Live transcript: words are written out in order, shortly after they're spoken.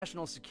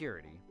national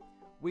security,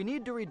 we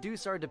need to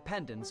reduce our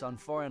dependence on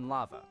foreign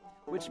lava,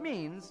 which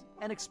means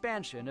an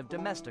expansion of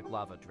domestic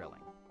lava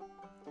drilling.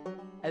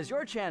 As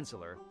your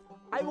Chancellor,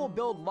 I will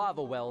build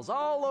lava wells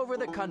all over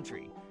the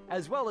country,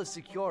 as well as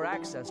secure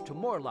access to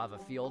more lava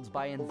fields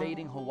by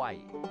invading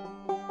Hawaii.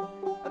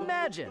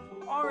 Imagine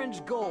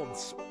orange gold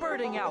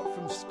spurting out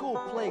from school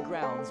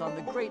playgrounds on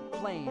the Great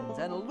Plains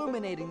and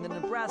illuminating the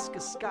Nebraska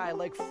sky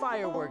like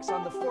fireworks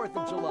on the 4th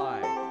of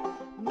July.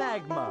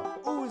 Magma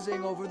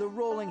oozing over the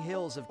rolling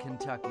hills of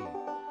Kentucky.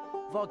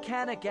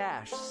 Volcanic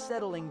ash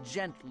settling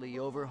gently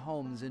over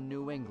homes in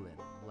New England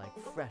like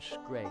fresh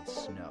gray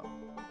snow.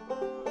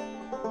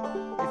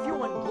 If you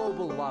want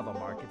global lava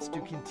markets to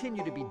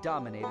continue to be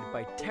dominated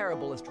by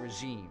terriblest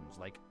regimes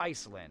like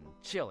Iceland,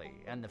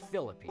 Chile, and the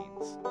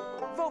Philippines,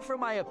 vote for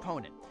my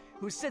opponent,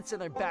 who sits in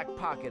their back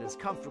pocket as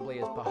comfortably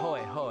as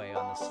Pahoehoe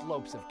on the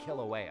slopes of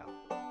Kilauea.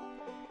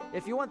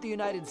 If you want the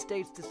United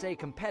States to stay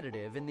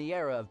competitive in the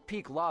era of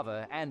peak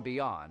lava and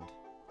beyond,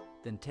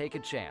 then take a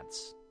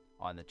chance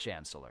on the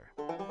Chancellor.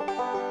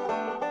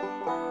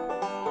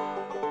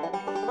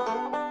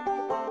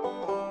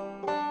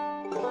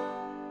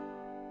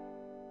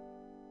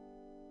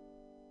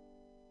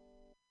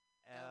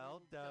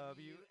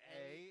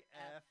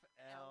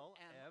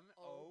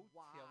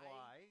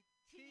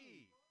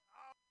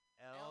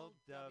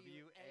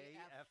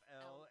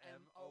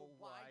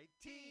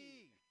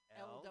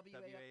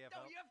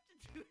 No, you have to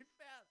do it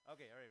fast.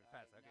 Okay, all right,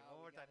 fast. Okay, one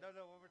more time. No,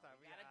 one more time.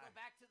 We gotta go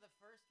back to the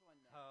first one,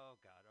 though. Oh,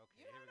 God. Okay,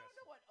 You here we don't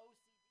go. know what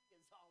OCD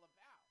is all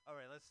about. All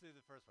right, let's do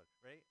the first one.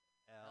 Ready?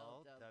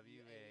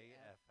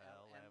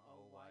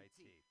 L-W-A-F-L-M-O-Y-T.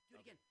 Do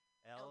it again.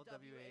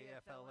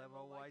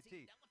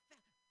 L-W-A-F-L-M-O-Y-T.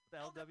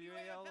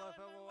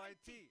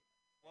 L-W-A-F-L-M-O-Y-T.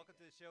 Welcome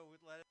to the show with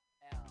Let It.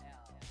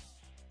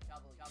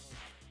 Double,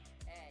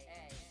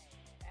 A,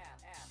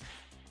 F,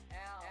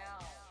 L,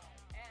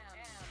 M,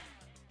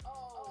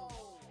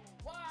 O,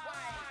 Y.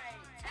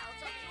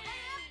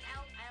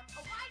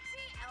 L-W-A-F-L-M-O-Y-T.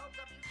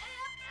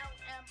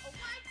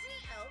 L-W-A-F-L-M-O-Y-T.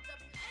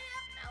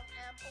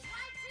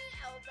 L-W-A-F-L-M-O-Y-T.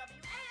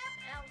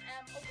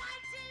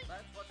 L-W-A-F-L-M-O-Y-T.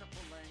 Let's watch a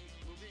full-length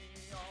movie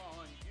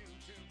on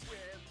YouTube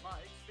with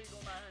Mike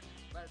Spiegelman.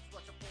 Let's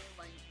watch a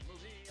full-length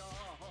movie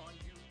on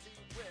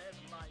YouTube with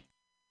Mike.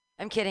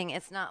 I'm kidding.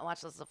 It's not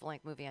Watch This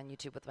Full-Length Movie on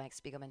YouTube with Mike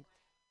Spiegelman.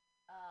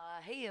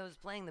 Hey, I was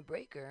playing the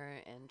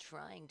breaker and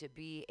trying to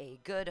be a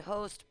good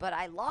host, but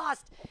I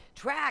lost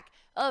track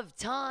of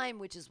time,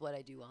 which is what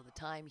I do all the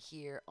time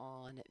here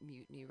on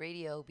Mutiny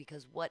Radio,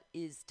 because what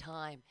is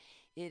time?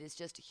 It is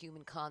just a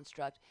human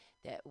construct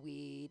that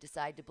we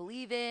decide to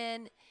believe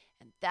in,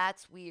 and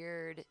that's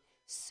weird.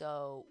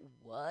 So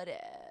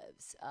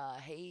whatevs.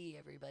 Hey,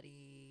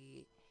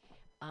 everybody.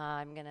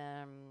 I'm going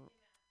to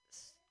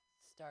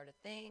start a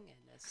thing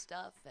and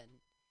stuff, and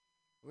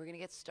we're going to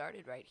get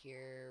started right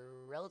here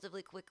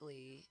relatively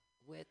quickly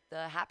with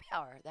the happy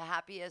hour, the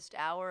happiest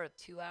hour of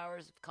 2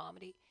 hours of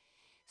comedy.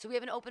 So we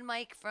have an open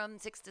mic from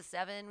 6 to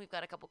 7. We've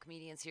got a couple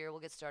comedians here.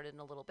 We'll get started in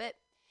a little bit.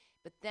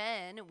 But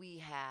then we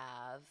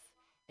have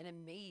an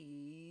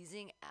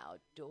amazing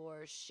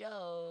outdoor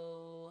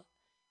show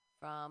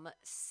from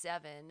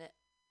 7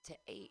 to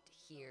 8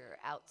 here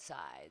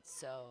outside.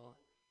 So,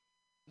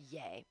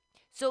 yay.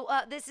 So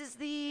this is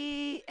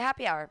the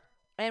happy hour.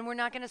 And we're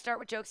not going to start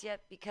with jokes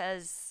yet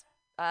because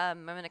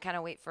I'm going to kind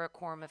of wait for a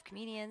quorum of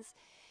comedians.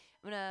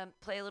 I'm going to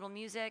play a little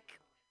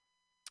music.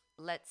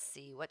 Let's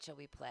see. What shall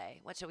we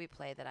play? What shall we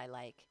play that I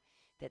like?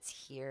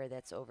 That's here,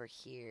 that's over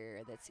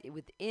here, that's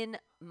within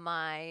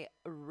my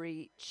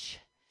reach.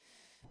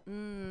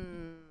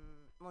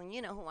 Well,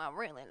 you know who I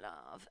really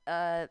love.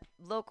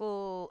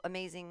 Local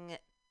amazing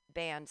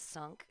band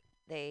Sunk.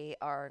 They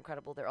are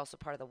incredible. They're also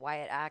part of the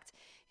Wyatt Act.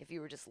 If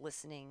you were just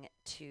listening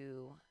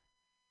to...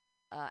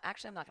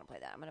 actually, I'm not going to play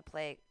that. I'm going to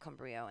play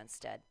Cumbrio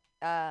instead.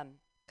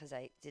 Because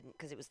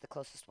it was the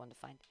closest one to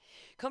find.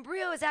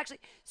 Cumbrio is actually,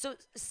 so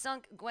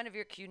Sunk,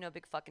 Guinevere Q, no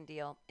big fucking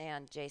deal,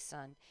 and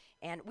Jason.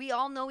 And we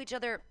all know each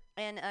other,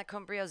 and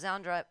Cumbrio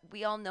Zandra,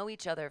 we all know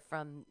each other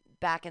from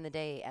back in the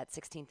day at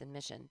 16th and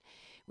Mission,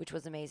 which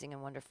was amazing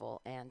and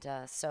wonderful. And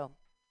so.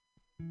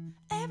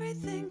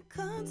 Everything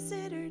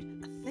considered,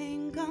 I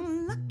think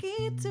I'm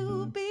lucky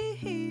to be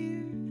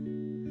here.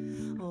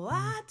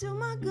 Why do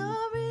my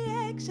gut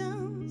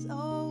reactions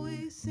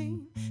always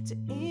seem to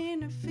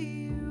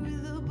interfere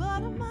with the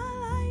part of my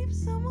life?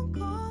 Someone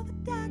call the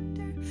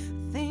doctor.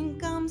 I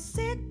think I'm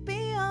sick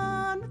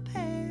beyond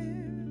repair.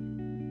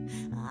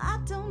 I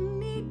don't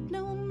need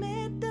no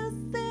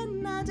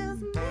medicine, I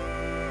just need a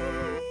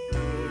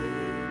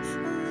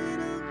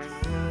little care.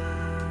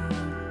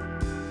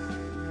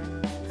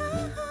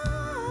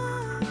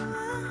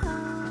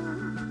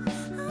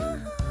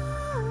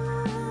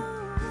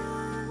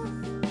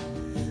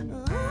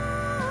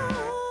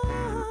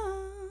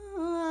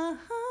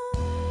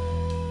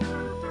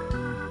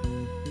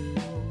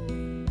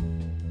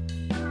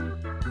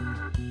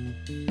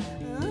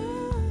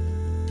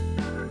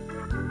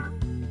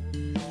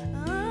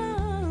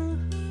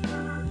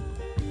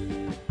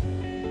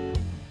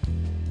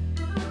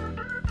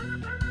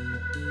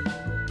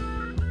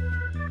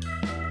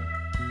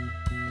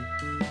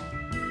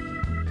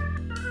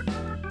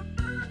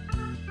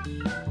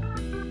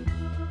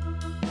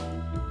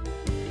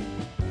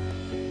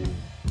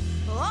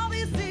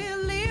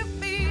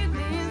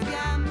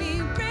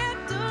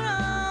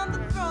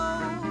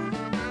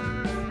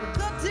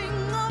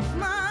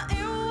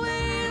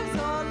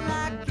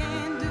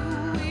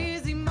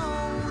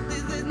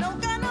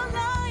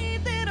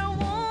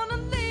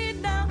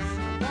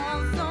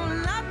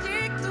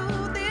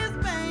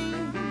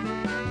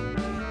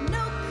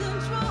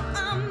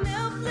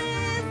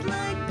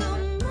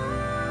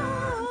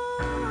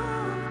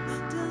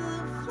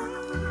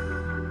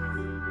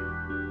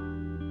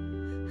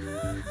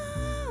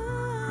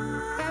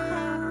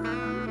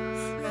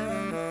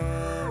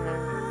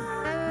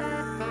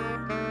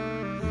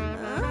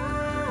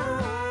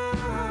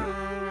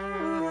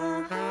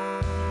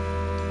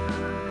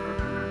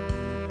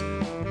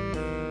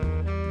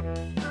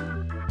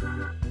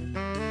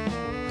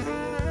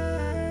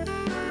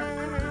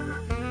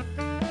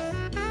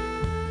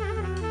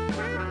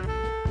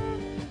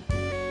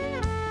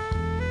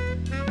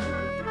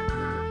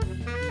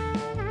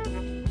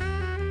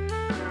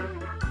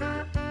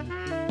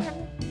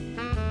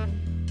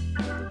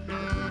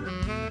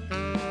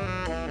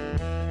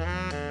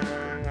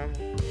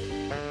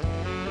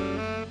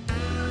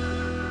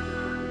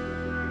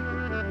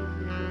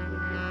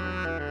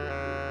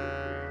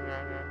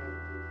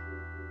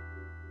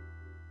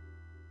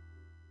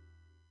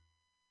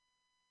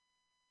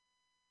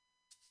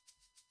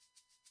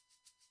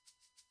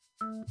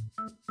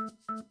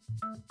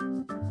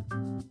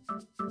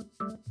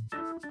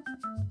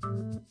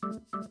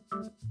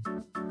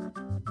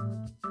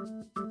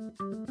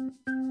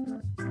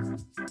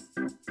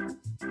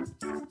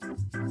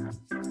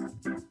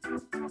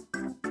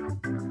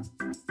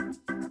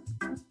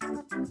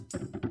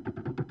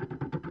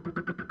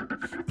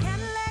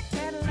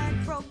 Cadillac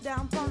broke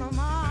down front of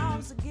my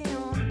house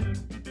again.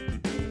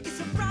 It's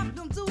a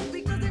problem too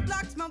because it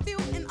blocks my view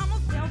and I'm a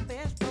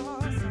selfish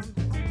person.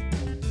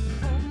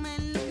 Oh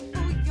man, looking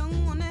for a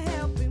young one to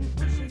help him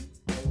push it.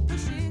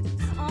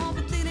 Oh,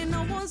 but they didn't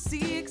no one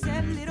see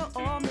except little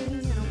old me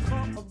and I'm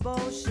full of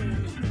bullshit.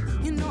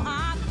 You know,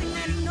 I think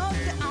that he knows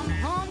that I'm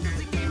home cause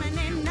he came and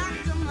they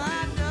knocked on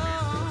my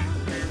door.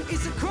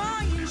 It's a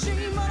crying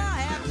shame, but I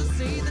have to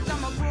say that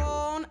I'm a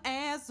grown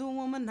ass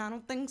woman. I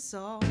don't think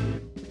so.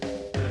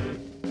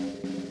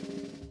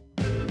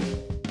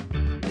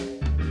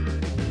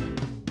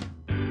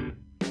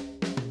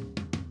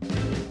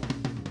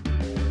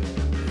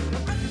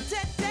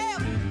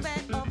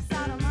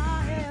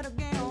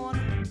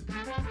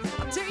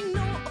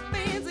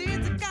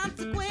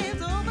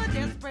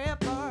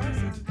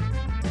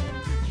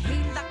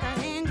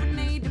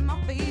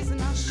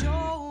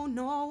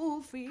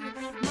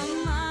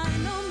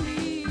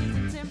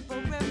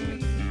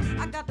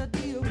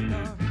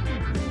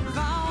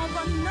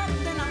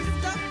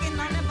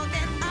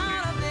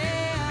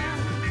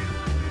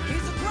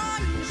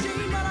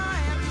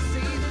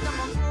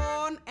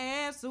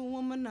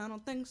 I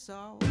don't think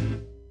so.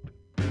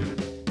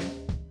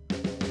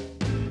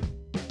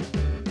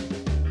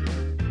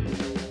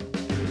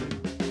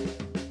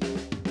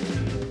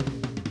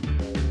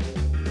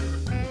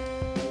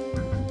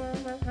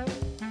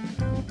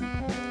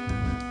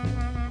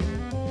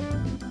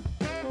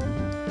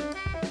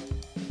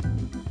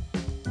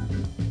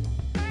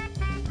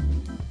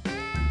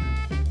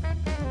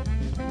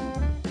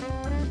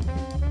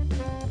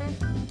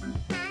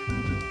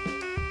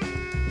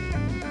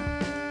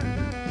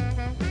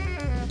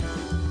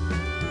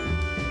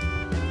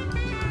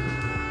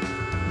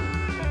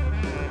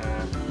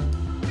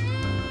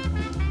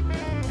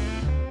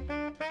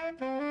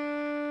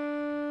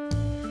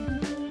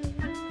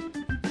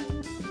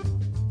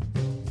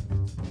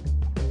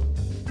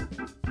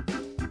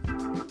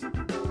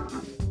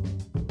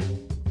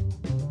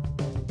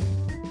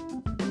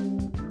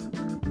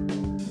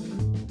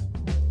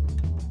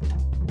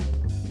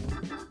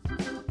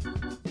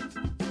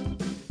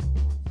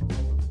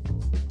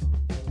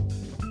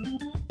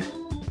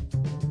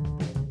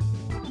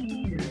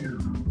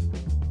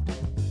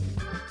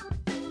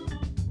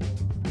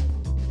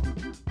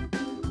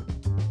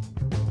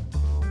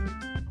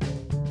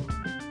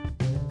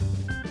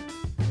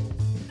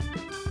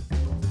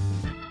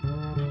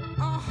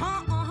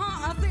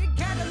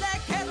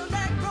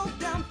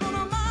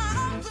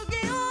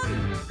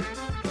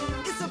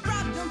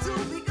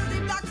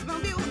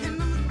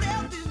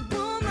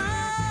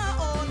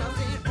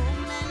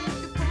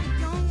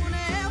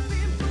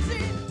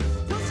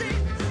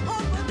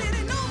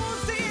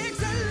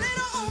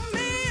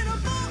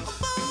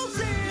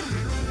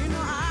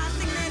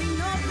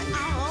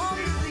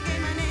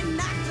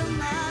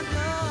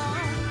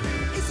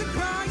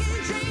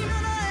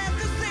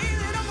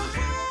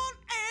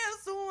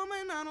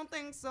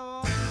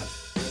 So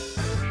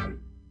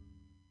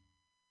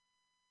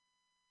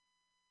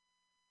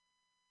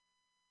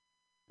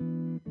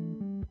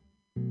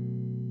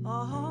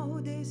oh,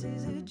 this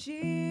is a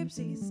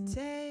gypsy's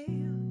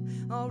tale,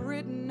 all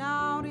written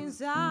out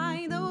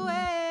inside the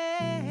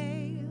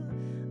wail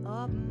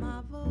of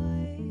my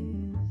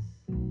voice.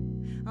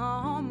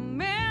 Oh,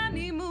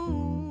 many moons,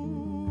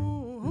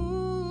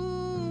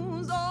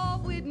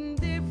 all with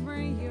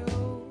different hues,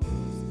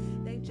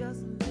 they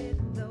just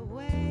lit the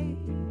way.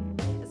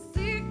 As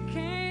it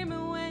came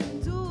and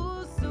went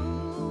too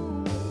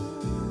soon.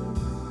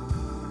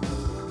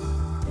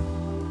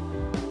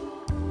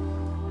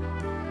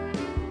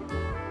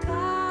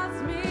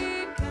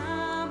 Cosmic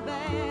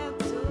combat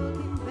took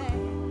him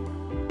back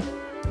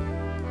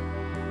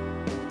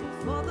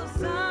for the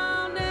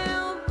sound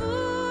and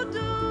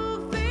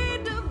voodoo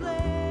fade to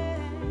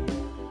black.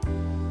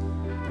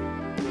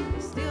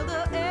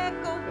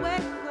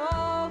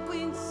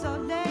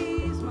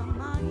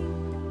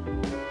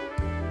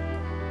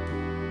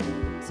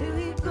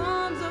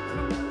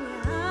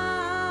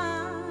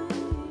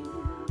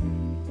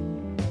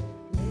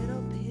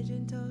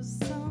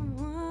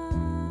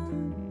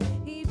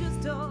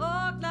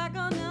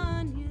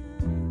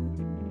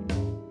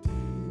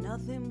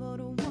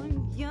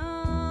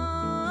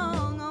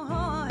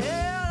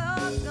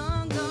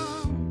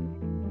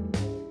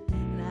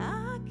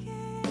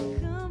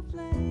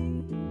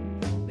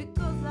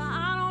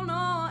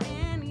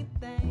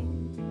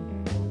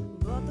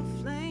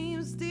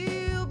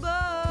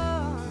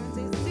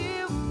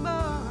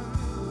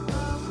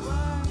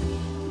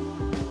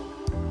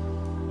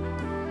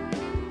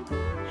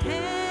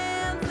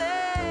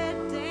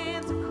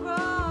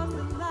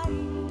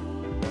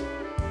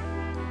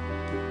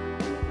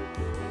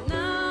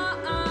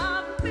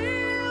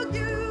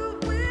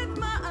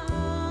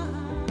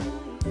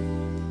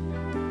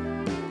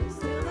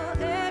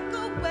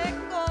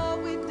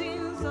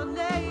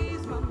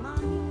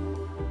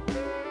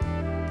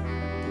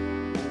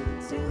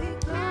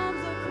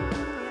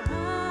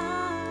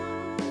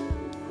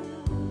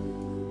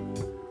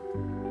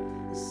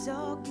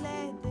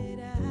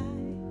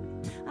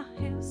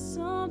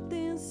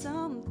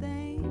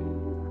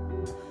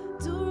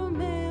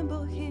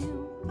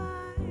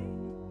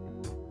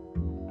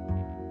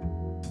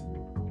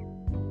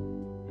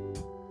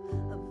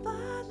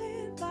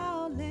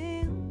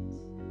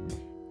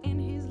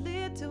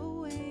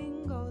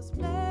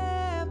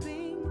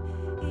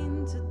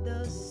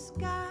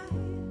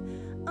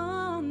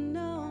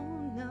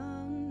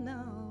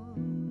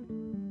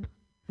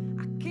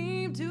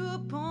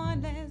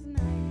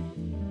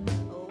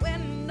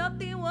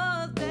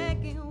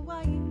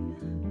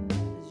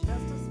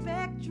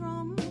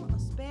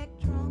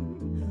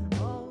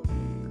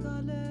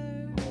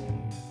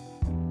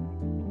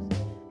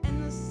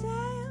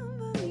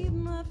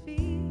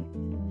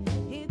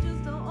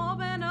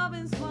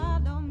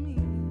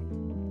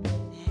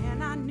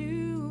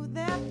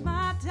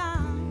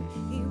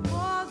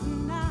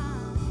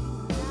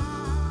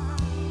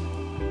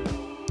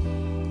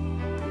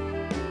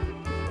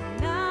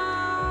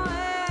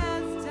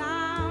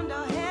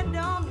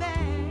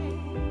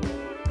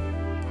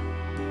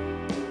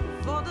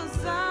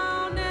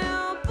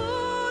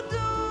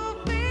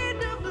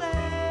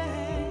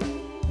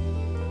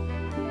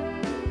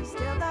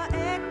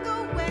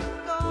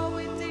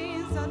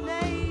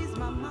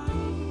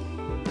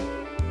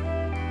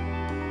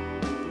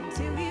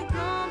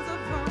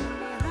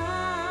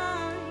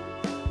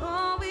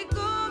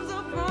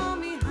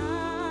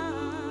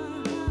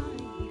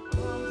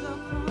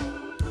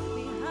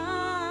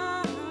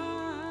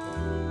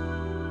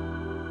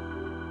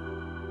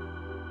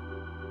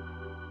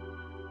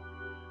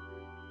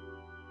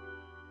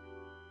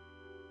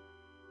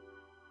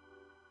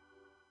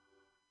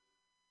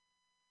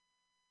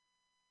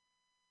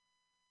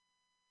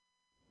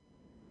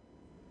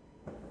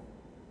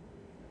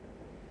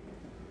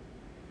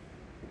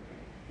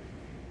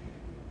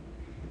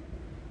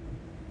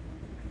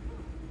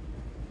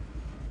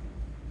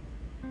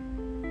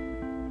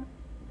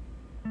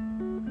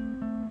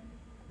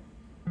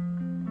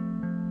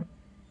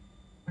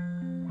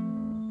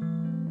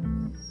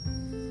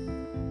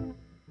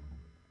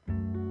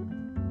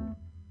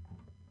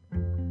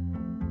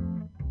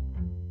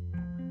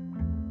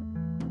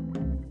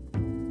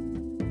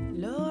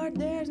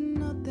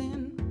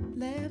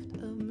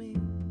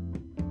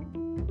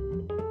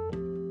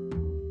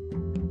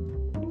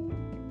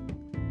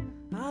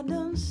 I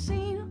done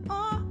seen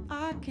all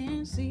I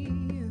can see.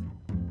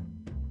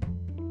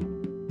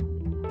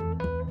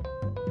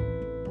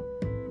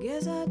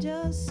 Guess I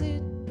just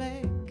sit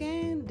back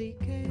and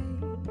decay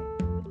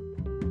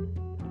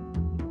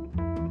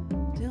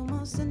till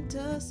my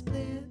center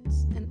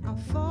splits and I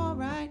fall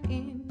right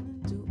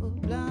into a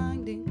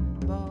blinding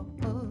ball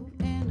of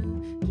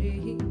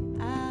energy.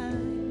 I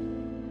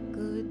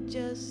could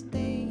just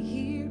stay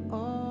here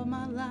all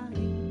my life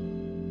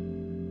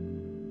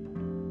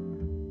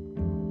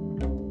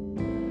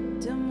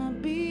till my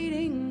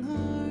beating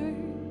heart,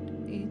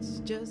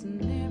 it's just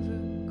never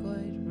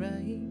quite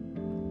right.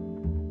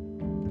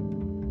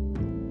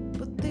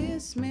 But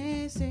this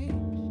message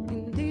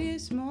in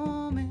this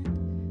moment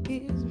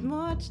is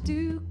much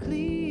too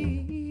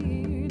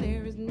clear.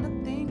 There is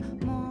nothing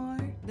more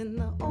than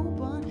the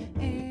open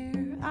air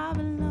I've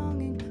been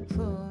longing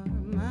for,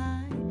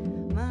 my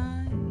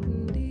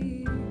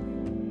dear.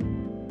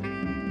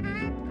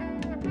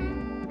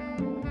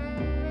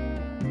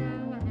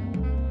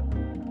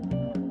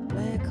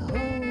 Black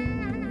hole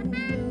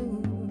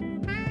blue,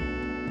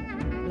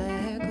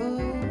 black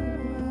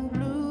hole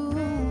blue.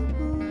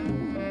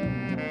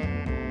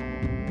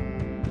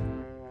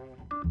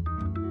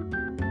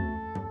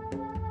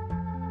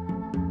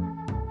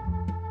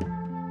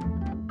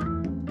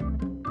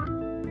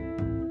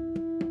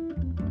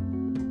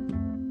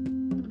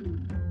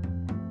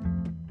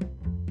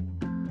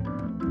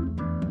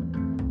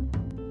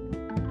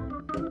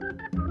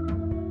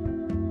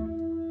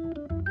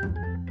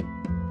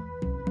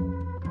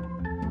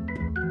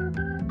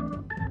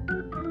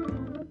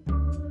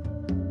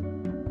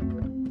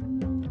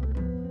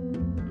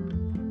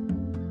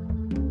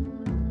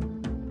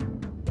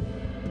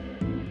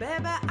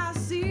 Baby, I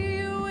see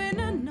you in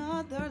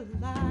another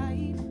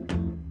life.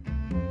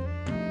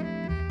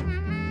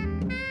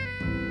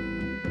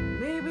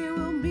 Maybe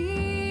we'll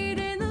meet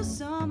in the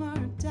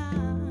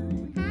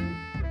summertime.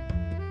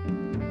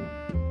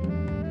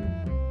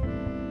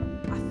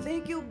 I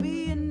think you'll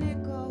be a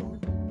nickel.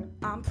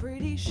 I'm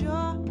pretty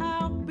sure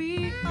I'll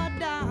be a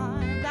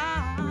dime.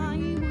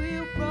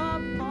 We'll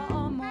rub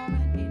for a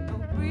moment in a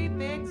brief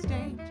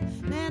exchange.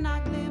 Then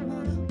I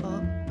glimmer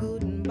a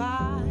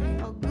goodbye,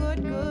 a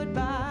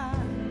goodbye.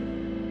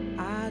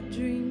 I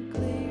dream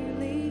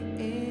clearly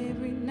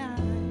every night.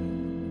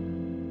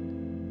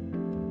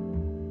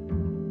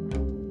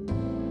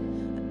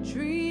 I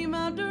dream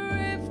of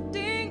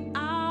drifting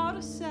out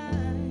of sight.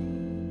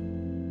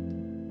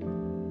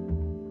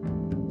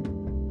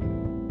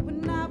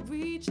 When I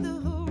reach the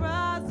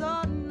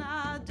horizon,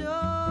 I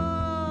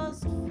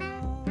just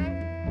fall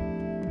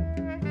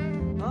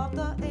off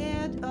the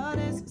edge of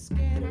this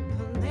scattered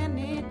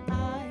planet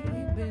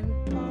I've been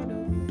part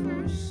of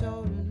for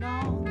so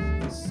long,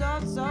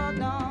 so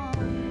long.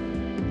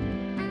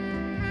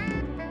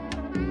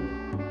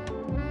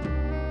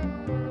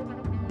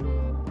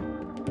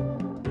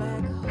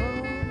 Black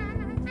hole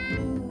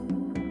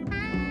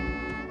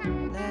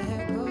blue,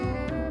 black hole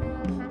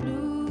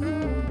blue.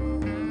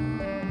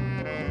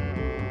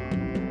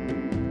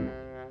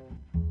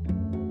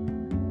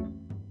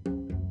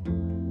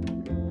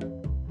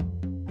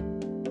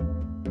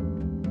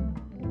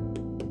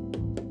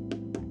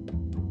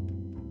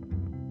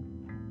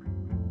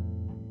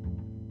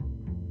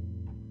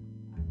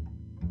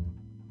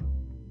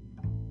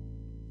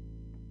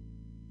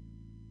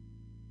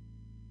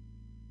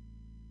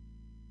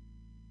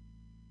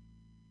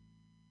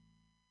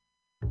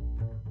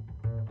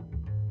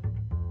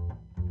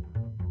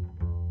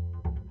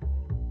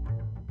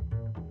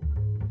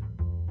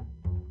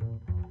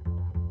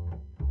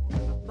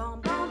 Bum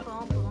bum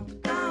bum bum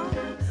down,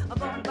 a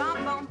bum bum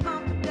bum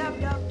bum dum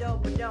dum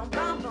dum dum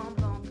bum bum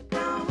bum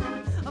down,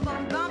 a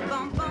bum bum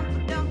bum bum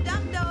dum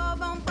dum dum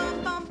bum bum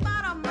bum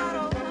bottom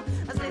bottom.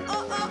 I say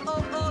oh no no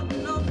bum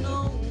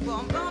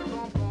bum bum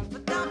bum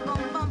dum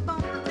bum bum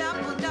bum dum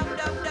dum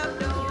dum dum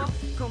dum.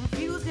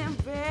 Confused and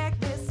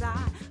reckless, I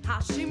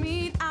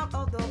shimmied out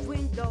of the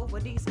window,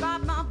 but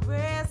despite my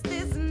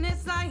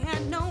restlessness, I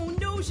had no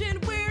notion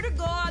where to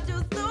go. I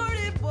just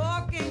started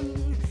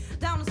walking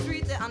down the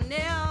street that I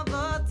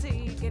never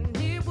take, and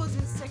it was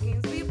in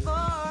seconds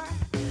before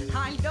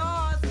I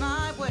lost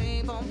my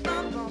way. Bum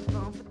bum bum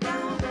bum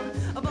down,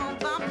 bum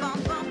bum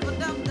bum bum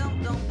dum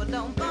dum dum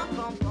dum bum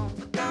bum bum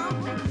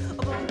down,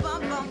 bum bum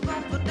bum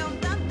bum dum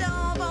dum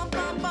dum bum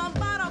bum bum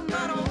bottom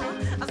bottom.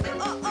 I say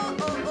oh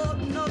no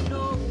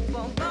no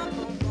bum bum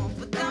bum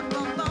bum dum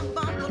bum bum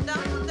bum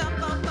dum dum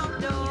bum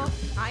dum.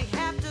 I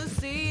have to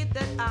say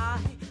that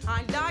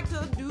I like to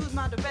lose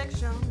my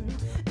direction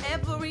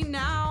every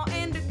now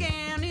and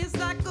again. It's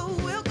like a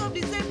welcome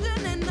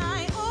deception, and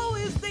I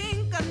always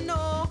think I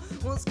know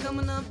what's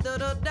coming up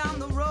down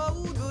the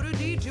road. Go to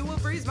DJ will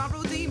freeze my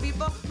routine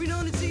before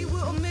redundancy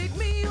will make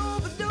me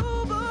overdose.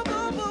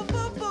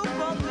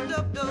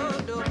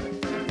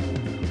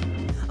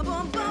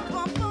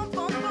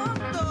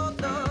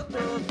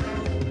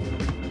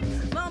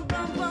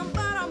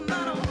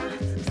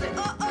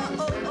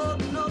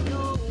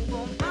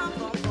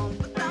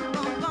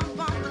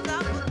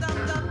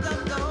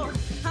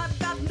 I've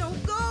got no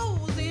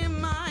goals in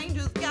mind,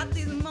 just got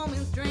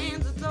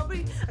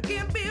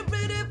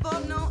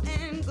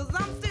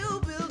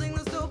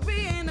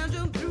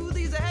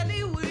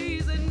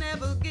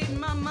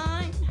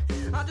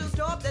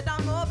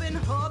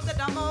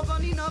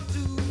don't enough to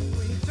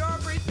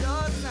interpret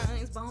the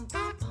signs. Bum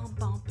bum bum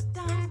bum ba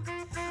down.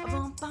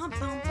 Bum bum bum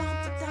bum ba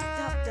da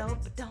da da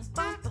ba dum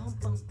bum bum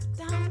bum ba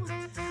down.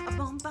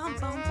 Bum bum bum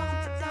bum ba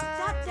da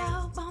da da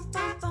bum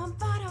bum bum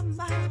ba dum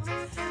ba.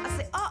 I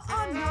say oh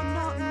oh no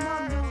no no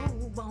no.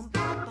 Bum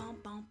bum bum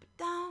bum ba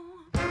down.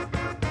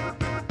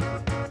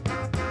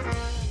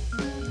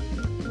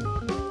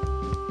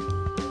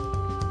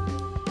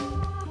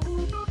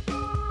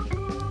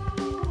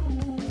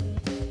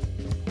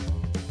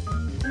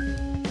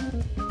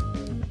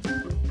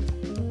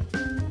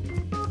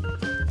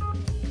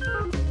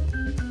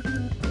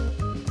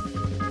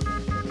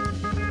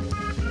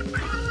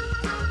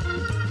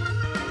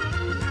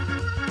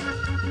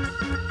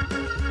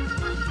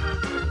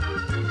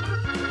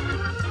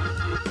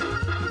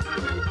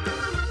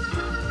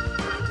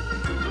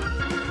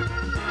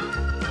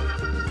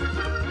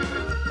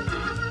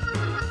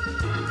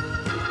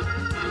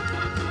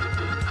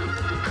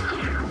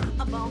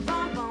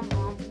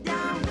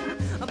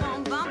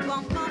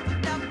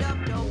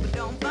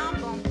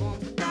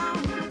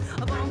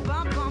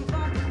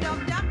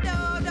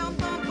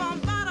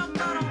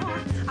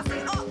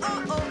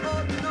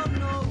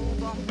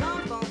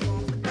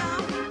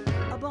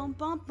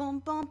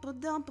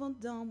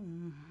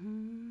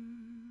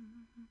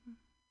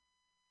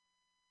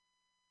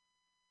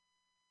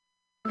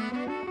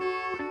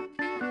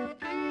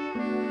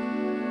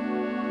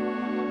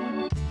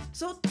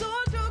 So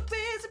told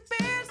busy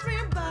bears me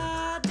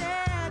by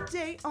that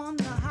day on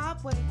the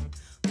highway.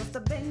 Must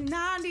have been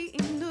 90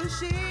 in the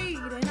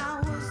shade, and I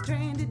was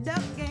stranded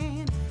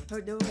again.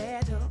 Heard the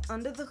rattle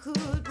under the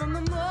hood from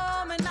the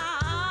moment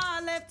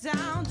I left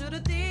town. Should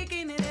have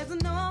taken it as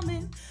an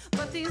omen,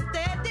 but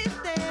instead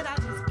I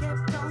just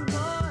kept on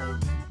going.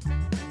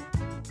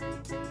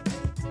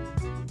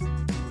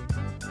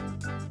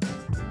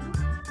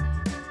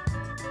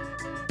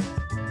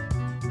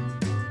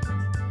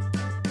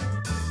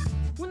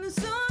 When the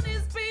sun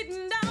is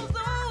beating down so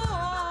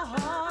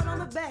hard on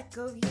the back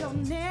of your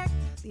neck,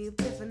 the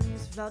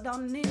epiphanies flood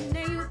on in,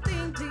 and you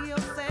think to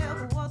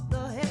yourself, what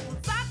the heck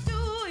was I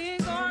doing?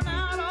 Going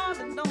out on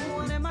the door,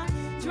 what am I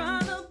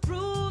trying to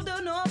prove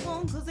to no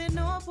one? Cause there's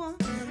no one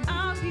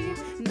out here,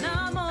 and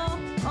I'm all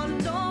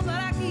alone, but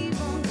I keep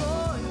on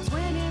going.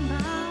 20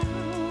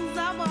 miles,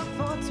 I walk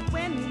for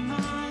 20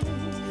 miles,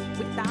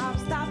 without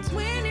stop.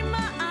 20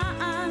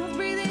 miles,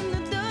 breathing the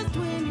dust.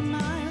 20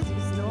 miles,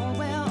 there's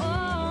nowhere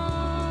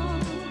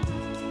on.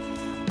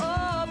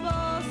 Oh,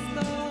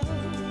 Boston,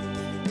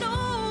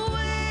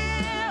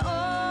 nowhere, oh,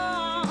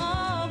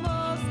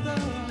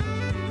 Boston.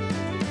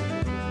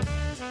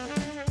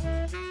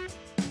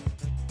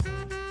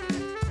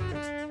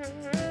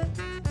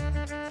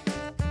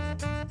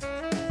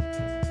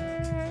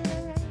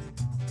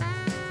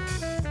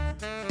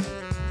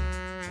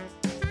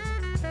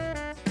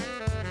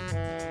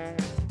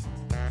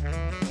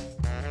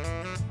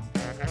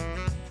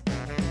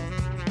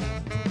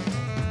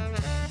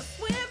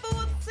 Swim for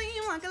what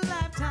seemed like a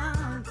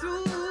lifetime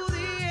through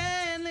the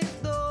endless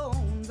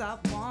storms. I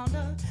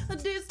wandered,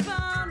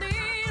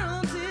 desponding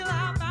until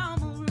I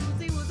found my roots.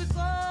 It was a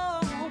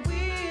cold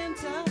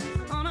winter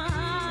on a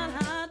hot,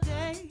 hot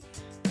day,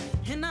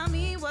 and I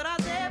mean what I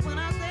said when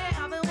I said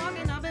I've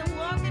been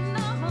walking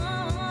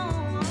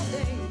all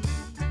day.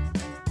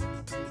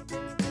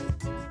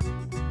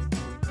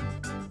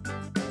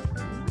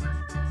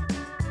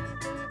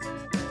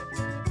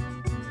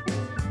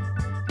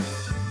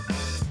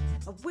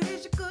 I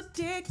wish I could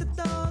take the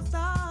thoughts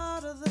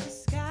out of the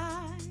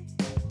sky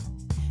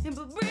and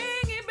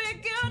bring it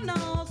back, you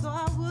know, so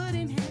I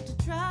wouldn't have to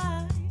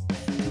try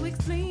to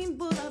explain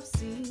what I've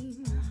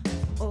seen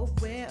or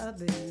where I've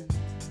been.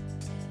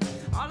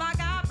 All I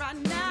got right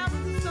now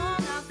is a song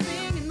I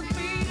sing and the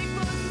beating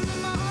voices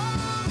of my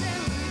own.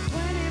 Every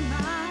 20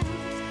 miles,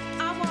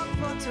 I walk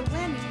for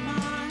 20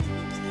 miles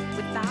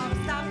without a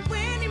stop.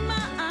 20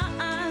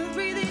 miles,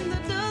 breathing the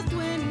dust.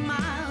 20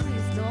 miles,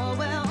 there's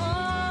nowhere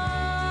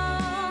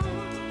on.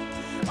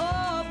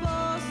 Oh,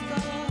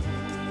 Boston,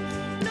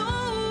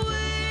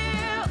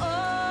 nowhere,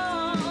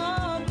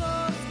 oh,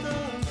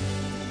 Boston.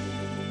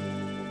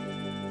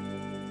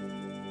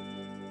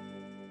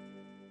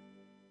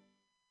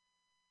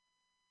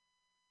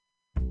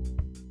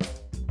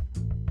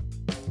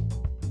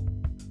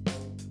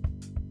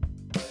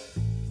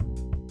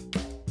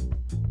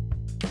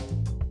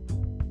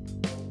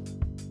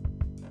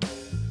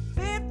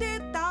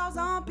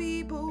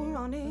 People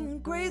running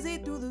crazy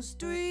through the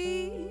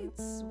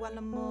streets while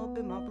I'm up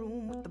in my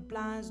room with the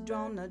blinds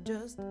drawn, not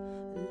just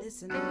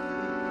listening.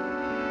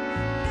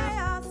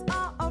 Chaos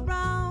all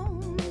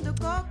around the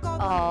cocoa.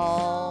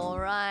 All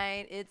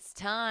right, it's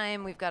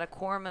time. We've got a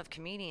quorum of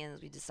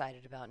comedians. We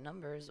decided about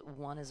numbers.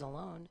 1 is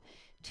alone,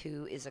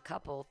 2 is a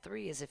couple,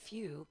 3 is a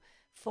few,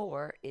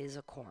 4 is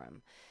a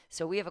quorum.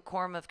 So we have a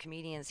quorum of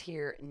comedians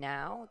here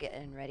now,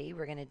 getting ready.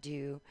 We're going to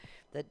do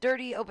the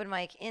dirty open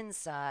mic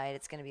inside.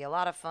 It's going to be a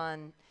lot of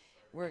fun.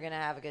 We're going to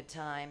have a good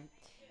time.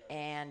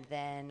 And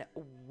then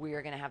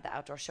we're going to have the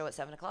outdoor show at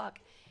 7 o'clock.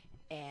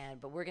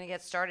 But we're going to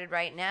get started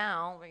right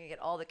now. We're going to get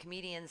all the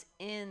comedians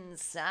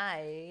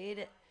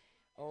inside.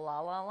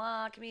 La, la,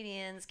 la.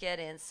 Comedians, get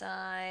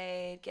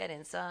inside. Get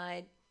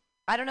inside.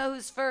 I don't know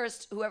who's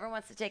first. Whoever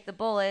wants to take the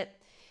bullet.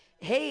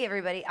 Hey,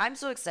 everybody. I'm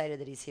so excited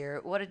that he's here.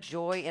 What a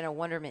joy and a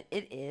wonderment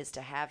it is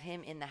to have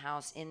him in the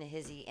house, in the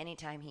hizzy,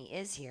 anytime he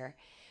is here.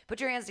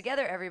 Put your hands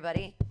together,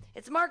 everybody.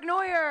 It's Mark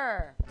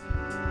Neuer.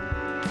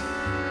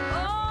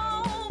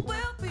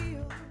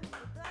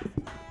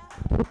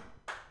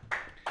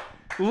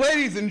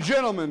 Ladies and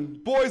gentlemen,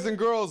 boys and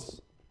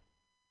girls,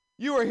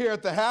 you are here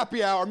at the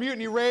Happy Hour,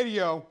 Mutiny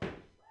Radio.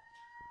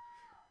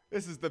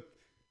 This is the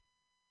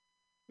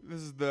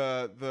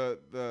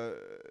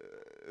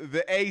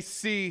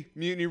AC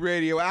Mutiny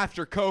Radio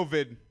after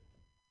COVID.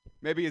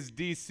 Maybe it's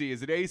DC.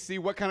 Is it AC?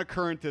 What kind of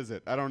current is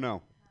it? I don't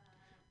know.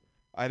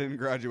 I didn't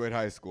graduate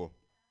high school.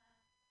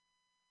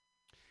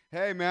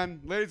 Hey, man,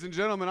 ladies and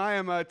gentlemen, I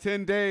am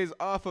 10 days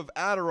off of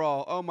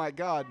Adderall. Oh, my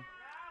God.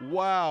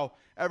 Wow.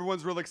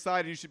 Everyone's real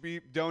excited. You should be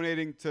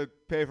donating to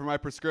pay for my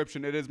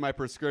prescription. It is my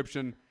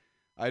prescription.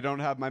 I don't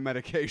have my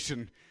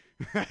medication.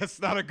 That's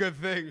not a good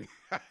thing.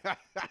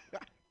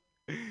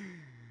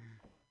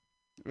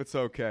 It's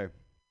okay.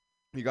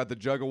 You got the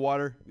jug of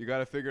water? You got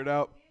to figure it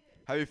out?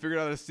 Have you figured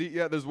out a seat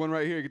yet? There's one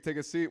right here. You can take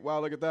a seat.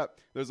 Wow, look at that.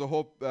 There's a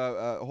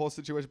whole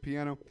situation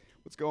piano.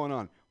 What's going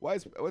on?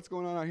 What's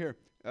going on out here?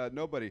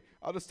 Nobody.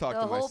 I'll just talk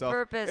to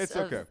myself. It's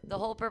okay. The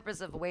whole purpose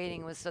of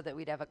waiting was so that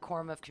we'd have a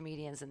quorum of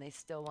comedians, and they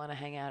still want to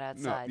hang out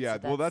outside. No, yeah,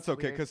 so well, that's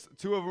okay, because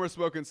two of them are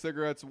smoking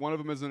cigarettes. One of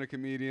them isn't a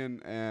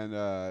comedian, and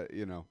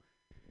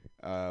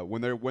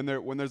when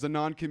there's a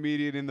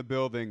non-comedian in the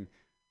building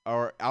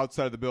or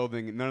outside of the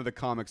building, none of the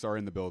comics are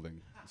in the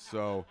building.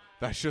 So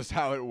that's just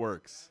how it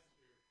works.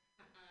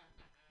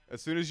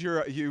 As soon as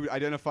you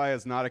identify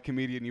as not a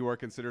comedian, you are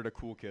considered a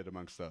cool kid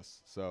amongst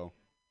us. So.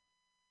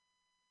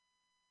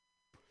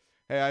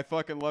 Hey, I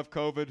fucking love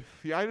COVID.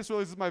 Yeah, I just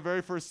realized this is my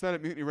very first set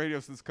at Mutiny Radio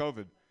since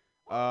COVID.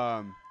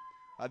 None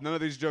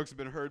of these jokes have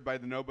been heard by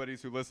the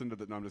nobodies who listen to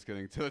the. No, I'm just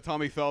kidding. To the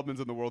Tommy Feldmans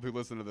in the world who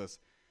listen to this.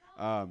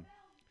 I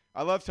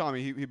love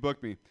Tommy. He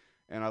booked me,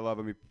 and I love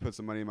him. He put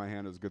some money in my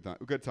hand. It was a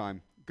good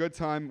time. Good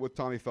time with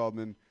Tommy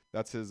Feldman.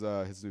 That's his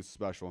new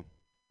special.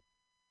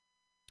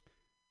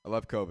 I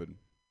love COVID.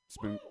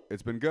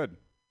 It's been good.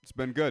 It's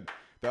been good.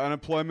 The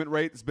unemployment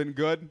rate has been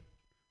good.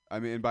 I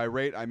mean, by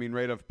rate, I mean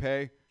rate of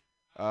pay.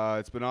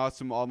 It's been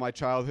awesome. All my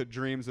childhood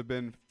dreams have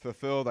been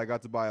fulfilled. I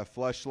got to buy a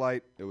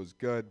fleshlight. It was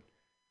good.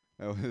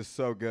 It was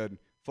so good.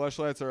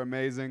 Fleshlights are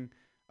amazing.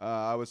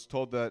 I was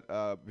told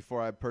that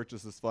before I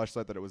purchased this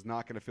fleshlight that it was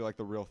not going to feel like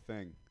the real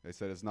thing. They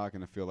said it's not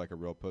going to feel like a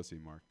real pussy,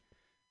 Mark.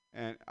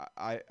 And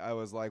I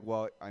was like,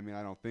 well, I mean,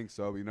 I don't think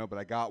so, but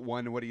I got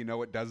one, and what do you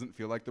know? It doesn't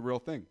feel like the real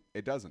thing.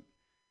 It doesn't.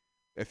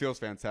 It feels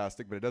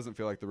fantastic, but it doesn't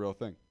feel like the real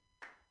thing.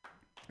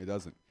 It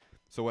doesn't.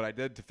 So what I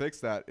did to fix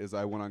that is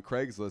I went on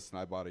Craigslist and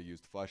I bought a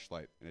used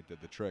fleshlight, and it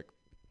did the trick.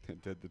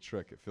 It did the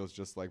trick. It feels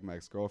just like my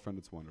ex-girlfriend.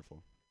 It's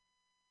wonderful.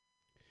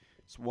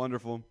 It's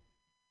wonderful.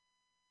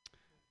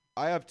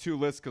 I have two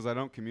lists because I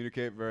don't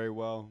communicate very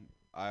well.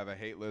 I have a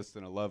hate list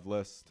and a love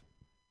list.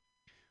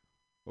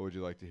 What would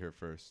you like to hear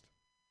first?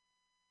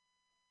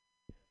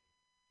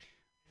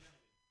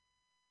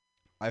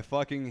 I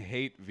fucking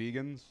hate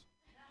vegans.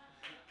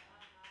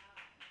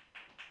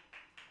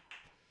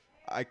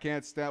 I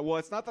can't stand. Well,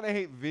 it's not that I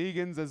hate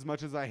vegans as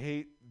much as I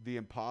hate the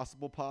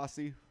Impossible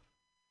Posse.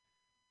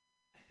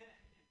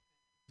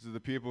 These are the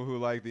people who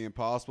like the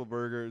Impossible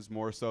Burgers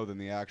more so than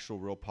the actual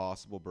real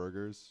possible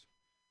burgers.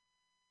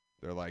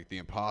 They're like, the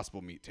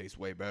Impossible meat tastes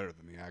way better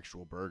than the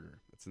actual burger.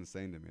 That's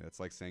insane to me. That's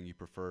like saying you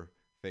prefer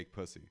fake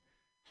pussy.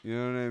 You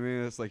know what I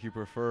mean? It's like you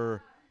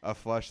prefer a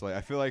fleshlight.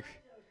 I feel like,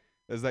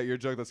 is that your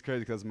joke? That's crazy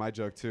because it's my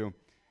joke too.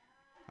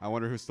 I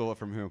wonder who stole it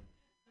from who.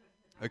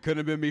 It couldn't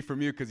have been me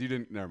from you because you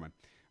didn't. Never mind.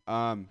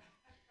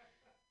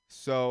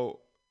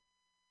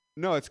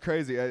 No, it's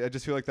crazy. I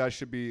just feel like that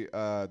should be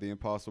the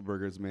Impossible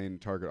Burger's main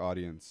target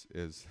audience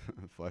is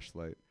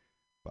fleshlight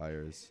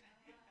buyers.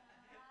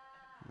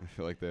 I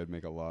feel like they'd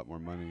make a lot more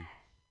money.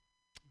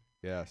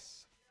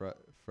 Yes,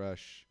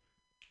 fresh.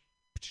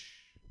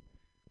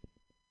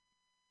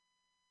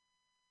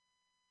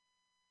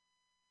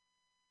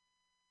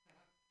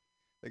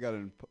 They got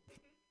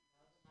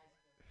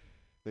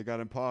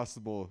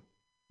Impossible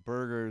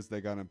Burgers. They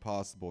got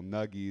Impossible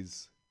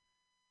Nuggies.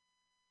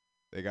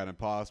 They got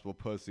Impossible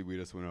Pussy. We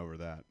just went over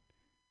that.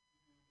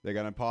 They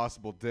got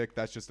Impossible Dick.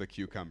 That's just a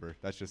cucumber.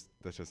 That's just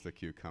a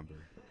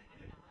cucumber.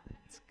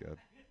 It's good.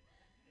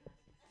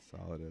 That's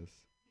all it is.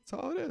 That's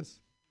all it is.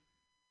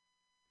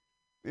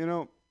 You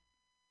know,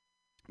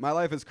 my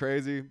life is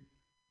crazy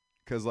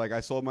because, like, I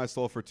sold my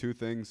soul for two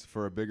things: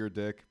 for a bigger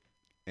dick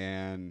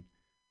and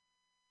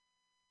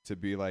to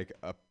be like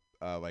a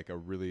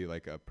really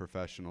like a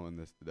professional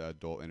in the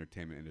adult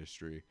entertainment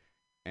industry,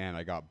 and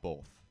I got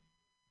both.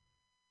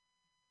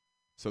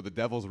 So the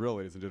devil's real,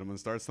 ladies and gentlemen.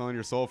 Start selling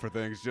your soul for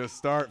things. Just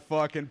start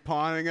fucking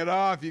pawning it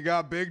off. You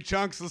got big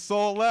chunks of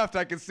soul left.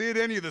 I can see it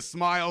in you, the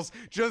smiles.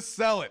 Just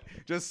sell it.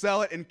 Just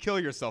sell it and kill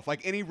yourself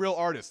like any real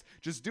artist.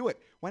 Just do it.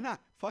 Why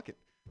not? Fuck it.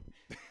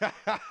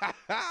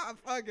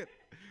 Fuck it.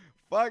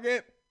 Fuck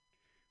it.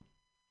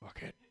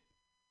 Fuck it.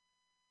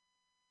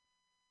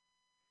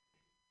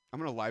 I'm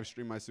going to live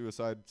stream my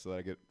suicide so that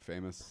I get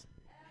famous.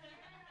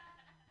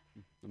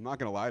 I'm not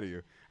going to lie to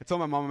you. I told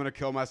my mom I'm going to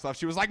kill myself.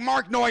 She was like,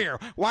 Mark Neuer,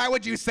 why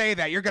would you say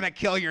that? You're going to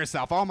kill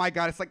yourself. Oh, my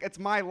God. It's like, it's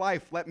my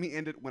life. Let me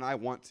end it when I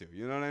want to.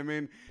 You know what I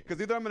mean?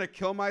 Because either I'm going to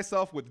kill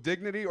myself with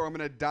dignity or I'm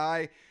going to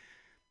die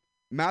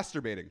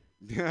masturbating.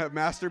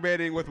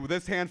 Masturbating with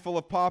this handful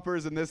of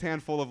poppers and this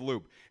handful of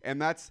lube. And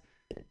that's...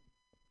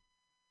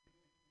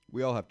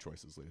 We all have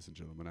choices, ladies and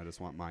gentlemen. I just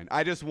want mine.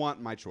 I just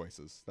want my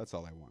choices. That's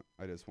all I want.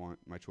 I just want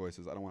my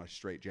choices. I don't want a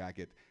straight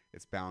jacket.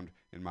 It's bound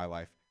in my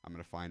life. I'm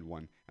going to find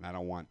one, and I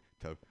don't want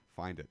to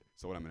find it.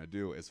 So what I'm going to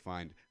do is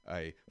find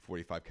a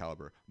 .45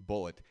 caliber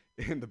bullet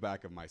in the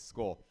back of my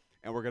skull,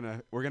 and we're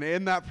gonna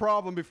end that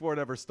problem before it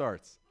ever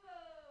starts.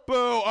 Boo!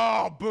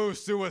 Oh, boo!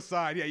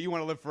 Suicide. Yeah, you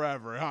want to live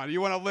forever, huh?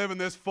 You want to live in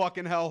this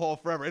fucking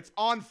hellhole forever. It's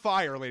on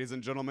fire, ladies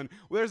and gentlemen.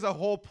 There's a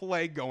whole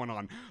plague going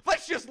on.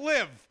 Let's just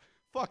live.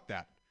 Fuck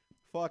that.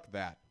 Fuck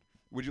that.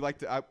 Would you like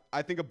to?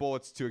 I think a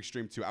bullet's too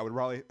extreme too.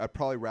 I'd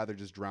probably rather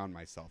just drown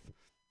myself.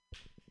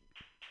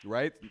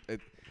 Right?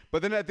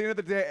 But then at the end of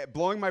the day,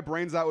 blowing my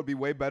brains out would be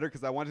way better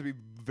because I want it to be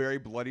very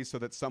bloody so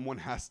that someone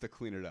has to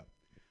clean it up.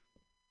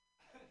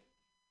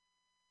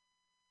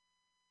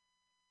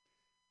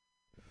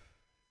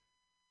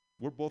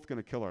 We're both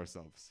going to kill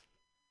ourselves.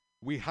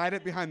 We hide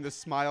it behind the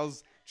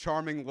smiles,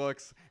 charming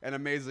looks, and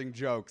amazing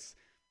jokes.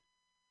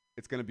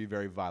 It's going to be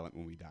very violent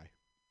when we die.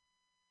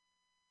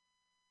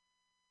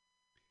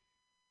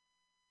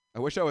 I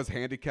wish I was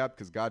handicapped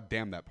because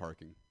goddamn that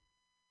parking.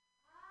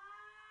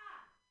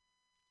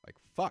 Like,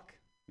 fuck.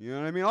 You know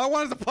what I mean? All I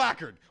want is a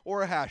placard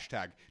or a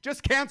hashtag.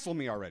 Just cancel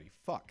me already.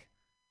 Fuck.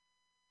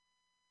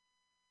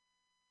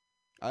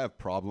 I have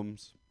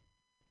problems.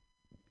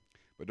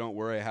 But don't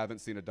worry, I haven't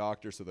seen a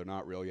doctor, so they're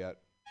not real yet.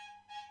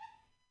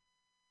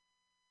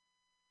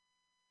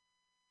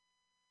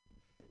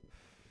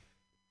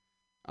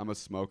 I'm a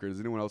smoker. Does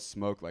anyone else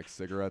smoke like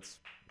cigarettes?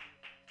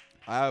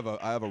 I have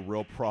a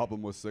real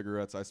problem with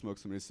cigarettes. I smoke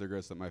so many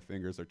cigarettes that my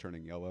fingers are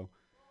turning yellow.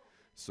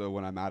 So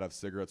when I'm out of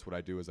cigarettes, what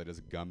I do is I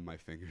just gum my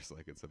fingers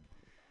like it's the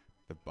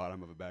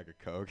bottom of a bag of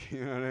Coke.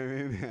 You know what I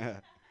mean?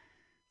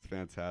 It's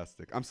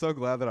fantastic. I'm so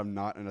glad that I'm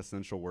not an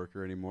essential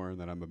worker anymore and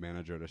that I'm a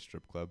manager at a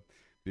strip club.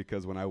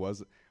 Because when I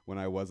was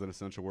an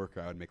essential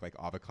worker, I would make like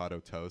avocado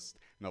toast.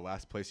 And the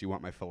last place you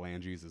want my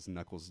phalanges is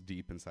knuckles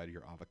deep inside of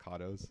your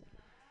avocados.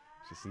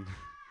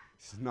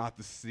 It's not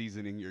the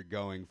seasoning you're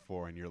going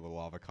for in your little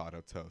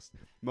avocado toast.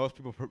 Most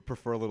people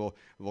prefer a little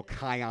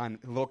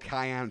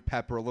cayenne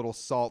pepper, a little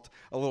salt,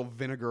 a little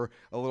vinegar,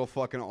 a little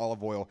fucking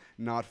olive oil,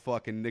 not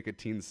fucking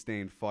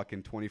nicotine-stained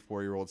fucking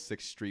 24-year-old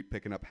 6th Street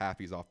picking up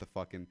halfies off the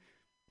fucking...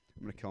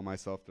 I'm going to kill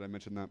myself. Did I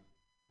mention that?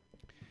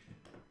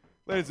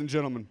 Ladies and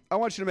gentlemen, I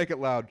want you to make it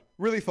loud.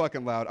 Really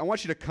fucking loud. I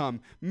want you to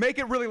come. Make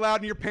it really loud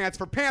in your pants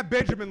for Pam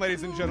Benjamin,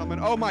 ladies and gentlemen.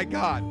 Oh, my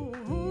God.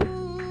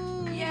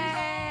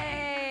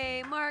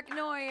 Yay! Mark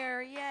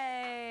Neuer,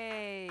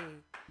 yay!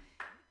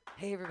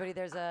 Hey, everybody,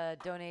 there's a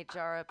donate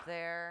jar up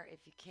there if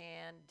you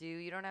can do.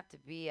 You don't have to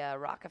be a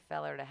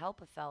Rockefeller to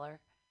help a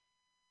feller.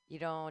 You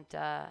don't,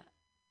 I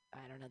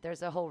don't know.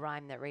 There's a whole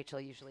rhyme that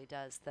Rachel usually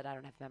does that I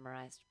don't have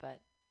memorized,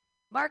 but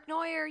Mark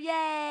Neuer,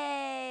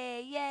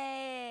 yay!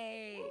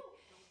 Yay!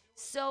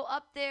 So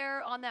up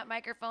there on that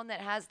microphone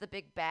that has the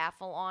big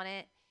baffle on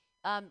it,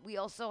 we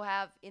also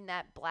have in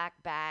that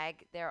black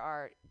bag, there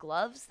are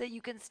gloves that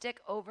you can stick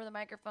over the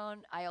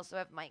microphone. I also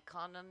have mic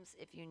condoms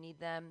if you need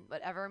them,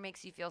 whatever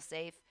makes you feel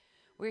safe.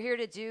 We're here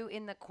to do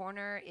in the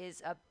corner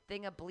is a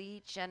thing of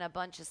bleach and a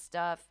bunch of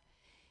stuff.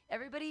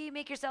 Everybody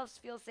make yourselves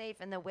feel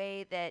safe in the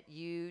way that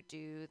you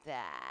do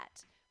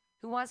that.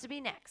 Who wants to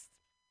be next?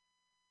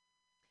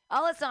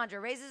 Alessandra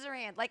raises her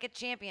hand like a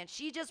champion.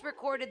 She just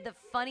recorded the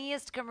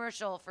funniest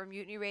commercial for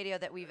Mutiny Radio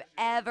that we've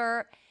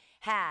ever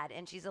had,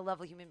 and she's a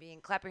lovely human being.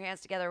 Clap your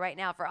hands together right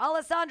now for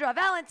Alessandra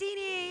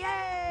Valentini.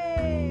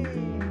 Yay!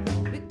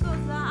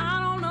 Because I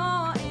don't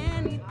know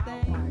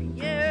anything.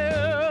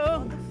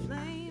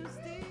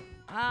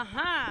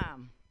 Uh-huh.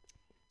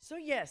 So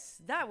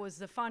yes, that was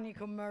the funny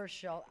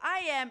commercial. I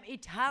am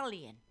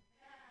Italian,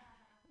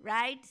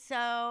 right?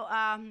 So,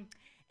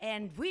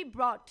 and we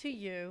brought to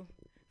you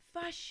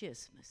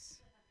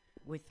Fascismus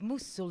with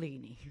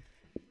Mussolini.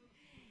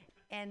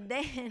 And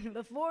then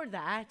before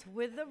that,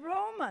 with the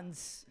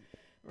Romans,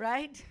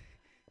 right?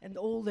 And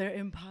all their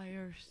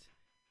empires.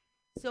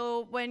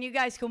 So when you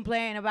guys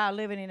complain about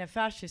living in a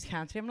fascist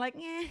country, I'm like,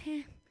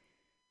 yeah.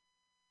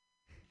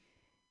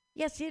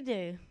 Yes, you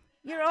do.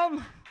 You're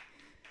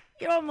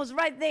almost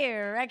right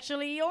there.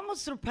 Actually, you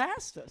almost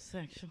surpassed us,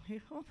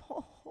 actually.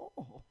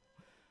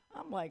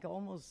 I'm like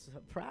almost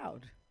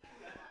proud.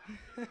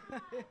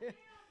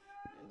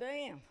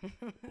 Damn.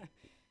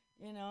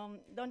 You know,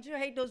 don't you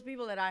hate those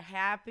people that are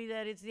happy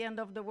that it's the end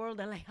of the world?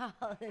 They're like,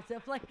 oh,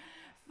 it's like,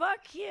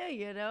 fuck you,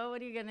 you know,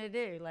 what are you going to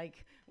do?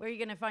 Like, where are you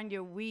going to find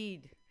your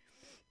weed?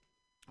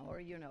 Or,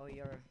 you know,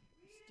 you're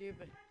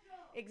stupid.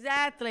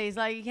 Exactly. It's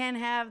like you can't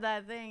have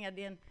that thing at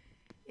the end,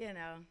 you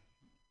know.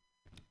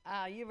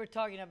 You were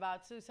talking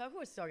about suicide. Who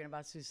was talking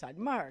about suicide?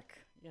 Mark,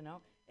 you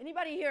know.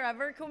 Anybody here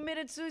ever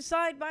committed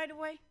suicide, by the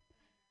way?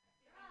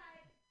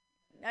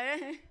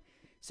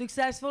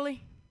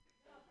 Successfully?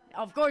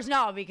 Of course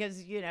not,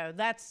 because, you know,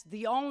 that's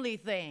the only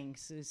thing,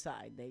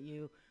 suicide, that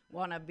you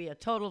want to be a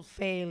total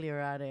failure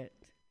at it,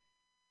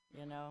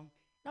 you know.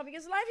 No,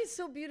 because life is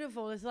so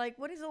beautiful. It's like,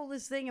 what is all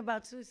this thing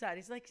about suicide?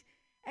 It's like,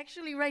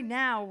 actually, right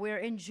now, we're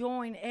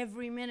enjoying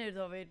every minute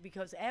of it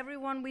because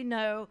everyone we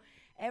know,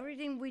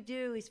 everything we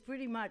do is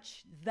pretty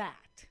much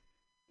that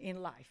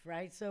in life,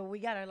 right? So we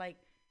got to, like,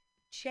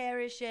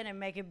 cherish it and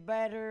make it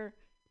better,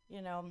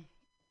 you know.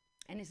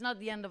 And it's not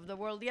the end of the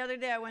world. The other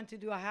day I went to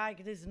do a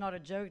hike. This is not a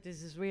joke.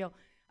 This is real.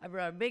 I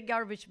brought a big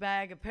garbage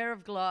bag, a pair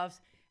of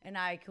gloves, and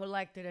I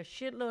collected a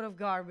shitload of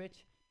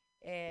garbage.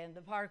 And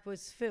the park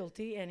was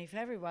filthy. And if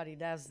everybody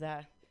does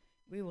that,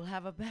 we will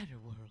have a better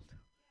world.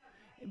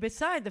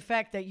 Beside the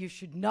fact that you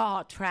should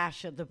not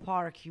trash at the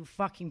park, you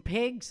fucking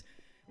pigs.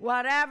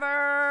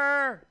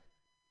 Whatever.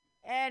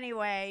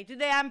 Anyway,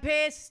 today I'm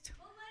pissed.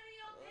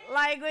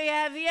 Like we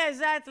have, yeah,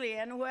 exactly.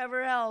 And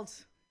whoever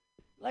else.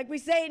 Like we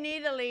say in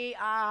Italy,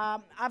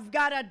 I've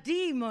got a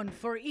demon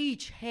for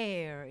each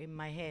hair in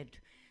my head.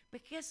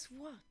 But guess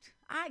what?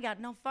 I got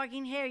no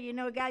fucking hair, you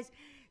know, guys.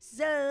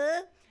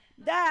 So,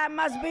 that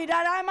must be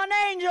that I'm an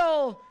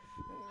angel.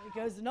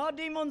 Because no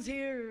demons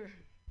here.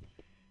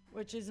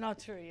 Which is not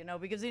true, you know,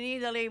 because in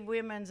Italy,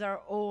 women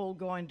are all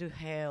going to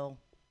hell.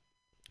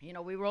 You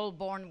know, we were all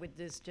born with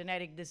this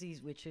genetic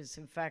disease, which is,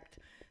 in fact,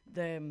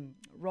 the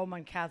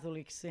Roman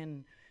Catholic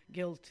sin,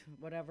 guilt,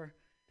 whatever.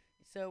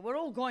 So we're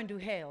all going to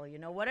hell, you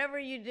know, whatever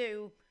you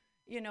do,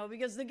 you know,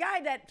 because the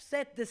guy that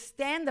set the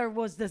standard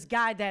was this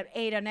guy that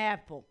ate an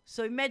apple.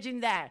 So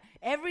imagine that.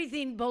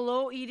 Everything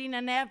below eating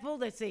an apple,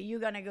 they say you're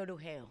going to go to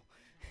hell.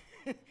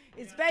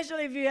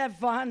 Especially if you have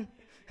fun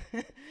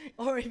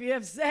or if you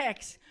have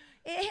sex.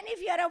 And if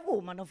you're a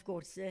woman, of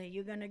course,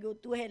 you're going to go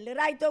to hell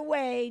right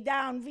away,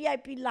 down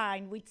VIP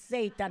line with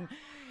Satan.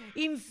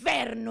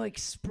 Inferno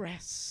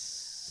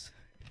Express.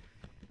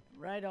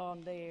 Right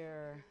on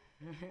there.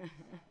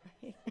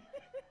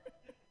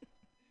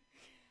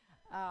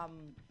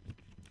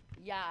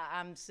 Yeah,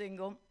 I'm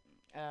single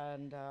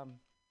and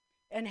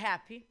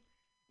happy.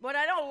 What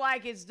I don't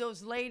like is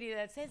those ladies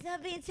that says, "Oh,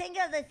 being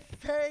single is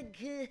so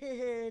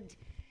good."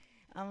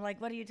 I'm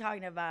like, what are you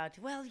talking about?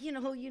 Well, you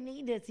know, you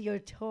need it, your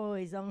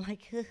toys. I'm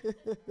like,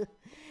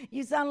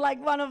 you sound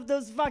like one of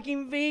those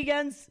fucking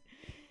vegans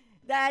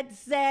that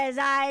says,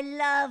 I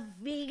love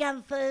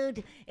vegan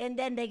food. And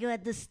then they go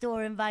at the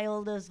store and buy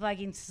all those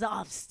fucking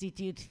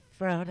substitute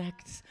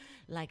products,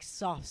 like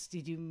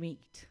substitute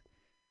meat.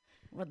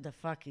 What the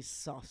fuck is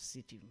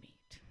substitute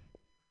meat?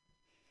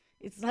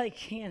 It's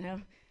like, you know,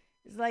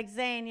 it's like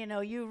saying, you know,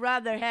 you'd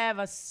rather have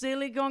a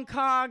silicone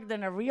cock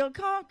than a real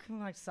cock? I'm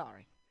like,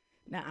 sorry.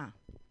 Nuh-uh.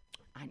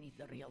 I need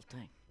the real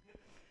thing.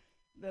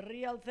 The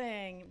real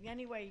thing.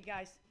 Anyway, you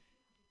guys,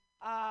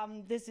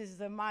 this is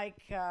the mic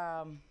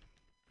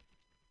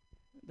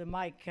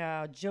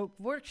joke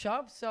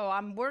workshop. So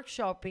I'm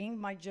workshopping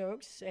my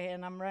jokes,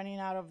 and I'm running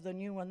out of the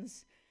new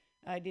ones.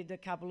 I did a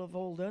couple of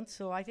old ones,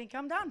 so I think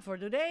I'm done for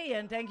today.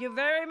 And thank you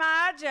very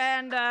much.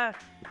 And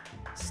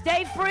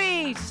stay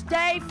free.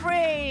 Stay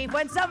free.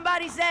 When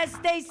somebody says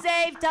stay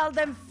safe, tell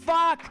them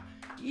fuck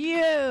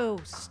you.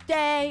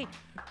 Stay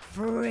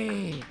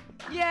free.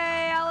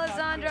 Yay,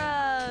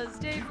 Alessandra!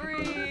 Stay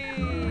free!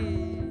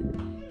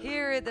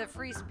 Here at the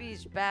Free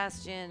Speech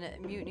Bastion,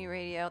 Mutiny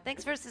Radio.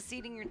 Thanks for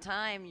seceding your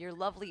time. Your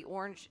lovely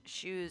orange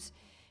shoes,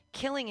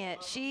 killing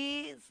it.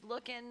 She's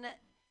looking,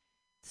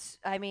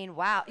 I mean,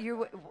 wow,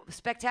 you're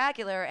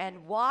spectacular.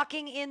 And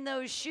walking in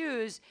those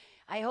shoes,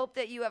 I hope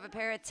that you have a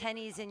pair of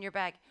tennies in your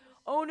bag.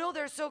 Oh no,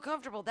 they're so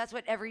comfortable. That's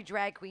what every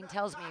drag queen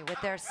tells me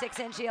with their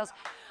 6-inch heels.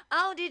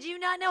 Oh, did you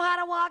not know how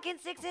to walk in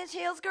 6-inch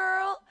heels,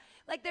 girl?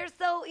 Like, they're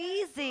so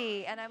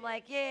easy. And I'm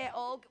like, yeah,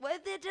 oh,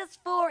 was it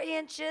just 4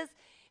 inches?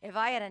 If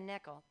I had a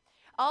nickel.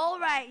 All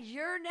right,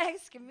 your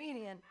next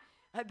comedian.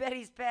 I bet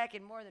he's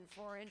packing more than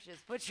 4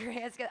 inches. Put your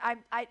hands together.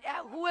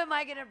 Who am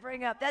I going to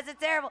bring up? That's a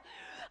terrible.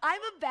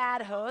 I'm a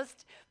bad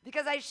host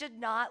because I should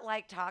not,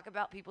 like, talk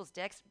about people's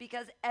dicks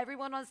because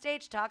everyone on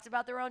stage talks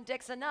about their own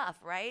dicks enough,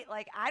 right?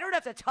 Like, I don't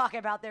have to talk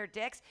about their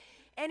dicks.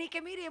 Any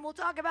comedian will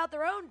talk about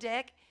their own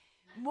dick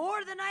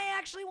more than I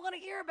actually want to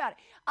hear about it.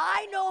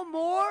 I know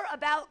more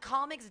about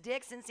comics'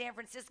 dicks in San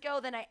Francisco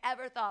than I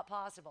ever thought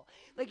possible.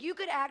 Like, you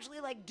could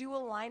actually, like, do a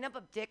lineup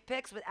of dick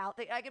pics without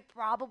I could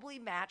probably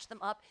match them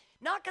up.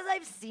 Not because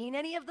I've seen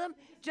any of them,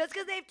 just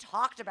because they've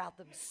talked about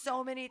them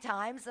so many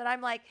times that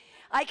I'm like,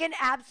 I can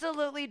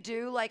absolutely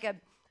do, like,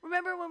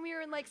 remember when we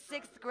were in, like,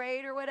 6th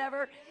grade or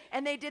whatever,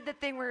 and they did the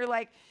thing where,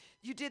 like,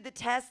 you did the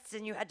tests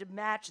and you had to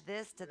match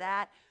this to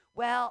that?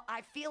 Well,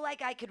 I feel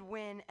like I could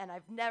win, and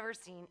I've never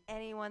seen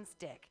anyone's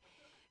dick.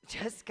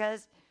 Just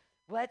because,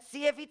 let's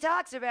see if he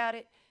talks about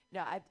it.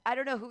 No, I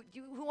don't know who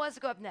wants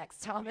to go up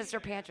next, Thomas or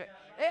Patrick.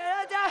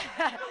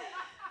 I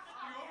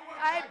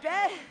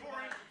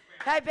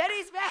bet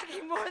he's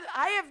backing more than,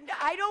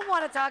 I don't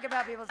want to talk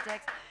about people's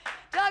dicks.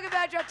 Talk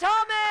about your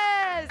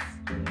Thomas!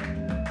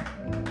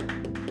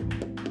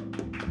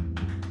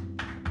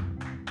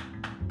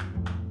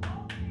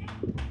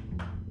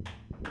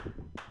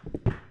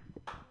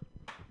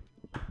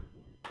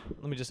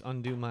 Let me just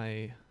undo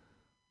my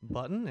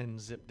button and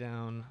zip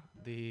down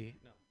the...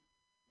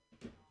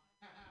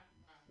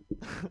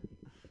 No.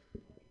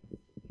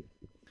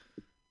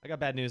 I got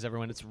bad news,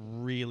 everyone. It's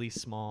really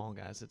small,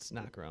 guys. It's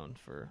not grown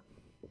for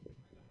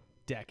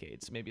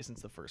decades, maybe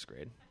since the first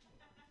grade.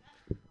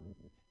 What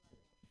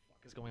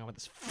is going on with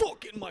this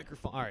fucking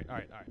microphone? All right.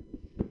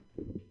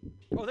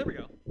 Oh, there we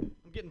go.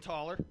 I'm getting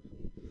taller.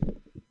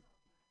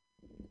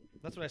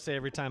 That's what I say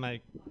every time I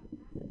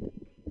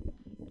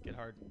get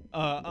hard.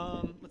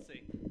 Let's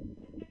see.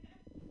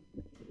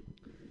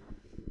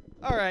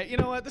 All right, you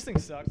know what? This thing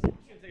sucks. I'm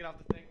just gonna take it off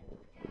the thing.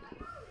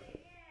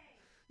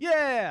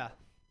 Yeah.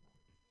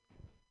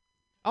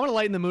 I want to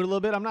lighten the mood a little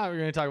bit. I'm not going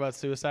to talk about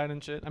suicide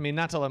and shit. I mean,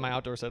 not till my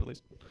outdoor set, at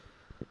least.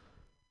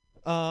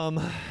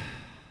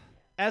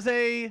 As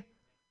a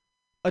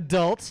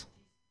adult,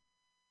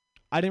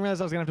 I didn't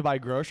realize I was going to have to buy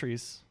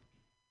groceries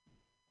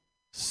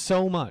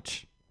so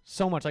much.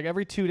 Like,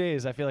 every 2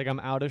 days, I feel like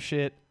I'm out of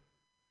shit.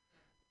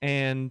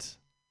 And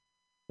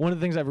one of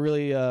the things I've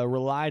really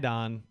relied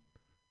on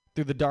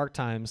through the dark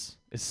times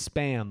is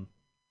Spam.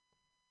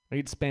 I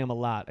eat Spam a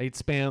lot. I eat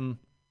Spam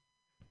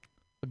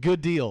a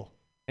good deal.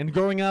 And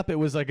growing up, it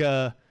was like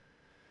a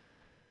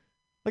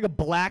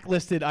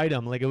blacklisted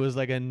item. Like, it was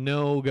like a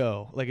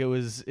no-go. Like, it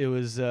was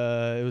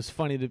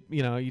funny to,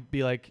 you'd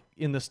be like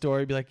in the store,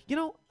 you'd be like,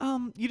 you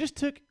just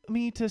took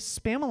me to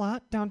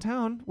Spam-A-Lot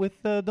downtown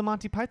with the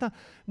Monty Python.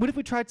 What if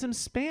we tried some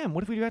Spam?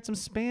 What if we tried some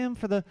Spam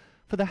for the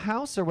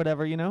house or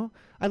whatever,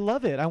 I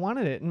love it. I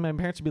wanted it. And my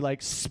parents would be like,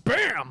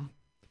 Spam?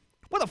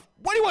 Why do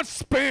you want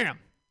Spam?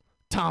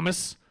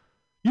 Thomas,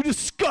 you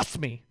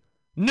disgust me.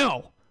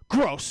 No.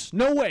 Gross.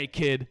 No way,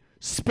 kid.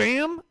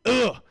 Spam?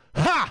 Ugh.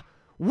 Ha!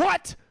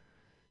 What?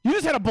 You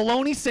just had a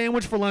bologna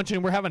sandwich for lunch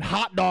and we're having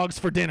hot dogs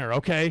for dinner,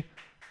 okay?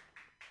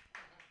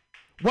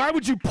 Why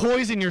would you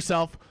poison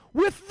yourself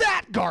with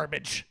that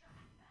garbage?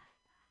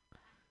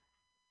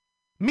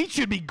 Meat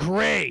should be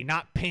gray,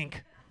 not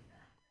pink.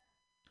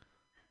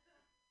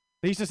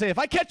 They used to say, if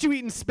I catch you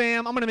eating Spam,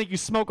 I'm going to make you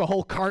smoke a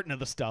whole carton of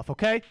the stuff,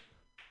 okay?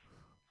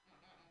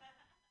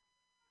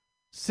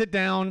 Sit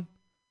down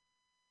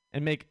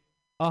and make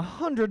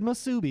 100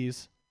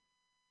 masubis.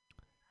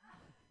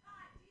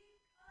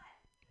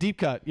 Deep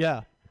cut,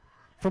 yeah.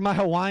 For my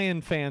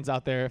Hawaiian fans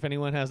out there, if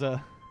anyone has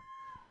a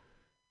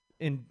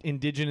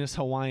indigenous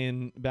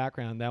Hawaiian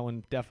background, that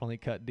one definitely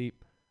cut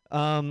deep.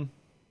 The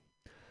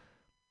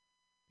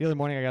other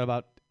morning I got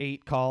about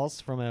 8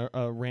 calls from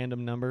a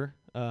random number.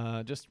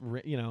 Like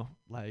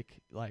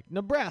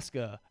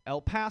Nebraska,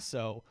 El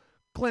Paso,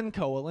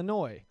 Glencoe,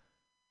 Illinois.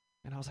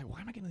 And I was like, why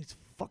am I getting these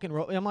fucking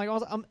I'm like,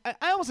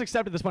 I almost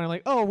accepted this point. I'm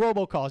like, oh,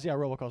 robocalls. Yeah,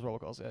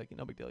 robocalls. Yeah, like,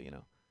 no big deal,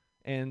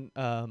 And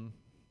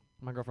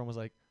my girlfriend was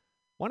like,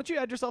 why don't you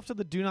add yourself to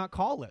the do not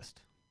call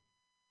list?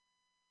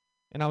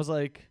 And I was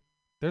like,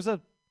 there's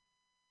a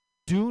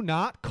do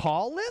not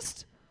call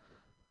list?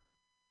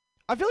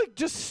 I feel like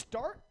just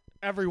start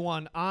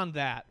everyone on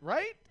that,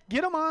 right?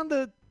 Get them on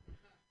the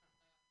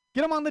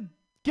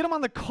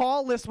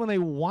call list when they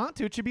want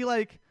to. It should be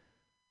like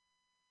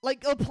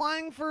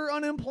applying for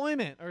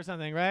unemployment or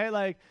something, right?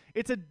 Like,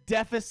 it's a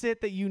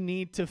deficit that you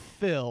need to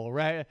fill,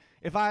 right?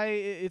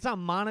 It's not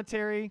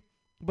monetary,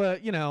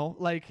 but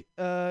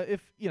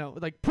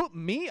put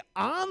me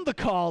on the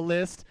call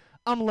list,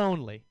 I'm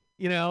lonely,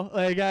 and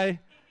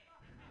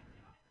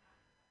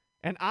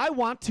I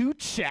want to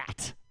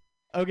chat,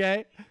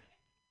 okay?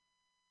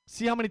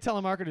 See how many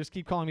telemarketers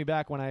keep calling me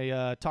back when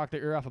I talk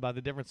their ear off about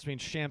the difference between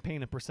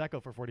champagne and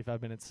Prosecco for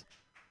 45 minutes.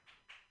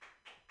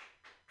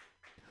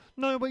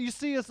 No, but you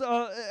see,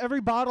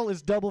 every bottle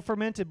is double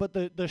fermented, but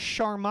the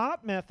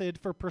Charmat method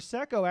for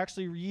Prosecco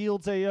actually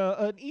yields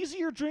an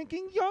easier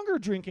drinking, younger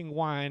drinking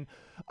wine.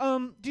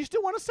 Do you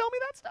still want to sell me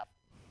that stuff?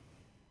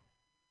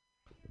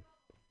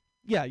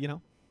 Yeah,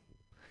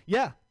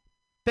 Yeah.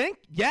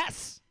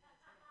 Yes.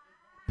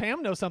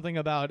 Pam knows something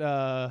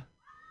about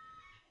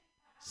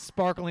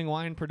sparkling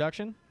wine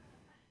production.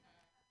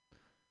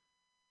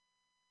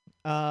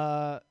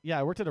 I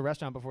worked at a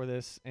restaurant before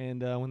this,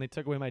 and when they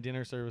took away my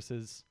dinner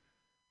services,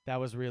 that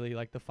was really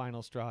like the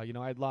final straw.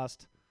 I'd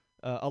lost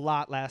a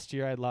lot last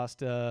year. I'd lost,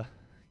 someone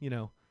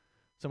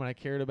I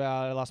cared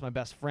about. I lost my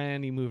best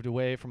friend. He moved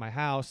away from my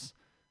house.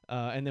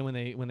 And then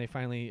when they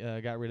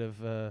finally got rid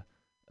of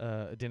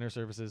dinner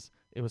services,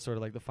 it was sort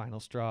of like the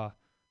final straw.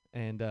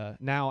 And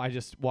now I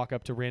just walk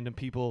up to random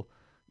people,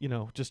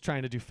 just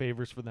trying to do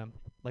favors for them.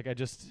 Like,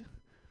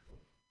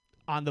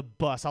 on the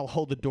bus, I'll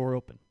hold the door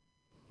open.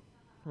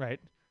 Right?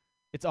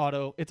 It's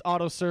auto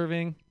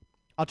serving.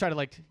 I'll try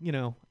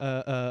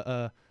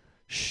to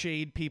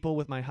shade people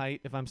with my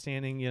height if I'm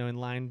standing, in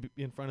line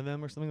in front of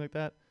them or something like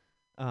that.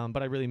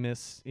 But I really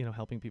miss,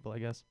 helping people, I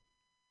guess.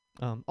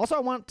 Also, I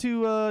want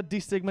to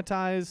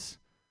destigmatize,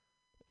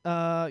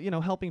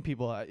 helping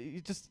people.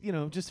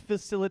 Just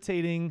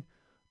facilitating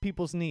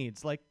people's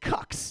needs, like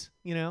cucks,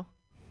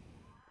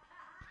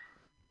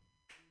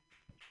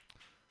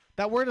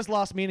 That word has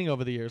lost meaning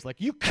over the years.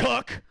 Like, you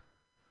cuck,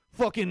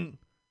 fucking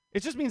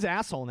It just means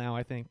asshole now,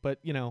 I think. But,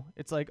 you know,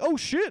 it's like, oh,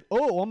 shit.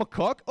 Oh, I'm a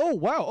cuck. Oh,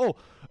 wow. Oh,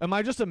 am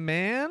I just a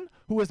man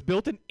who has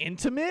built an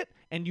intimate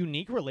and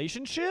unique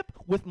relationship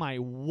with my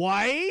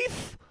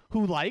wife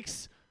who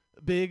likes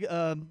big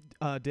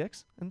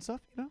dicks and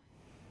stuff, you know?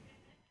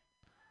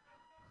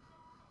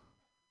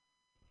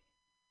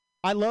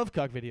 I love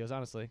cuck videos,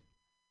 honestly,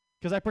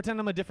 because I pretend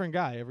I'm a different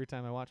guy every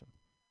time I watch them.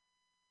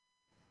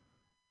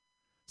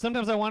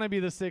 Sometimes I want to be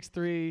the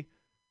 6'3",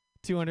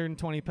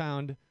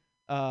 220-pound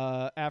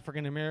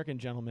African-American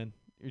gentleman.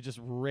 You're just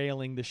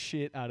railing the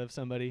shit out of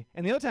somebody.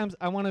 And the other times,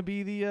 I want to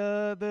be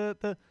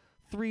the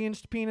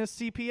 3-inch penis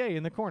CPA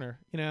in the corner,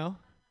 you know?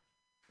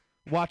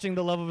 Watching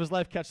the love of his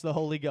life catch the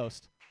Holy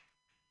Ghost.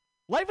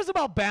 Life is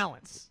about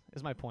balance,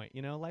 is my point,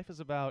 you know? Life is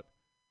about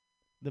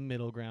the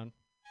middle ground.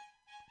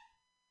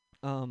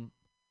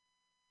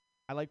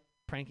 I like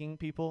pranking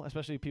people,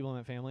 especially people in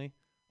my family.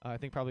 I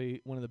think probably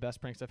one of the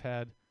best pranks I've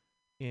had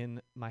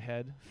in my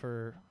head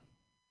for,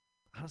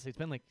 honestly, it's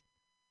been like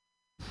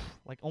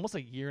almost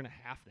a year and a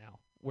half now,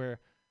 where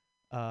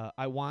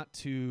I want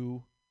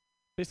to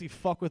basically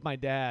fuck with my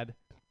dad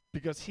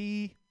because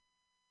two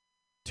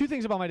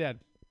things about my dad.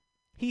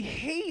 He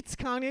hates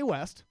Kanye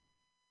West,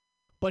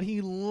 but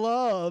he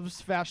loves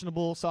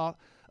fashionable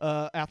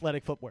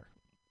athletic footwear.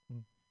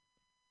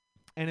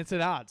 And it's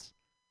at odds.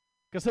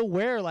 Because he'll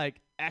wear like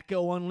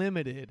Echo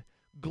Unlimited,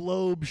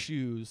 Globe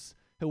shoes.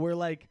 He'll wear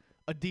like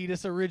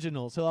Adidas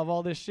Originals. He'll have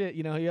all this shit.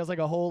 You know, he has like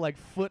a whole like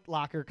Foot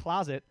Locker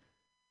closet.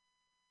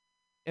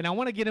 And I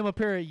want to get him a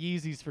pair of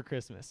Yeezys for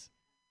Christmas.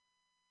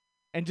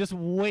 And just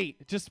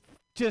wait.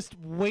 Just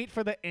wait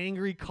for the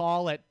angry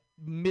call at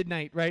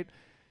midnight, right?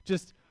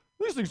 Just,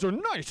 these things are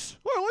nice.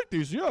 Oh, I like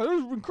these. Yeah, they're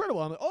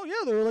incredible. I'm like, oh,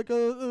 yeah, they're like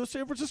a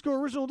San Francisco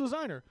original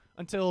designer.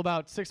 Until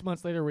about 6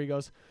 months later where he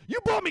goes, you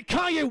bought me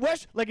Kanye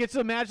West? Like, it's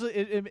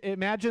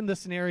imagine the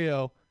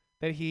scenario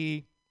that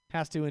he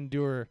has to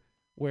endure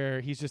where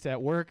he's just at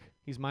work,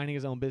 he's minding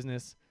his own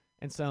business,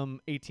 and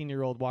some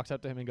 18-year-old walks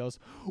up to him and goes,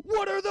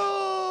 what are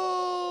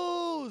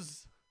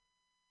those?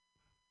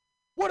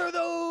 What are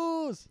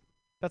those?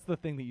 That's the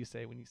thing that you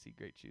say when you see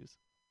great shoes.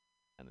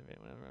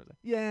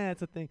 Yeah,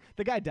 it's a thing.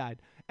 The guy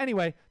died.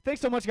 Anyway, thanks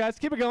so much, guys.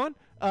 Keep it going.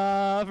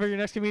 For your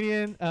next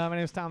comedian, my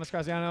name is Thomas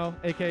Graziano,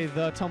 a.k.a.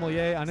 The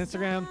Tommelier on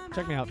Instagram.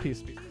 Check me out.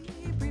 Peace.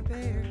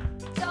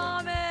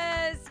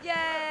 Thomas,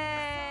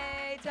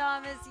 yay!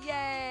 Thomas,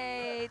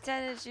 yay!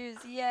 Tennis shoes,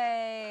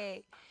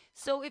 yay!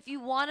 So if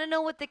you want to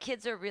know what the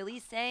kids are really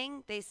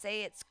saying, they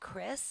say it's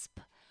crisp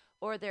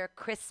or they're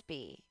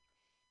crispy.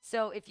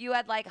 So if you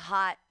had like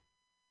hot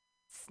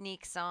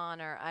sneaks on,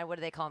 or what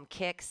do they call them,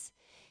 kicks?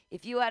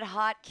 If you had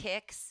hot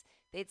kicks,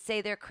 they'd say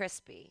they're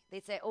crispy.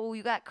 They'd say, oh,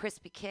 you got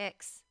crispy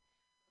kicks.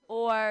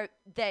 Or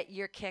that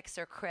your kicks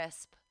are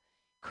crisp.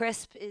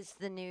 Crisp is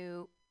the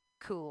new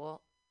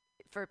cool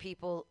for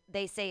people.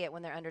 They say it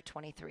when they're under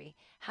 23.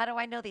 How do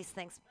I know these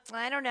things?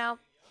 I don't know.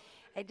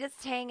 I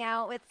just hang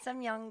out with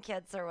some young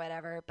kids or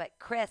whatever. But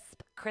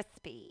crisp,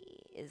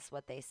 crispy is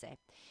what they say.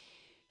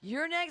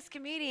 Your next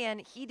comedian,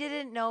 he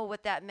didn't know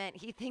what that meant.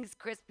 He thinks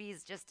crispy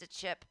is just a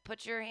chip.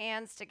 Put your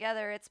hands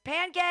together. It's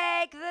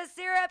Pancake, the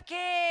Syrup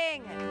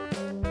King.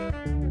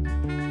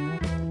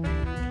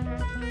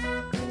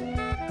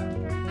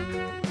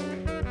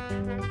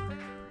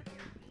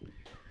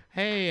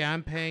 Hey,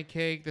 I'm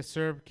Pancake, the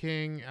Syrup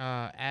King,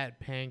 at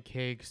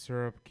Pancake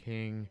Syrup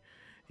King,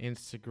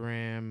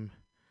 Instagram,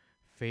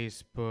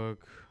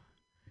 Facebook,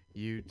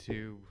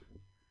 YouTube.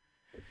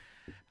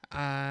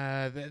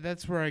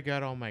 That's where I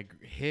got all my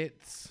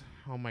hits,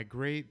 all my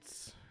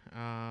greats.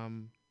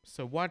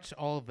 So watch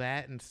all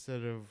that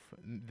instead of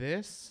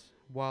this.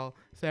 So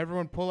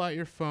everyone pull out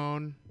your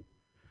phone.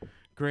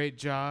 Great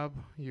job.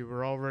 You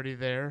were already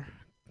there.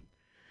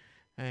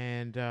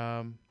 And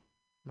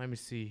let me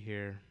see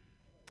here.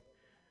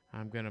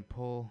 I'm going to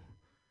pull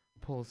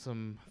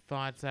some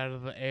thoughts out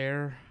of the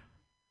air.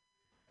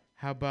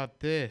 How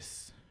about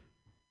this?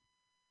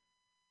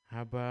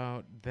 How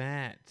about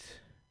that?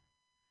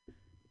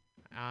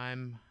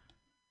 I'm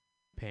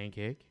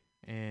Pancake,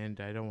 and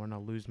I don't want to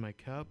lose my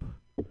cup.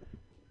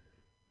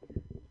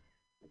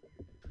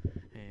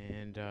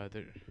 And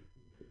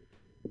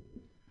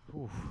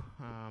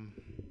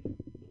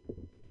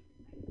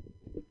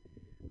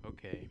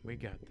okay, we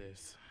got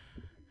this.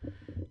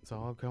 It's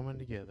all coming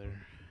together.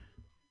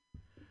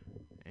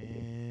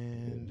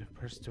 And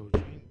presto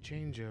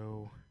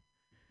changeo.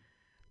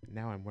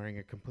 Now I'm wearing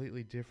a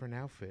completely different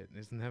outfit.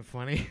 Isn't that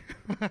funny?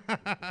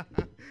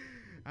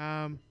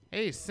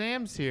 Hey,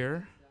 Sam's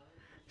here.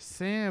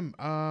 Sam,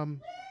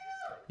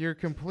 you're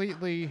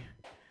completely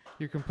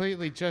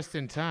just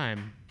in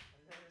time.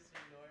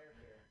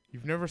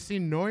 You've never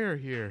seen Neuer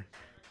here.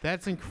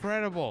 That's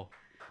incredible.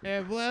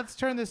 Yeah, well, let's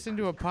turn this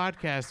into a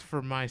podcast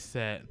for my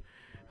set.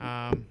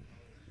 I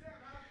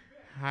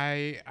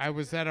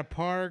was at a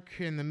park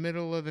in the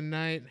middle of the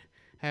night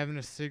having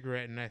a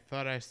cigarette, and I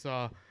thought I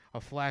saw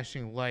a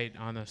flashing light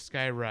on a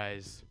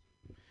skyrise.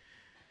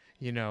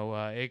 You know,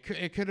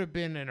 it could have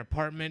been an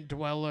apartment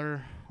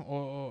dweller,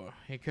 or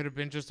it could have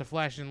been just a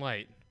flashing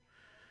light.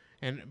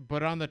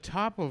 But on the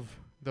top of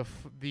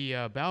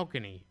the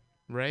balcony,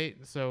 right?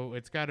 So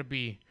it's got to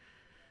be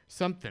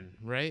something,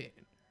 right?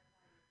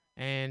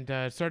 And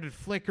it started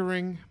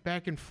flickering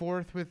back and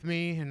forth with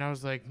me, and I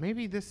was like,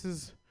 maybe this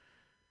is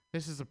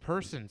a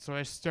person. So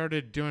I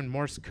started doing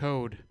Morse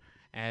code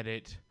at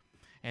it,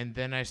 and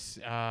then they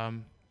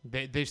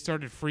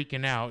started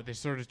freaking out. They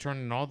started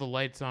turning all the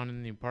lights on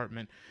in the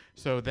apartment.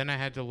 So then I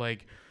had to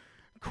like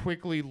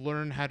quickly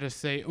learn how to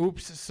say,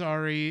 "Oops,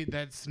 sorry,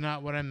 that's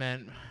not what I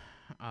meant."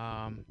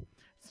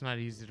 It's not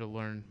easy to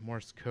learn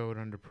Morse code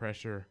under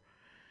pressure.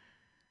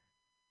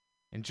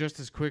 And just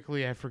as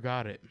quickly, I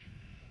forgot it.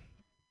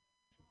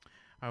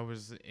 I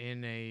was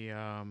in a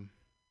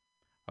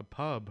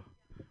pub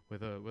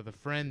with a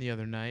friend the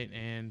other night,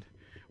 and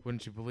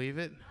wouldn't you believe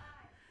it?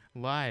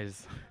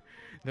 Lies.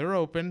 They're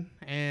open,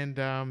 and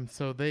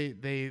so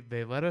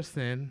they let us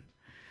in,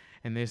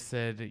 and they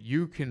said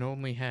you can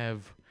only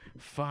have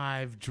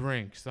 5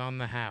 drinks on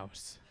the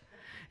house.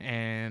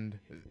 And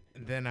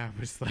then I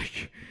was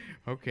like,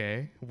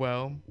 okay,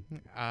 well,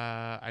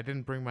 I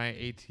didn't bring my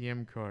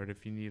ATM card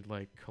if you need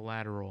like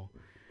collateral.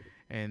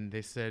 And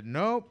they said,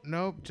 nope,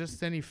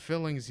 just any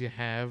fillings you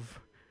have.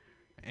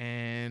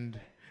 And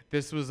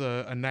this was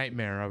a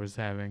nightmare I was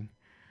having.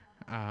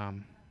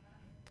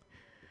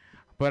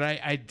 But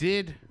I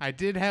did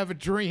have a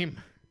dream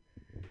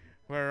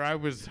where I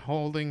was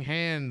holding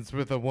hands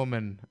with a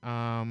woman.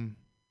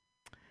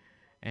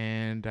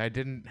 And I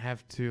didn't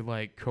have to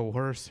like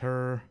coerce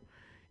her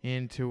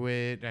into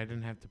it. I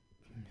didn't have to.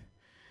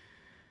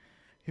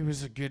 It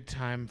was a good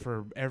time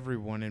for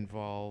everyone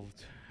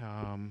involved.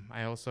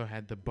 I also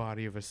had the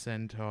body of a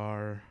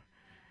centaur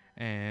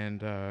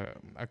and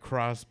a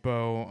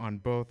crossbow on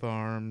both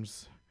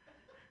arms.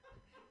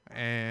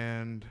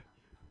 And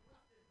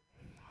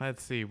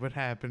let's see what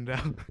happened.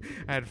 I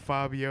had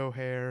Fabio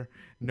hair,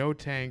 no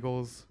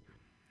tangles.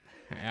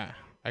 Yeah,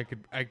 I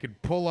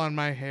could pull on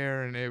my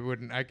hair and it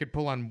wouldn't. I could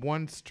pull on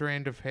one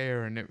strand of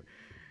hair and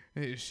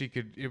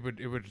it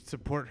would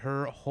support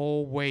her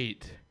whole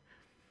weight.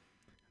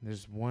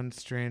 There's one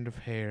strand of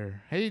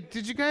hair. Hey,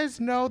 did you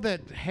guys know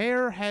that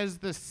hair has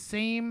the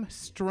same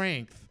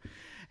strength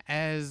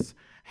as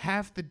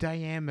half the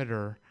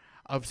diameter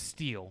of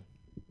steel?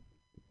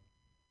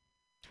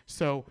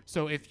 So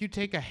if you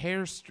take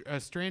a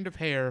strand of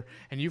hair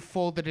and you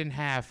fold it in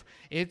half,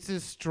 it's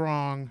as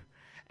strong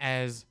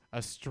as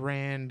a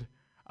strand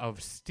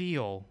of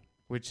steel,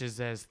 which is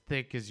as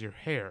thick as your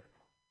hair.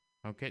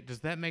 Okay,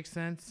 does that make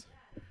sense?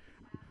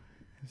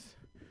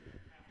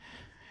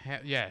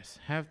 Yes,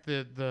 half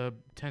the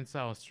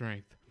tensile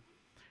strength.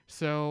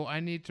 So I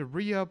need to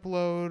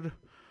re-upload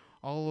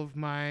all of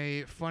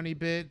my funny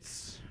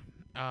bits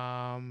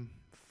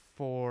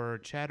for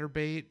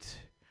Chatterbait.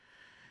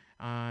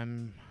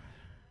 I'm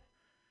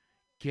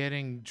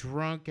getting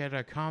drunk at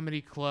a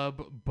comedy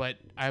club, but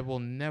I will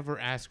never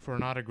ask for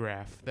an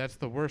autograph. That's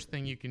the worst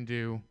thing you can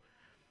do.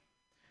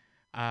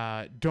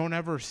 Don't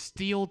ever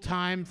steal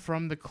time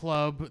from the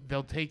club.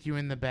 They'll take you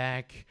in the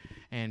back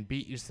and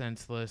beat you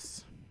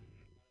senseless.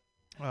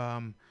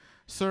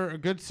 Sir,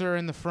 good sir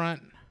in the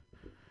front.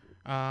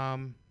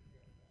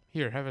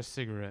 Here, have a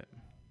cigarette.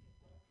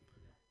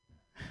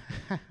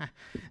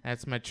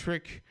 That's my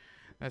trick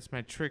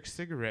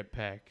cigarette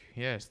pack.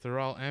 Yes, they're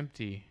all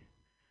empty.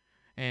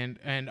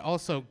 And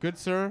also, good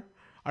sir,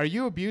 are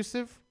you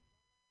abusive?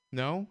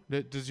 No?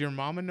 Does your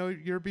mama know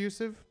you're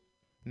abusive?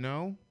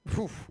 No?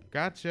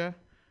 Gotcha.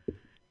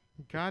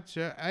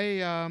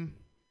 Hey, why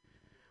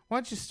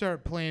don't you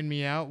start playing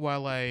me out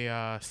while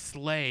I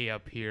slay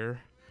up here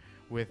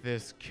with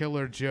this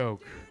killer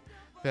joke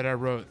that I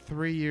wrote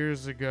 3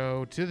 years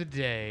ago to the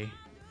day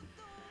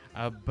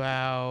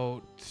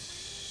about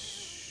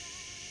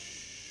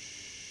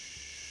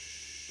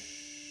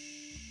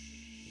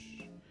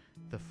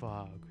the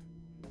fog.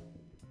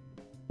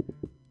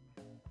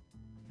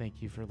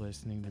 Thank you for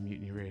listening to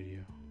Mutiny Radio.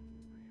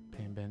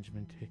 Pam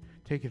Benjamin,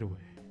 take it away.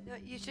 No,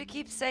 you should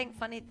keep saying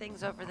funny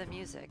things over the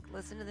music.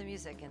 Listen to the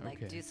music and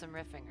like do some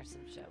riffing or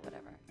some shit,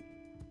 whatever.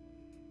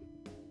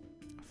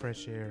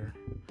 Fresh air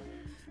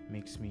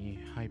makes me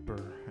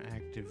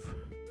hyperactive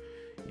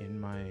in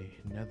my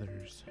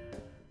nethers.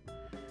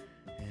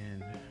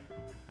 And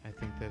I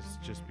think that's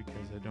just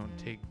because I don't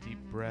take deep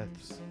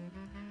breaths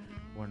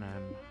when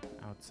I'm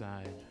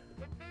outside.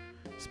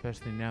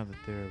 Especially now that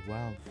there are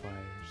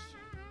wildfires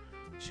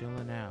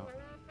chilling out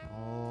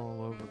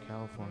all over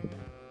California.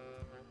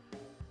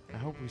 I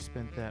hope we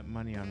spent that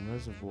money on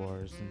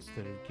reservoirs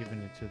instead of giving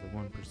it to the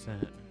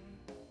 1%.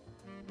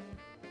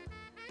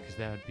 Because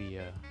that would be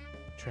a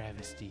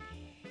travesty.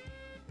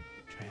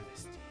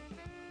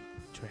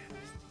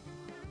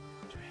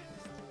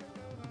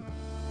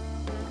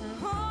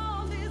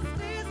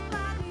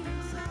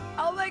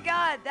 Oh my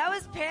god, that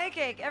was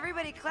Pancake.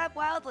 Everybody clap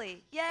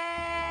wildly. Yay!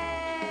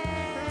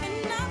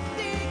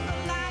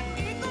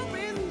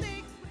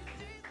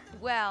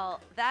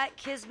 Well, that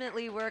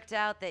kismetly worked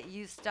out that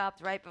you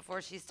stopped right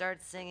before she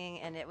started singing,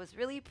 and it was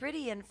really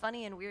pretty and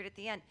funny and weird at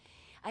the end.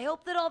 I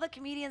hope that all the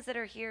comedians that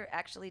are here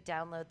actually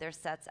download their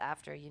sets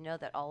after. You know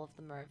that all of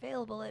them are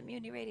available at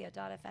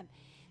MutinyRadio.fm.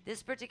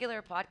 This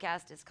particular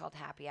podcast is called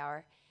Happy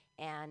Hour,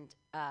 and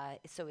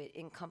so it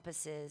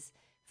encompasses.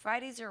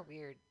 Fridays are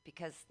weird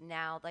because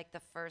now, like, the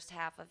first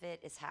half of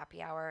it is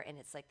happy hour, and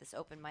it's like this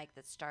open mic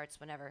that starts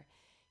whenever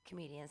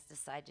comedians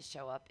decide to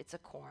show up. It's a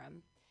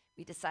quorum.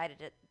 We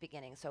decided at the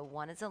beginning. So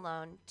 1 is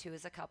alone, 2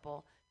 is a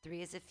couple,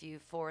 3 is a few,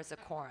 4 is a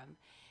quorum.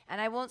 And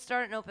I won't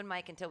start an open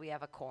mic until we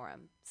have a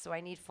quorum. So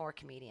I need 4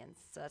 comedians.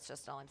 So that's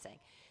just all I'm saying.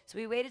 So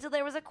we waited till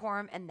there was a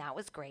quorum, and that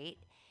was great.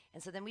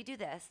 And so then we do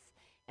this.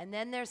 And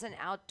then there's an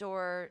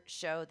outdoor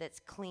show that's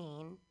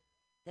clean.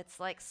 That's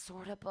like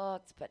sort of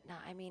booked, but not.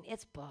 I mean,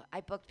 it's booked.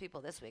 I booked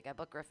people this week. I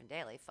booked Griffin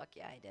Daly. Fuck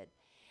yeah, I did.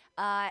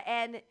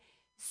 And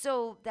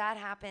so that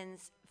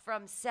happens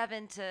from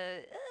 7 to,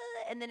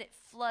 and then it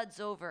floods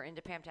over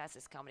into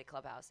Pamtastic's Comedy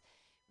Clubhouse,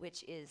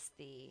 which is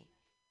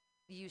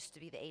used to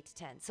be the 8 to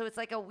 10. So it's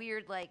like a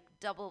weird, like,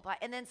 double.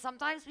 And then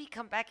sometimes we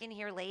come back in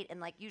here late, and,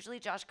 like, usually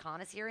Josh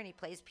Kahn is here, and he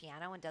plays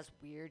piano and does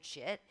weird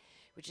shit,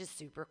 which is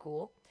super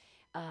cool.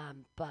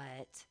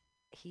 But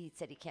he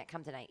said he can't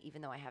come tonight,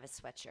 even though I have his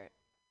sweatshirt.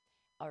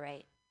 All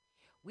right.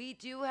 We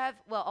do have,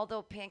 well,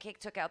 although Pancake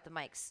took out the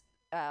mics,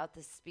 out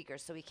the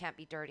speakers, so we can't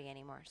be dirty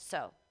anymore.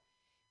 So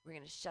we're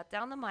going to shut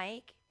down the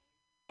mic,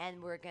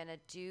 and we're going to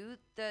do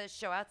the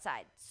show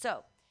outside.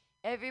 So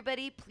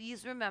everybody,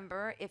 please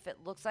remember, if it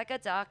looks like a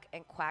duck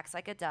and quacks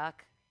like a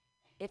duck,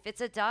 if it's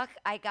a duck,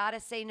 I got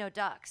to say no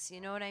ducks. You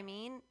know what I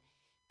mean?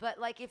 But,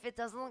 like, if it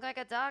doesn't look like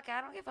a duck,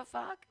 I don't give a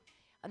fuck.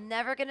 I'm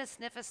never going to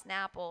sniff a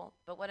Snapple,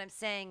 but what I'm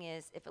saying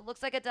is if it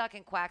looks like a duck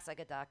and quacks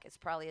like a duck, it's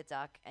probably a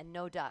duck, and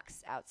no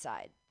ducks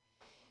outside.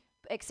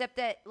 Except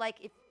that,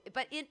 like,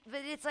 but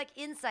it's like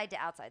inside to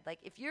outside. Like,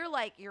 if you're,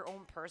 like, your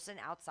own person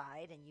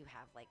outside and you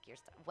have, like, your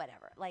stuff,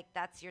 whatever, like,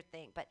 that's your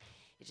thing. But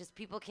it's just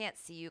people can't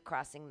see you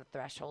crossing the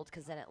threshold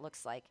because then it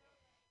looks like,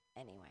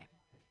 anyway.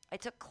 I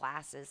took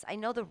classes. I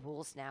know the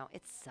rules now.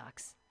 It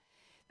sucks.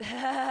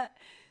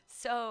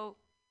 So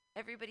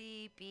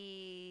everybody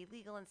be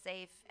legal and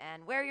safe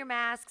and wear your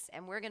masks,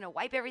 and we're going to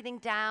wipe everything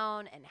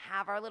down and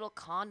have our little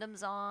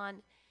condoms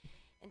on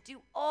and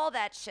do all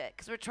that shit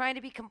because we're trying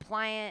to be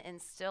compliant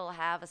and still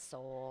have a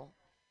soul.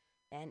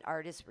 And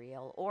art is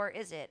real. Or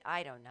is it?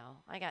 I don't know.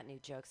 I got new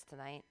jokes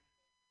tonight.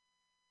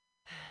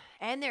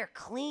 And they're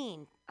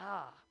clean.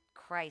 Oh,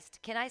 Christ.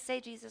 Can I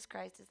say Jesus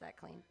Christ? Is that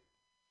clean?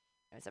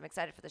 Anyways, I'm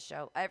excited for the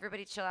show.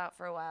 Everybody chill out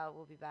for a while.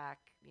 We'll be back.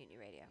 Mutiny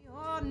Radio.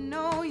 Oh,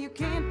 no, you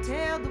can't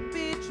tell the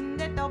bitch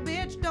that the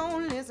bitch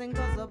don't listen,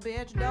 cause the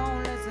bitch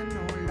don't listen,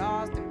 no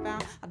lost and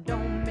found. I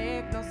don't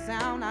make no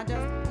sound, I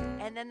just...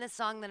 And then the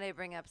song that I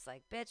bring up is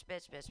like, bitch,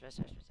 bitch, bitch, bitch, bitch,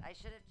 bitch. I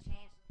should have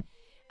changed.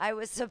 I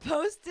was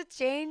supposed to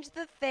change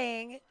the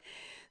thing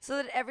so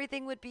that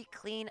everything would be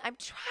clean. I'm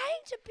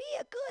trying to be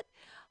a good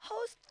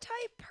host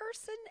type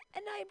person,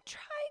 and I'm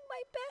trying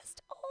my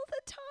best all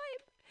the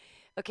time.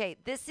 Okay,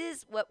 this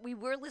is what we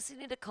were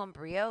listening to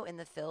Combrio in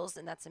the Phils,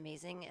 and that's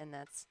amazing, and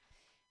that's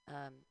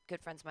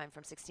good friends of mine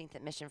from 16th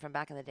and Mission from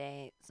back in the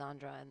day,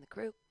 Zandra and the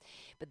crew.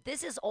 But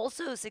this is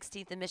also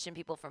 16th and Mission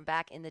people from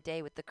back in the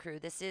day with the crew.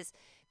 This is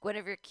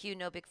Guinevere Q,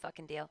 No Big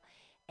Fucking Deal,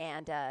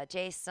 and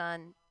Jay's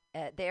son.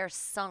 They're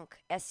Sunk,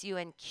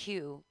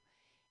 S-U-N-Q,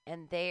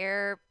 and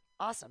they're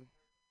awesome.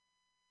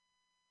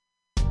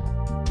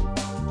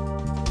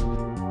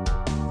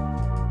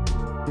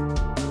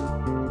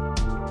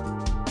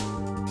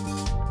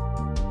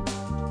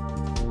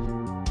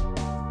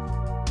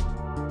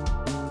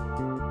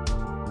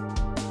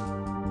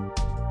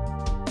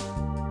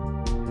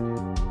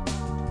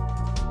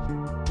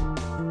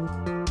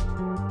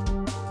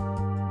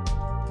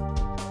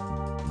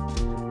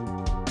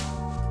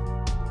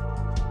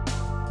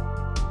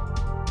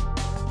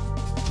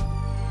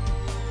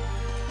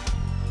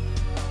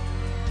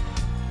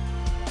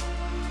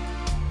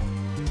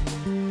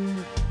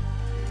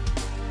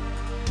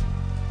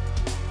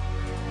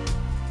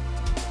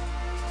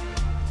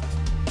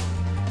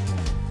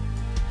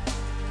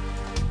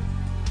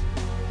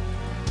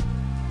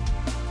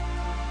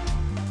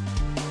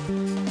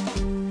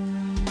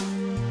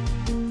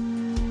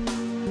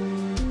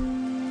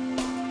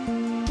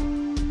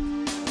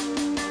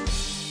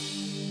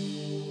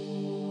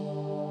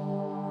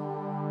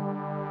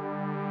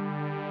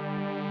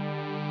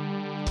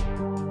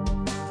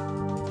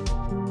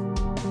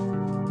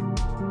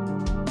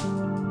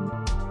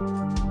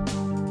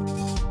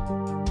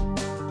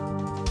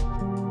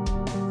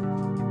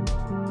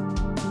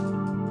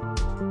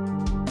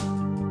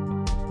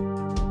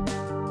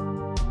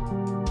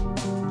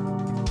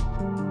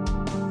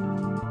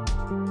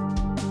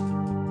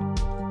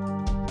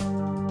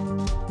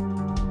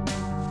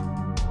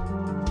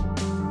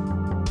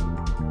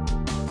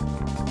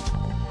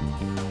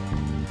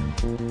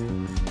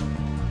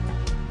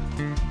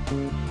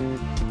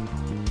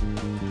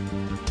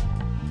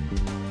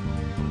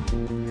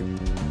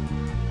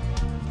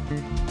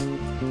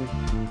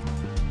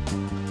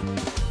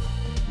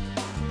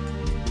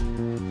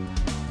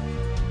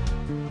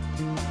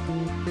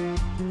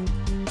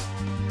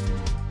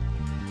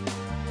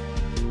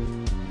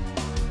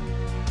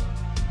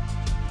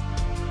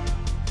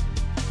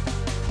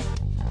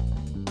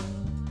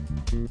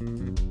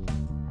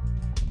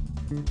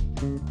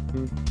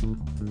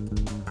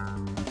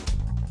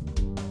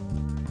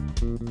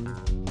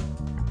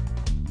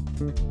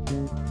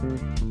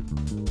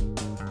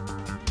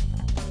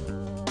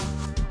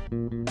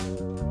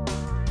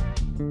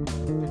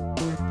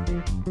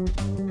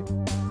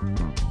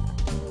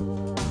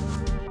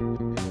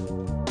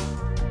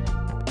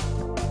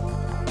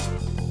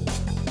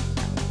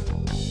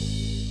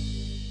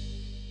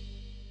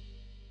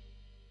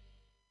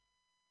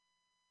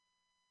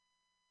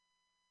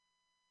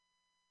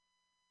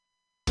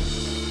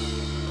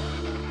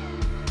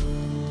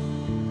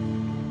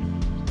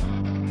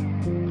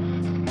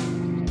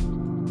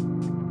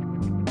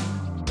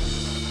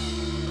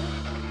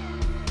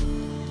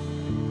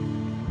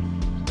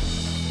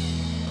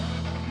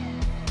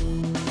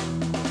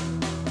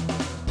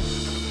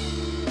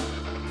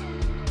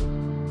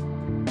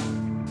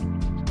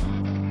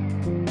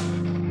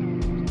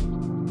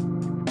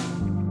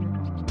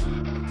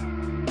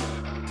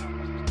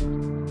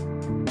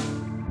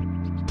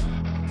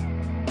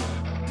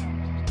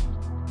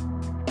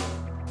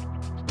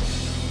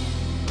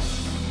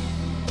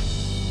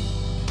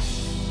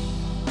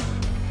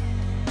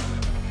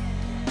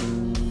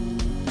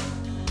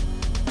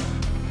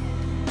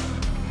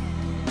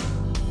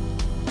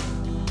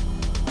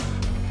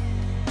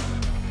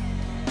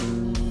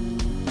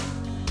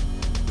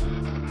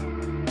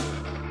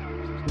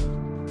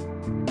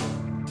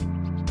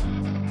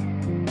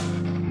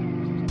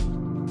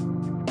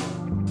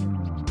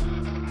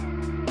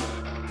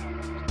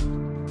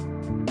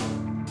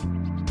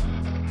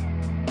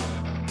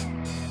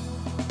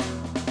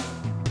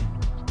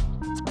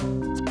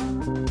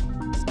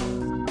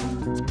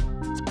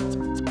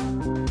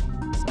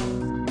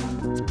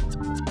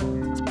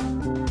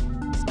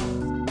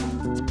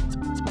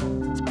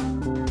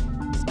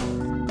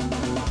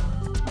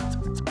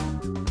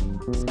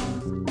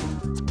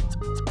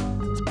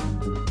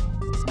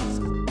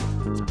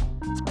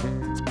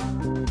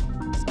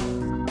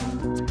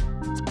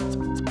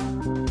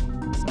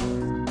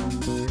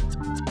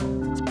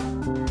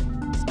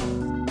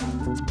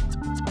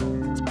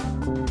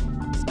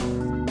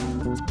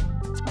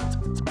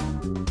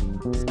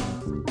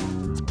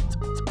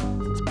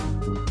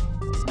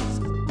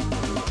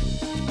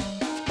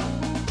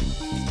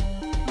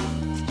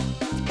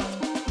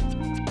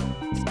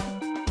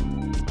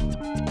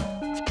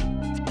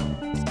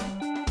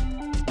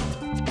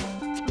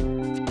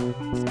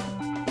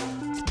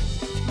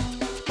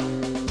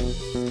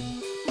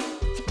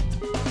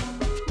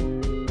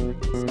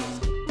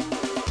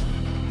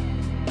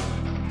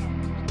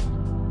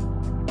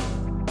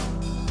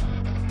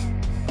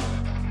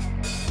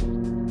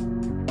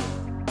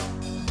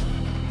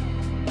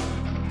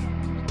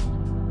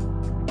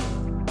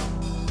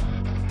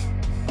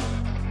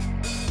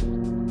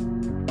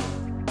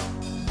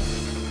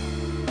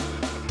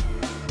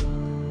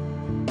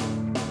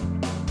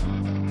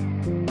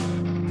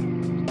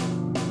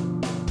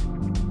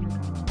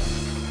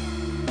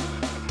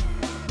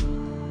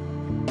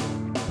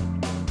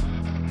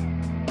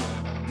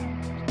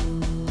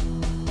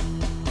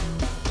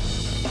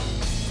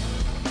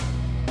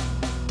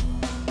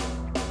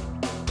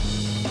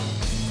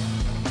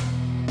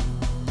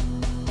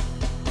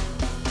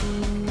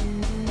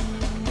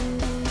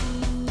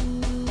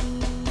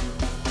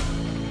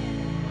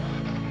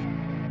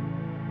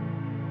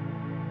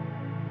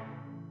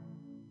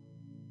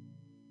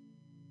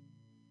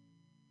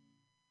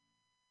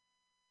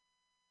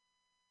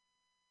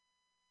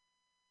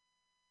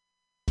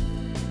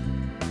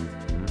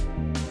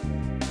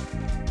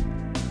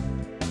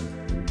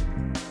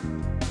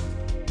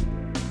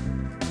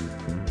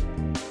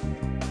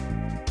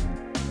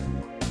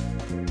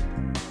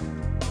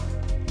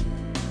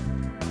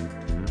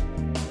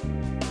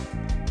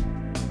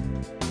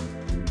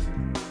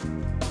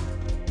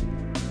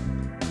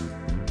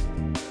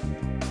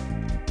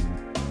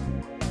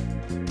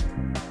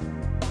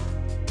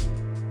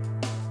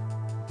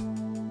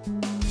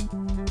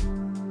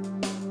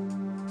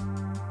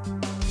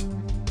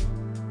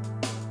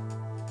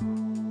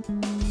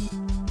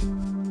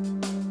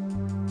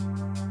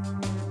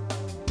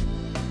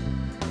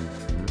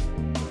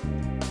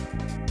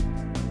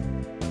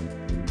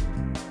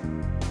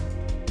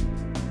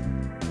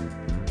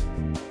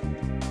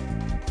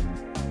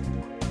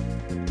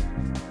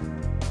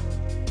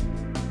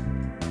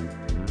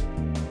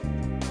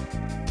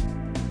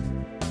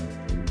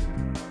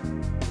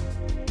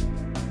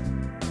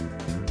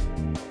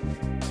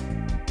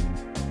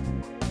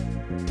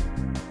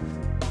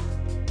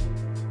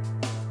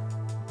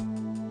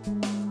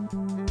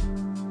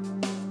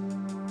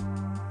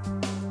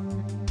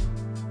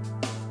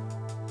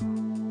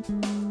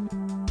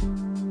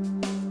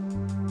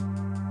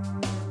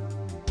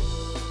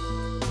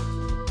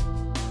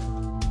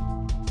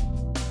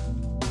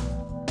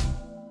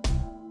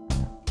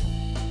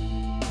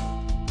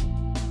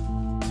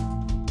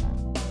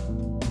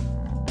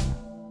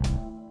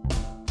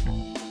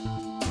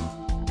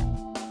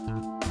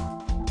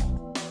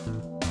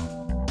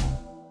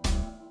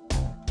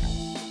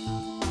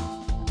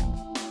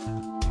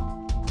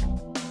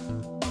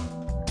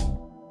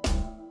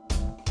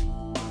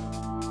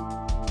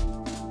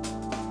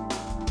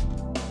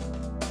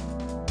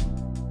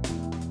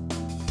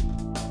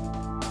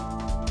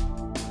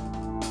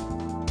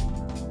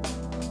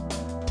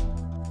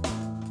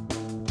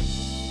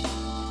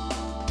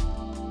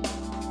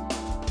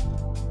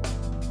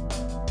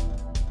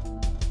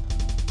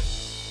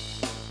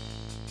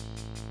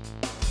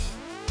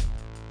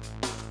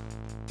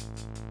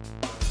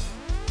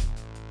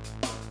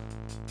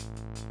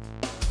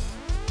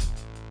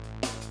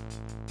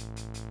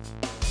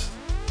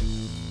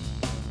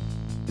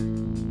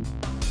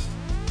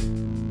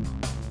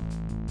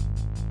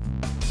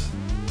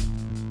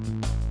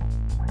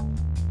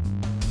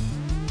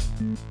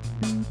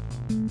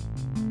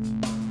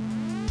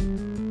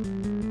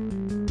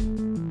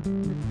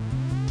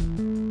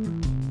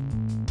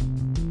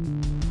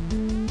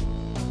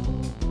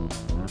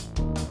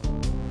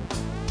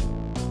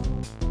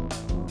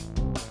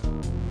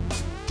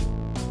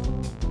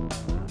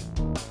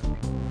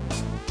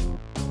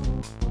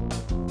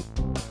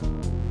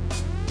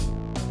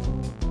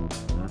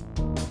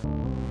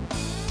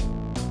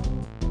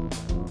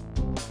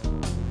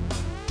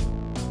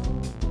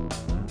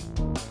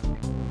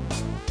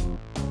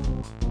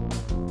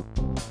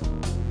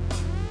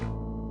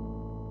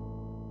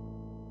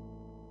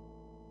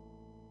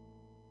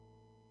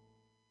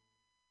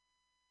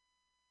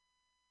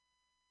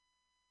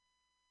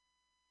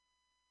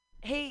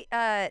 Hey,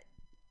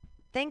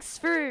 thanks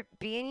for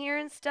being here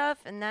and stuff,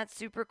 and that's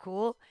super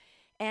cool.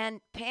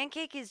 And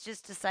Pancake has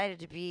just decided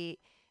to be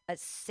a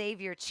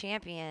savior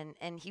champion,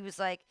 and he was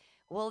like,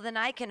 well, then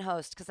I can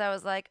host, because I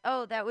was like,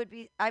 oh, that would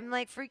be, I'm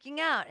like freaking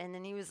out. And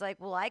then he was like,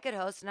 well, I could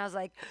host, and I was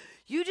like,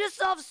 you just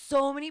solved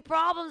so many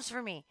problems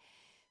for me.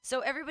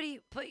 So everybody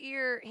put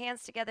your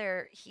hands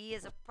together. He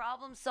is a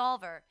problem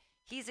solver.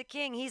 He's a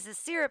king. He's a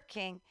syrup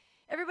king.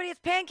 Everybody, it's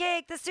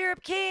Pancake, the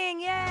syrup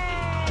king. Yay!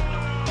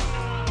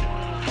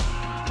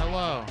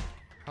 Hello.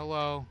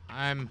 Hello.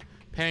 I'm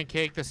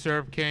Pancake the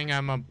Syrup King.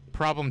 I'm a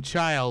problem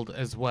child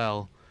as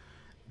well.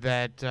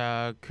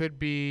 That could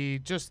be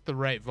just the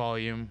right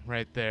volume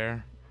right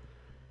there.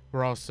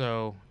 We're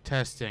also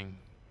testing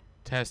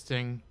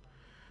the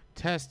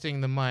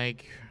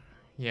mic.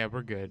 Yeah,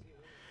 we're good.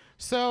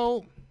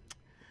 So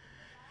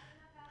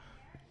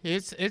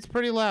it's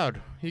pretty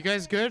loud. You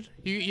guys good?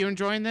 You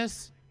enjoying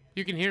this?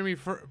 You can hear me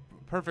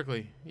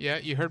perfectly. Yeah,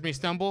 you heard me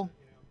stumble?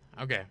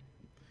 Okay.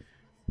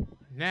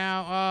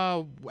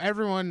 Now,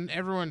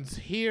 everyone's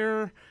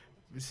here,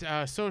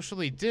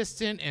 socially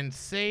distant and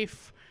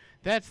safe.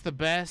 That's the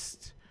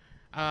best.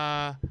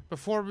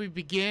 Before we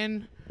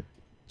begin,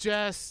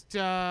 just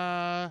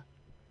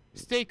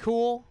stay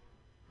cool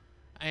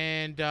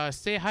and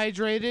stay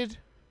hydrated.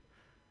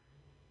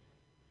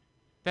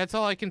 That's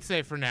all I can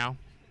say for now.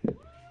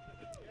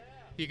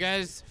 You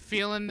guys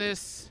feeling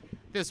this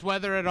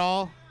weather at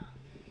all?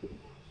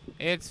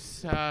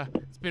 It's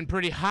been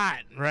pretty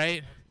hot,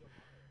 right?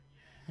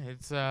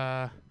 It's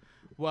and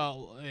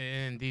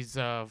these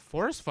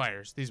forest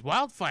fires, these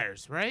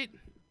wildfires, right?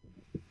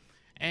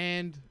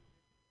 And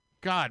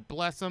God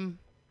bless them,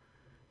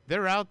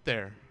 they're out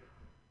there.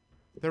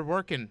 They're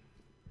working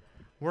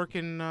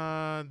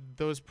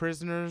those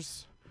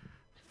prisoners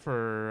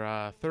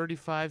for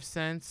 35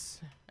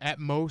 cents at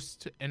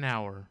most an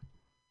hour.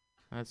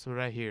 That's what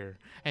I hear.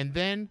 And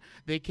then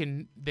they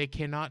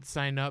cannot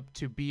sign up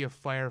to be a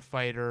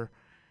firefighter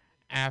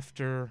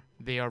after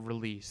they are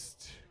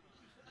released,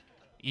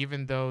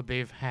 even though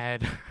they've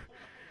had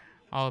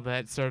all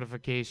that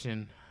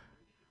certification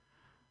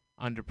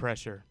under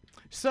pressure.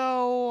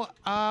 So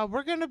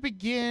we're going to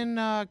begin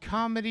a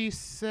comedy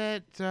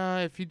set.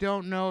 If you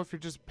don't know, if you're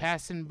just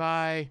passing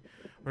by,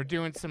 we're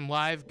doing some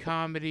live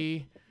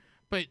comedy.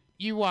 But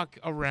you walk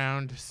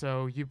around,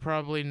 so you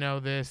probably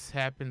know this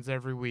happens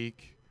every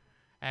week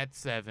at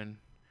 7.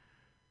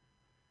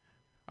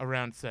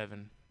 Around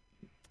 7.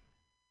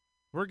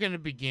 We're going to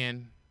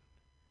begin.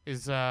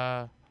 Is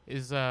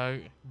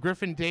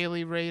Griffin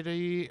Daly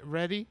ready?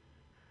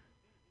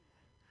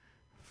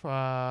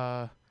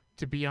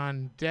 To be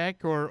on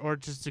deck or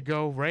just to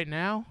go right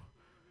now?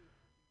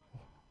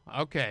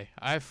 Okay,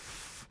 Are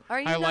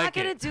you not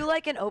gonna do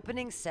like an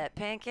opening set,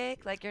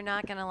 Pancake? Like you're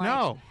not gonna like?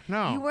 No.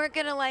 You weren't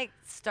gonna like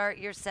start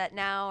your set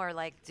now or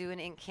like do an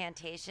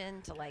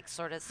incantation to like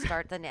sort of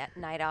start the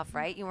night off,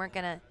 right? You weren't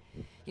gonna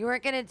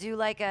do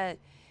like a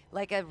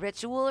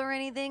ritual or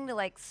anything to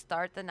like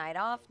start the night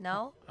off?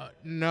 No.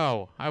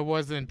 No, I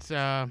wasn't.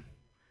 Oh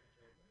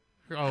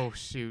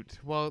shoot.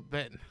 Well,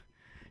 that.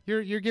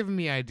 You're giving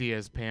me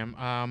ideas,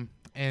 Pam.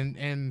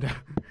 And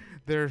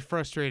they're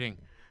frustrating.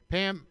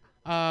 Pam,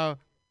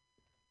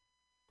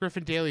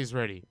 Griffin Daly's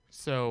ready,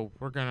 so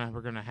we're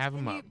gonna have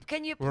him up.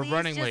 Can you We're please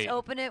running just late.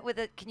 open it with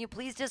a? Can you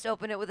please just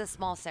open it with a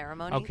small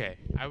ceremony? Okay,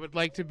 I would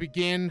like to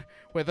begin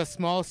with a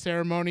small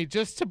ceremony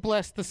just to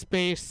bless the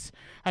space.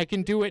 I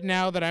can do it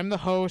now that I'm the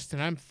host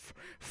and I'm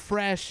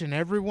fresh and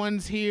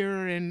everyone's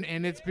here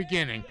and it's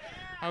beginning.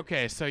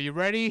 Okay, so you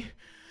ready?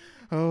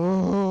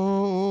 O'Reilly's.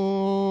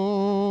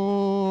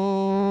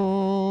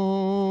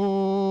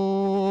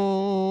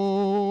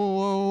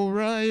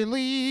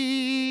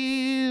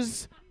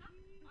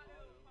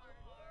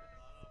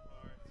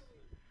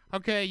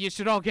 Okay, you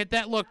should all get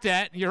that looked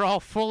at. You're all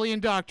fully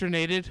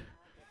indoctrinated.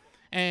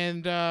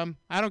 And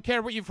I don't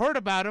care what you've heard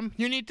about him.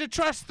 You need to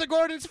trust the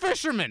Gordon's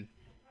fishermen.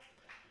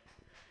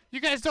 You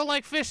guys don't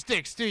like fish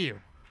sticks, do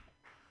you?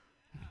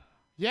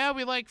 Yeah,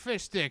 we like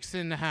fish sticks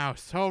in the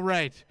house. All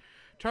right.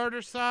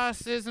 Tartar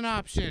sauce is an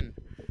option.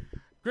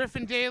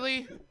 Griffin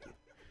Daly,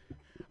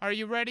 are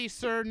you ready,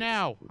 sir?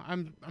 Now,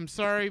 I'm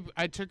sorry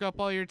I took up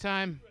all your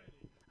time.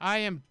 I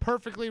am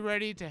perfectly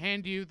ready to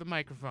hand you the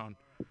microphone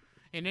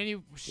in any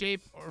shape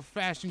or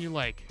fashion you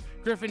like.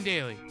 Griffin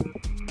Daly,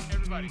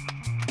 everybody.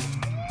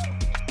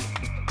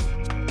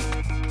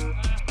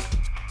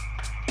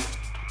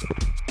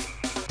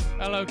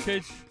 Hello,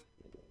 kids.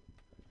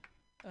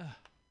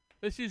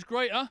 This is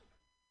great, huh?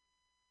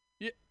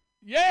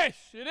 Yes,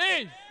 it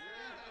is.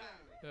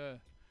 Yeah.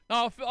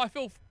 No, I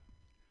feel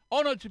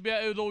honoured to be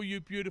out here with all you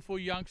beautiful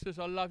youngsters.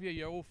 I love you.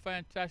 You're all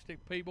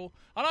fantastic people.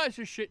 I know it's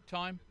a shit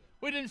time.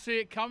 We didn't see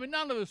it coming.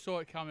 None of us saw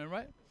it coming,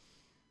 right?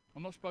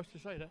 I'm not supposed to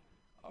say that.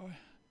 All right.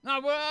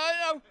 No, but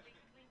no.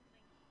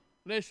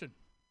 Listen,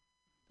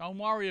 don't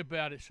worry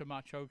about it so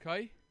much,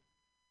 okay?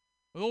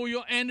 With all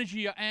your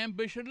energy, your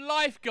ambition,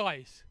 life,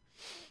 guys,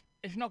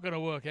 it's not going to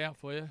work out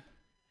for you.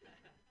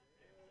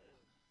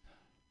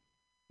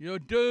 You're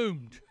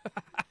doomed.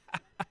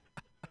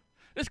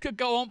 This could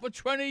go on for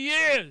 20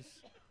 years.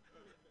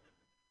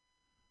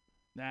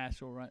 Nah,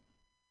 it's all right.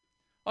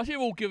 I see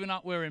you've all given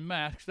up wearing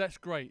masks. That's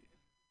great.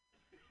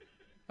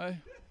 Hey,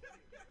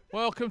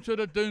 welcome to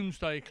the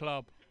Doomsday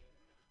Club.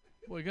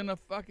 We're gonna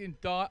fucking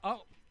die.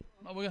 Oh,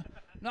 no,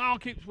 no, I'll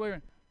keep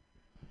swearing.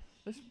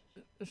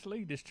 This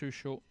lead is too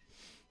short.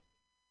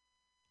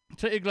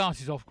 Take your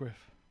glasses off,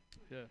 Griff.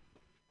 Yeah.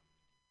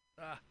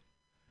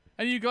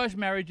 Are you guys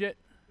married yet?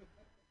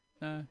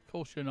 No, of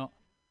course you're not.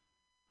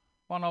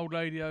 One old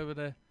lady over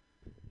there.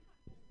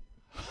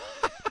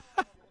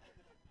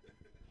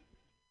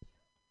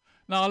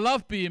 Now, I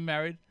love being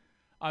married.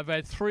 I've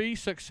had 3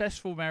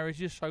 successful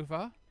marriages so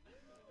far.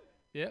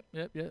 Yep.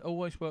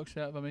 Always works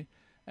out for me.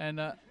 And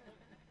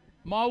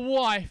my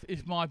wife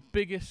is my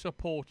biggest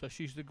supporter.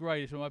 She's the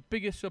greatest. My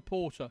biggest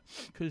supporter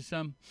because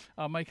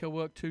I make her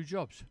work 2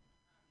 jobs.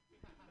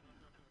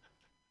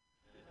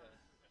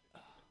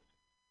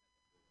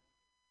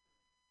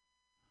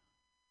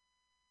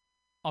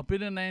 I've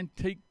been an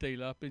antique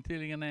dealer. I've been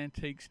dealing in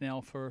antiques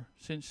now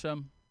since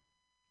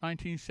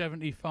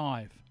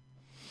 1975.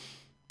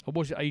 Or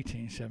was it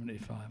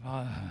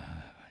 1875?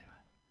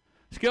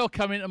 This girl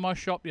came into my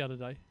shop the other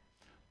day.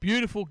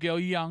 Beautiful girl,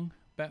 young,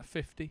 about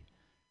 50.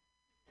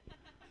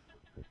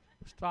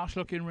 Starts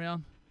looking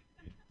round.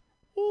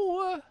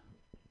 Oh,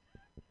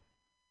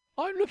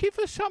 I'm looking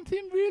for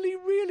something really,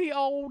 really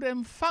old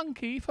and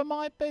funky for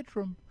my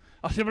bedroom.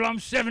 I said, well, I'm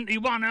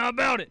 71. How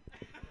about it?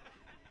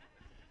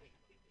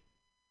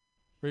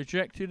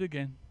 Rejected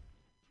again.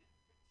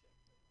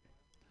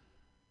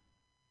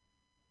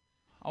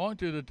 I won't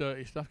do the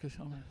dirty stuff because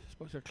I'm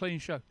supposed to a clean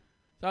show.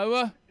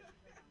 So,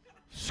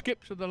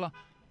 skip to the line.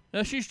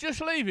 Now, she's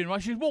just leaving,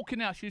 right? She's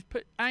walking out. She's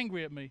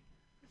angry at me.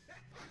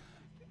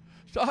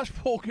 Starts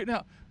walking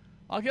out.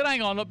 I can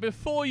hang on. Look,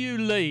 before you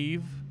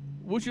leave,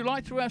 would you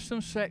like to have some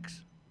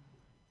sex?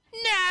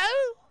 No.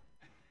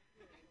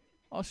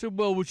 I said,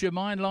 well, would you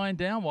mind lying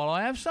down while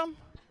I have some?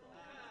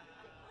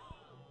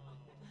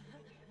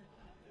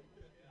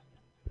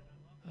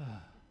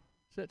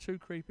 Is that too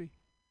creepy?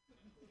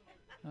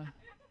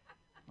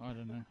 I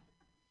don't know.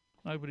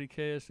 Nobody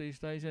cares these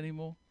days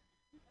anymore,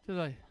 do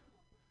they?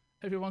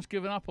 Everyone's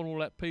given up on all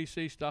that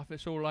PC stuff.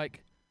 It's all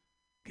like,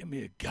 give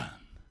me a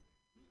gun.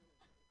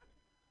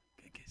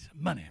 Get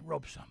some money and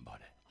rob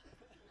somebody.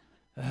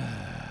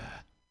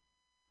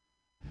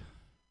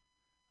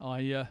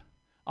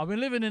 I've been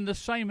living in the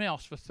same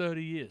house for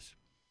 30 years.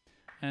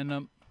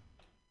 And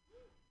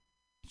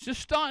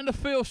just starting to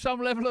feel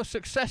some level of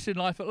success in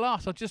life at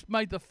last. I just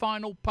made the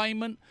final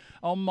payment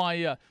on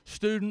my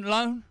student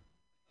loan.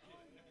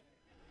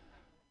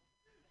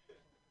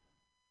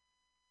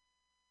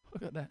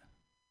 Look at that.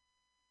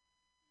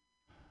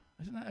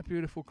 Isn't that a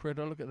beautiful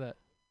critter? Look at that.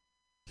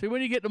 See,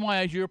 when you get to my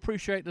age, you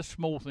appreciate the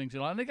small things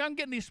in life. And they don't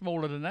get any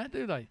smaller than that,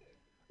 do they?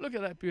 Look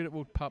at that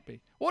beautiful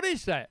puppy. What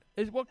is that?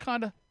 What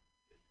kind of...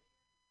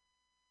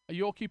 A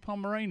Yorkie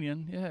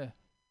Pomeranian? Yeah.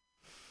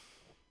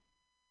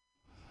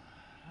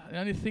 The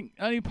only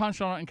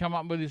punchline I can come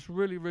up with is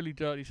really, really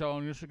dirty, so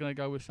I'm just going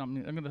to go with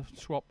something. I'm going to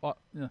swap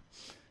up. So,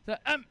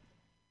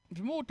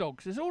 there's more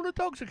dogs. There's all the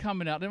dogs are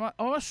coming out. I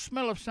must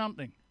smell of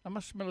something. I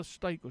must smell a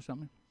steak or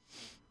something.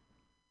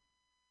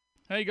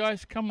 Hey,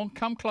 guys, come on,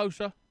 come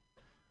closer.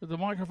 If the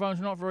microphone's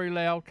not very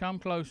loud, come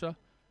closer.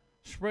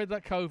 Spread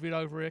that COVID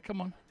over here. Come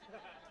on.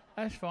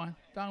 That's fine.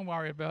 Don't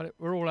worry about it.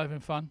 We're all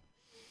having fun.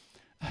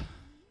 Hang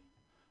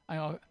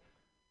on.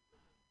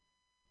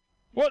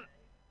 What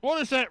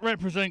does that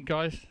represent,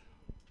 guys?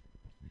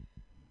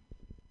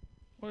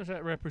 What does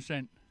that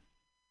represent?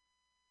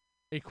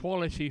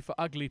 Equality for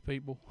ugly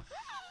people.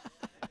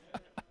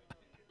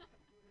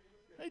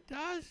 It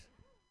does.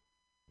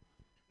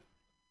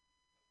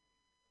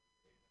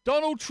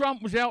 Donald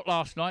Trump was out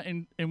last night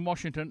in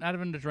Washington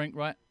having a drink,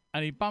 right?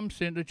 And he bumps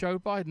into Joe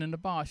Biden in the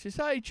bar. He says,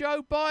 hey,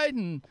 Joe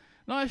Biden,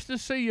 nice to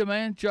see you,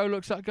 man. Joe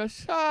looks up and goes,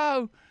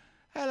 so,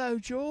 hello,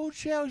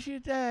 George, how's your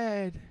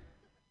dad?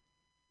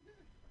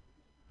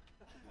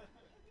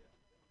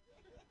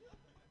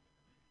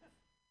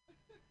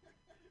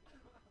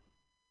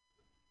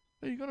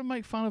 Well, you've got to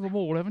make fun of them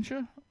all, haven't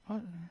you?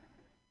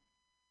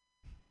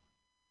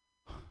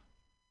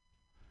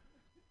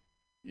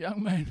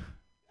 Young man.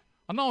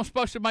 I know I'm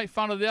supposed to make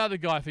fun of the other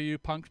guy for you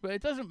punks, but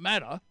it doesn't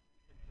matter.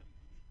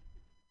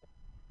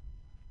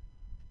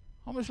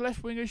 I'm as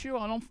left-wing as you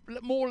are, and I'm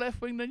more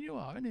left-wing than you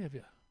are, any of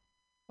you.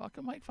 I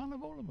can make fun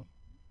of all of them.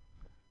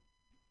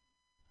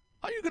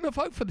 Are you going to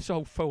vote for this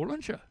old fool,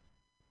 aren't you?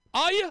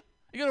 Are you?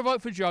 You're going to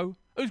vote for Joe?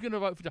 Who's going to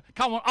vote for Joe?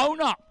 Come on, own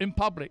up in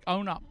public,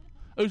 own up.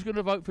 Who's going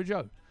to vote for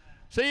Joe?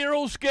 See, you're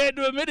all scared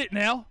to admit it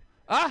now.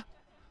 Huh?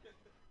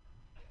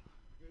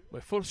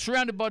 We're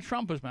surrounded by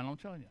Trumpers, man, I'm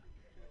telling you.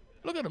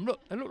 Look at them, look.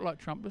 They look like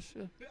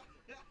Trumpers.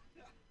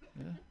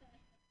 Yeah.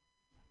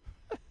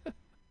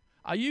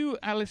 Are you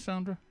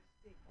Alessandra?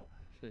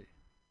 See.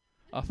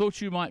 I thought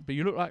you might be.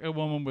 You look like a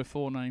woman with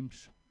 4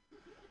 names.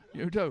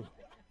 You do.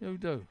 You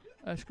do.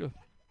 That's good.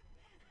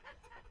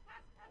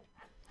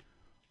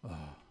 Oh.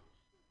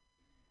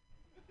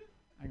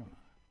 Hang on.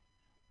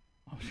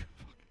 Oh,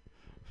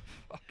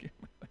 fucking.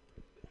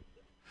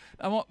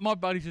 My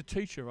buddy's a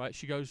teacher, right?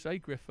 She goes, hey,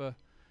 Griff,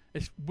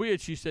 it's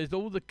weird. She says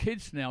all the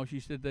kids now. She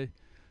said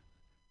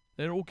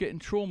they're all getting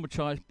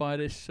traumatized by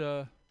this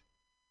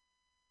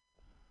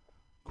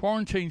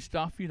quarantine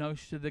stuff. You know,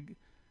 she said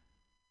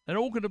they're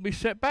all going to be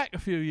set back a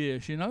few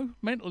years. You know,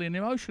 mentally and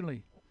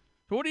emotionally.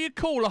 So what do you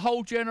call a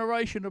whole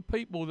generation of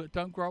people that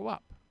don't grow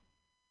up?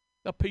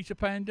 A Peter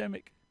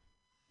Pandemic.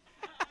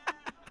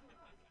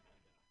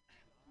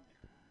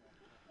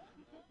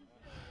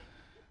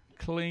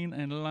 Clean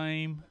and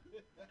lame,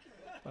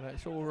 but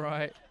it's all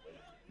right.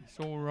 It's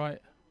all right.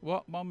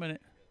 What? 1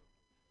 minute.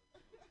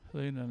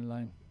 Clean and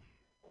lame.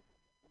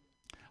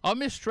 I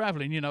miss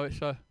travelling. You know, it's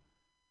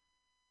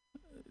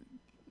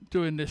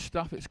doing this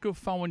stuff. It's good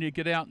fun when you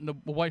get out and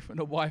away from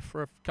the wife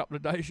for a couple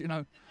of days. You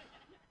know.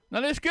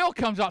 Now this girl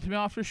comes up to me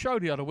after a show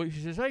the other week.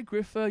 She says, "Hey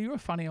Griff, you're a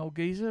funny old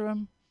geezer.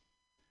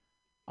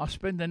 I'll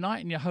spend the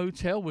night in your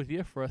hotel with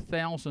you for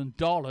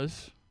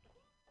 $1,000.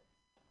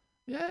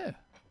 Yeah.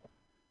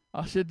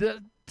 I said,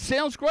 that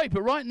sounds great,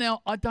 but right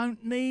now I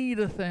don't need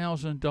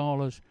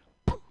 $1,000.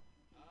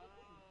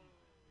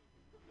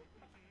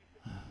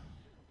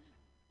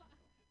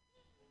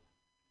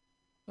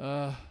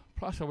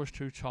 Plus I was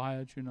too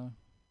tired, you know.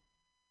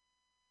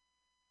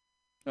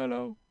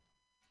 Hello.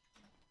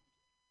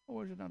 Oh,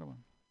 where's another one?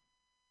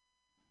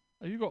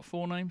 Have you got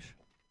 4 names?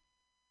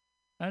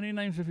 How many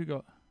names have you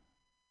got?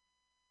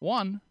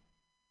 1?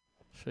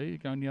 See, you're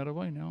going the other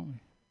way now, aren't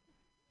we?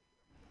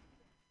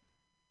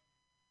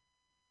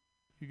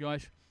 You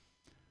guys.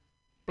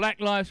 Black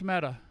Lives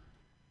Matter.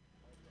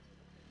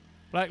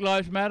 Black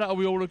Lives Matter, are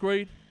we all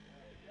agreed?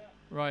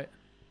 Right.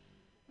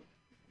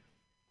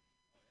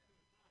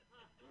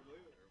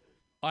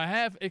 I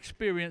have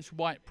experienced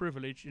white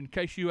privilege, in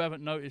case you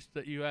haven't noticed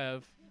that you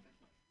have.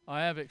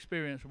 I have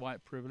experienced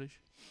white privilege.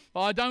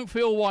 But I don't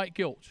feel white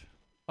guilt.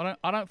 I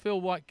don't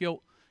feel white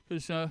guilt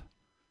because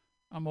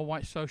I'm a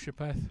white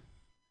sociopath.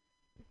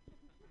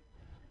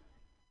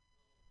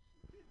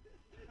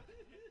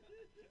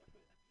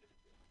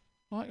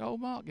 Like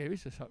old Mark here,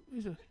 he's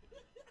a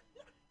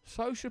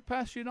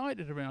sociopath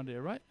united around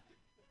here, right?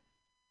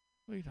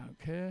 We don't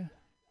care.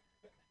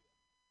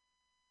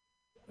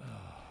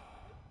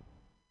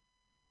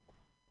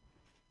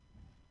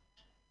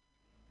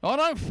 I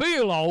don't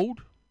feel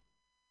old.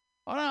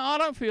 I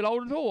don't feel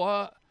old at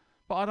all.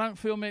 But I don't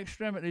feel my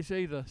extremities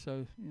either.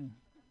 So, yeah.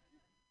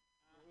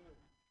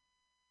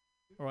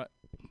 All right.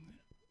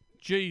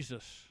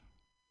 Jesus.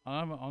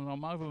 I'm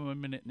over a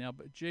minute now,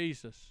 but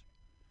Jesus.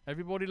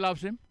 Everybody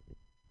loves him.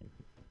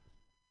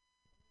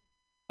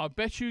 I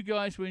bet you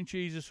guys when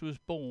Jesus was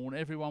born,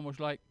 everyone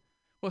was like,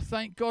 well,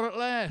 thank God at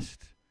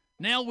last.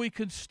 Now we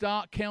can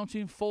start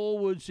counting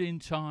forwards in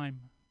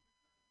time.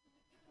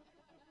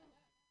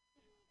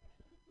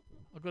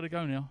 I've got to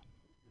go now.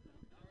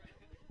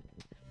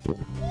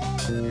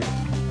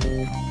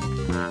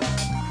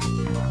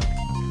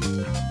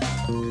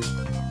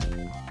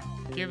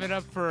 Give it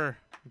up for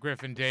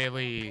Griffin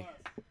Daly.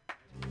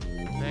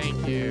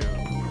 Thank you.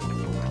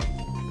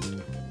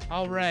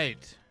 All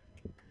right.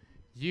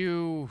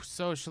 You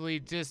socially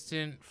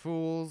distant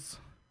fools.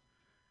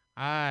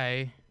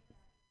 I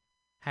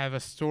have a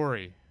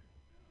story.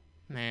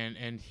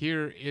 And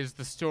here is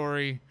the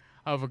story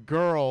of a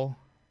girl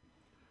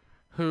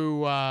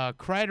who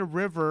cried a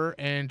river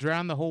and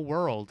drowned the whole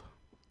world.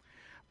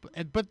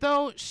 But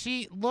though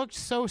she looked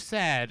so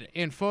sad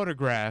in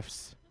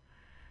photographs,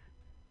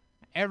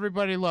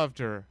 everybody loved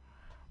her,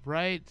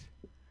 right?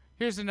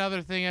 Here's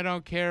another thing I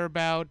don't care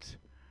about.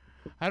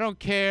 I don't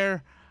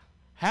care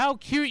how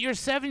cute your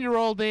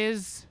 7-year-old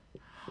is.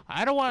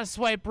 I don't want to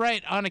swipe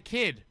right on a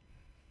kid.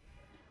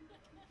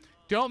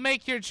 Don't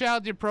make your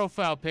child your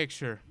profile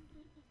picture.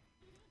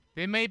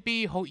 They may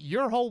be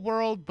your whole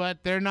world,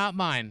 but they're not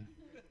mine.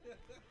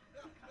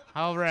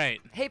 All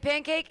right. Hey,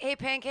 Pancake,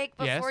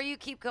 before Yes? you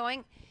keep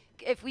going,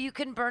 if you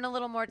can burn a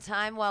little more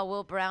time while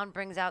Will Brown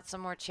brings out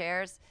some more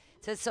chairs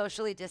to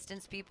socially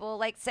distance people,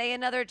 like say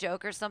another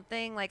joke or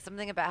something, like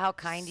something about how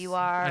kind you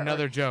are.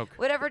 Another or joke.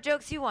 Whatever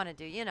jokes you want to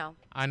do, you know.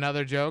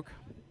 Another joke.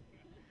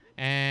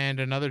 And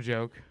another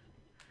joke.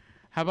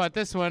 How about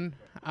this one?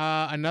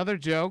 Another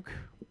joke.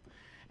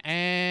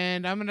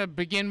 And I'm going to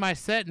begin my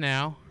set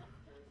now.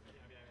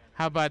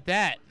 How about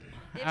that?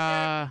 If there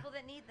are people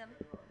that need them.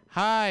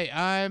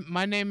 Hi,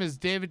 my name is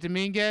David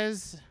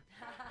Dominguez.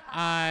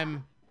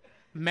 I'm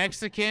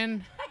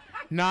Mexican,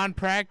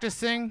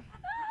 non-practicing.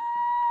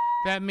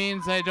 That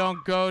means I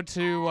don't go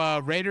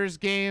to Raiders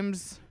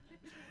games.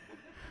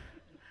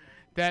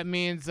 That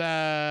means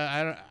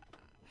I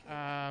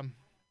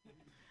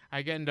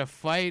get into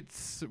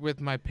fights with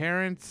my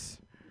parents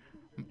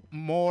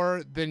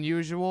more than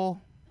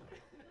usual.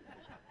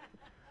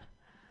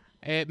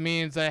 It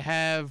means I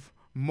have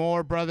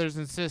more brothers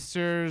and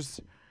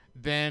sisters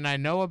than I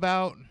know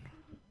about.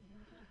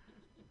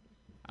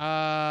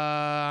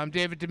 I'm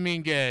David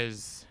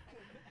Dominguez.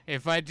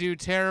 If I do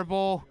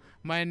terrible,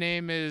 my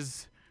name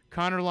is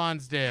Connor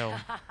Lonsdale.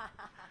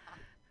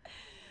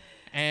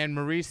 And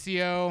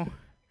Mauricio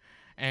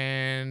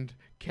and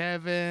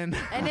Kevin.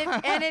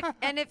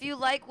 And if you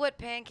like what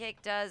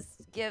Pancake does,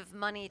 give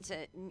money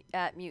to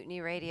at Mutiny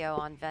Radio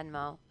on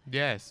Venmo.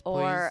 Yes,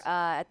 Or please.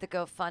 at the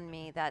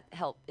GoFundMe. That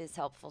is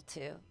helpful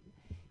too,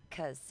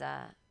 because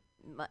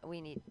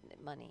we need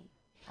money.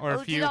 Or Oh,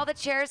 if did you all the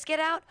chairs get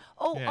out?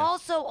 Oh, Yeah.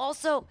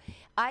 also,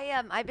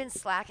 I've been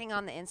slacking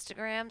on the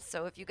Instagram,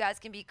 so if you guys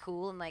can be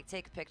cool and like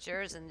take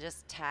pictures and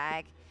just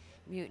tag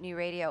Mutiny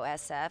Radio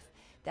SF,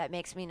 that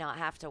makes me not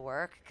have to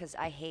work because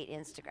I hate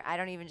Instagram. I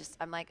don't even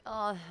I'm like,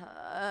 oh.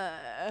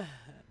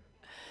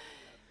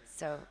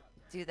 So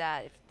do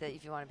that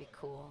if you want to be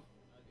cool.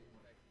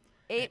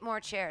 8 more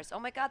chairs. Oh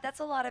my God, that's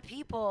a lot of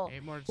people.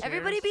 8 more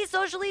Everybody chairs? be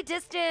socially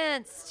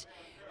distanced.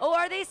 Oh,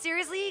 are they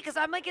seriously? Because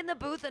I'm like in the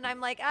booth and I'm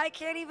like, I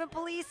can't even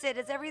police it.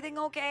 Is everything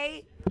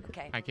okay?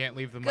 Okay. I can't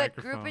leave the Good.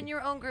 microphone. Group in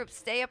your own group.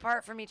 Stay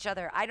apart from each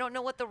other. I don't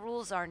know what the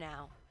rules are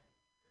now.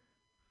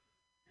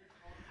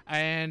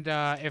 And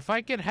if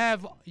I could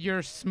have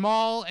your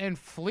small and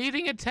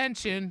fleeting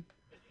attention,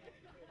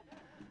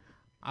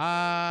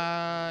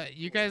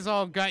 you guys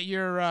all got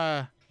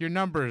your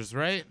numbers,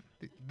 right?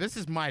 This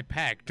is my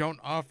pack. Don't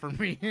offer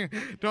me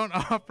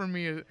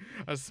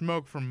a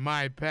smoke from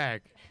my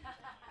pack.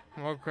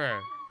 Okay.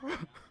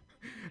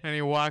 And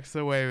he walks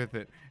away with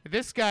it.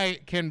 This guy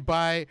can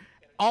buy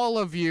all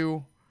of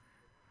you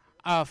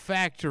a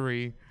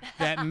factory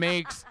that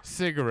makes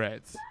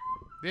cigarettes.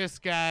 This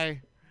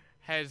guy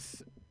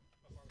has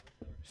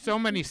so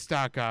many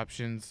stock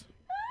options.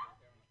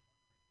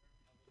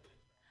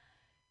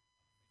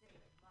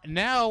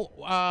 Now,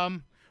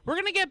 we're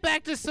going to get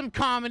back to some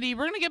comedy.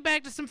 We're going to get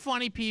back to some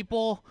funny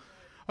people.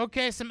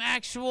 Okay, some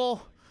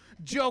actual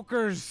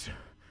jokers.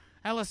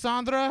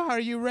 Alessandra, are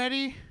you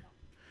ready?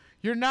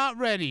 You're not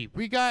ready.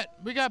 We got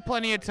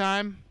plenty of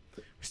time.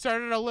 We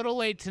started a little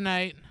late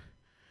tonight.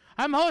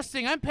 I'm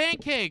hosting. I'm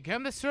Pancake.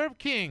 I'm the Syrup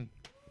King.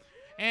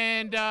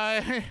 And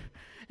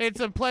it's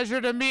a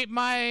pleasure to meet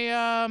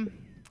my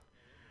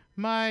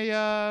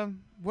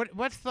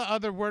what's the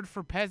other word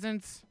for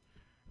peasants?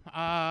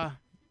 Come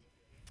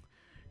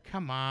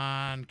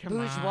on.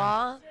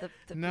 Bourgeois?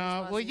 The No,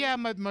 well, bourgeoisie? yeah,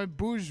 my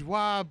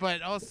bourgeois,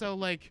 but also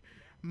like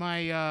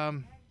my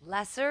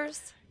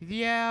Lessers?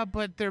 Yeah,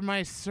 but they're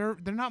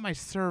they're not my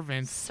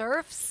servants.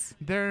 Serfs?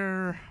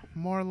 They're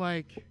more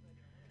like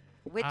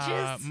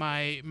Witches?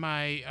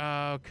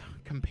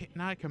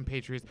 not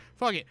compatriots.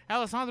 Fuck it.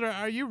 Alessandra,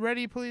 are you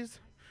ready, please?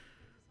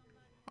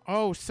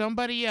 Oh,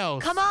 somebody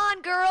else. Come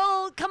on,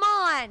 girl. Come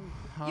on.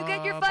 You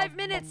get your 5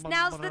 minutes.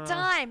 Now's the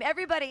time.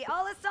 Everybody.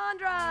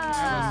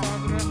 Alessandra.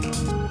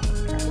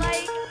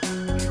 Like,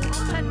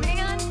 come on,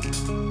 man.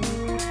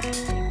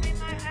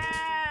 My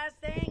ass.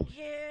 Thank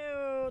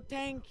you.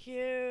 Thank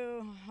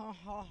you. You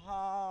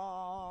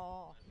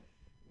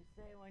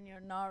say when you're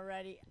not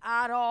ready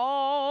at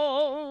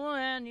all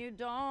and you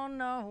don't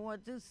know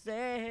what to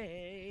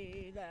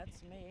say.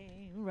 That's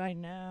me right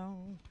now.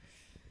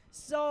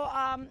 So,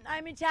 I'm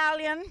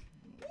Italian.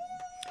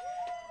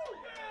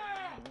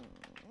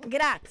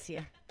 Grazie.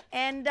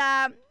 And,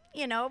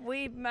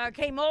 we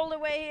came all the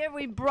way here.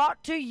 We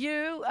brought to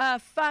you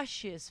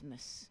fascism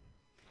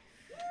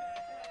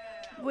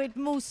with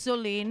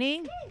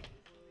Mussolini,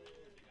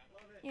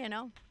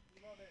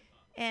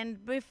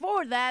 And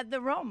before that,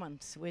 the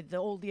Romans with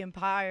all the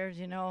empires,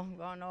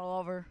 going all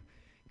over,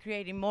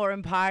 creating more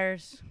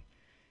empires.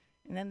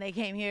 And then they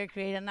came here,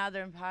 created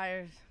another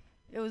empire.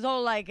 It was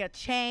all like a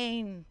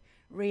chain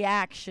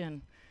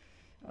reaction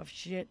of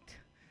shit,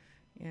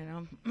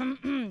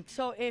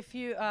 So if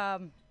you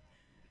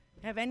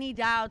have any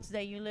doubts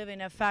that you live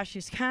in a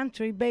fascist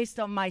country based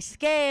on my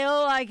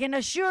scale, I can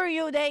assure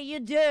you that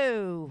you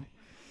do.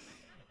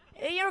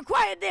 You're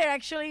quite there,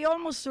 actually. You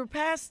almost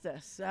surpassed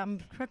us. I'm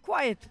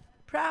quite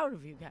proud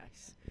of you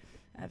guys,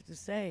 I have to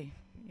say.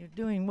 You're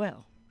doing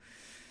well.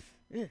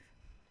 Ugh.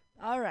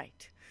 All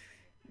right.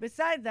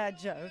 Besides that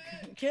joke,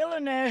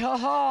 killing it,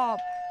 haha.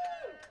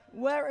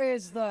 Where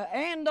is the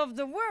end of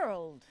the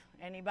world?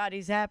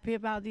 Anybody's happy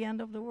about the end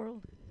of the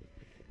world?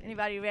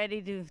 Anybody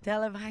ready to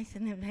televise?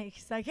 And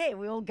it's like, hey,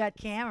 we all got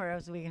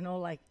cameras. We can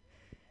all,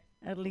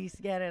 at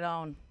least get it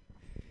on.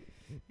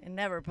 And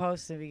never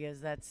post it because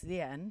that's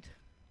the end.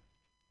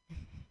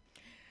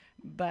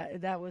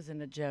 But that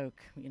wasn't a joke,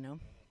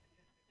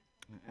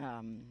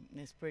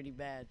 It's pretty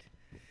bad.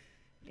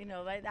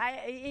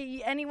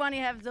 Anyone who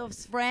have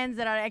those friends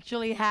that are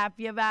actually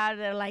happy about it,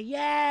 they're like,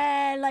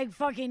 yeah, like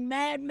fucking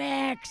Mad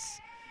Max.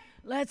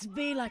 Let's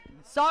be like,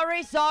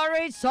 sorry.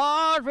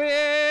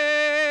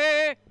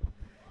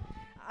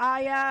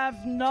 I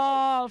have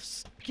no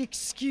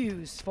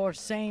excuse for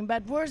saying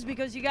bad words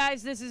because you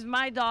guys, this is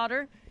my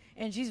daughter,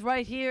 and she's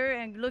right here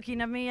and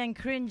looking at me and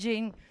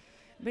cringing,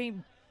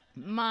 being,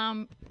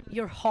 Mom,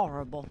 you're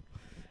horrible.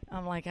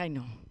 I'm like, I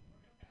know.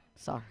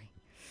 Sorry.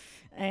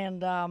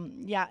 And,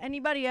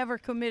 anybody ever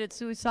committed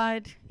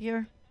suicide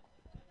here?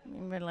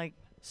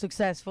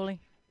 Successfully?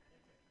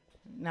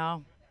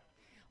 No?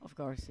 Of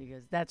course,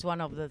 because that's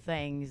one of the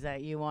things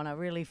that you want to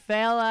really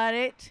fail at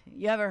it.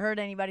 You ever heard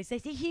anybody say,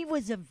 see, he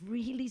was a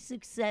really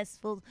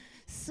successful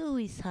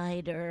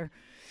suicider.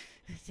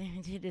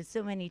 did it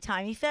so many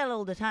times. He fell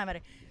all the time.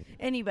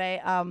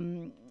 Anyway,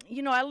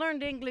 I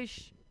learned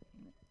English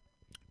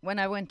when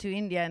I went to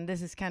India, and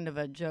this is kind of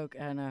a joke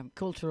and a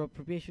cultural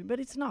appropriation, but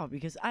it's not,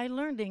 because I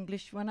learned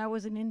English when I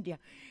was in India.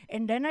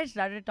 And then I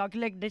started talking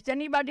like this.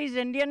 Anybody's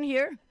Indian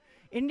here?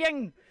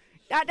 Indian?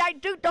 I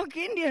do talk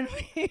Indian.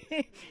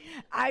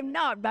 I'm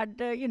not, but,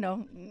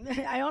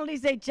 I only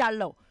say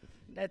chalo.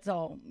 That's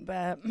all.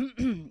 But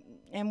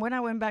and when I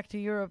went back to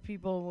Europe,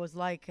 people was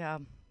like,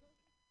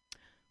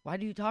 why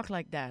do you talk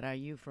like that? Are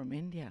you from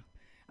India?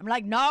 I'm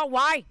like, no,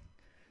 why?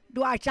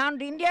 Do I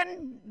sound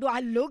Indian? Do I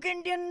look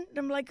Indian?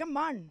 I'm like, come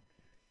on.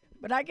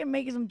 But I can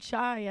make some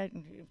chai.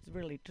 It's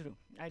really true.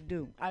 I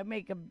do. I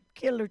make a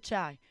killer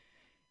chai.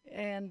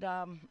 And,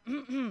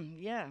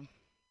 yeah.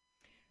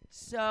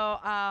 So,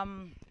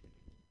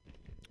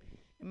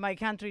 in my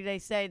country, they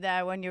say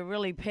that when you're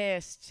really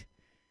pissed,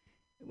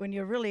 when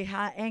you're really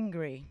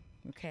angry,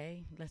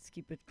 okay, let's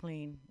keep it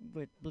clean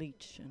with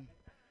bleach. And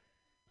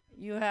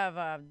you have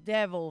a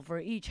devil for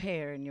each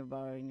hair in your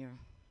body,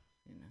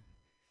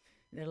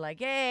 They're like,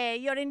 hey,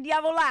 you're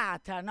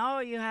indiavolata, no?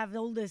 You have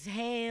all this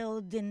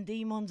hell and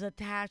demons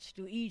attached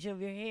to each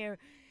of your hair.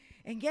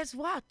 And guess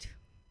what?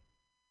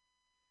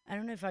 I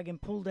don't know if I can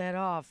pull that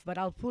off, but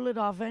I'll pull it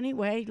off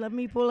anyway. Let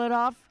me pull it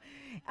off.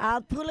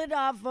 I'll pull it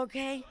off,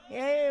 okay?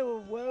 Hey,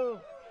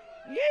 whoa.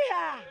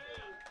 Yeah!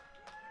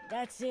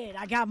 That's it.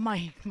 I got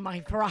my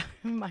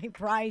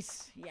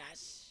price.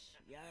 Yes.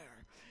 Yeah.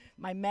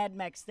 My Mad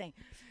Max thing.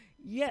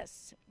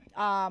 Yes.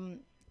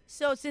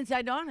 So since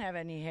I don't have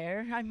any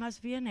hair, I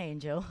must be an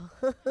angel.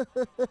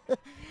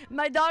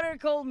 My daughter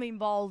called me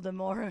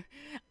Baltimore.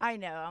 I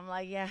know. I'm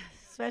like, yeah,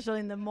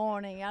 especially in the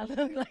morning. I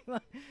look like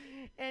one.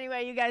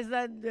 Anyway, you guys,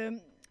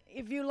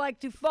 if you like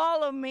to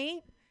follow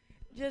me,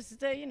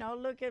 just,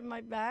 look at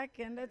my back,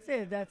 and that's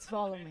it. That's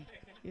follow me.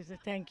 You say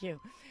thank you.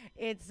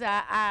 It's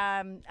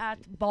at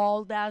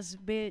Bald Ass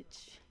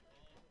Bitch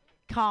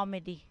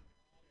Comedy.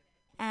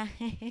 Bye,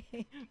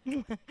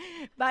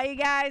 you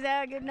guys.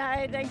 Have a good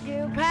night. Thank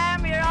you.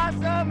 Pam, you're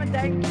awesome. And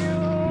thank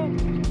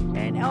you.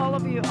 And all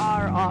of you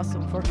are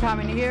awesome for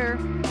coming here,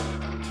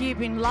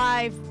 keeping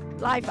life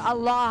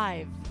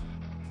alive.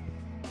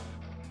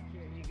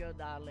 Here you go,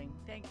 darling.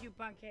 Thank you,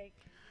 Pancake.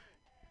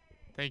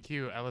 Thank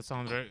you,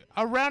 Alessandra.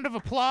 A round of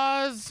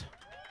applause.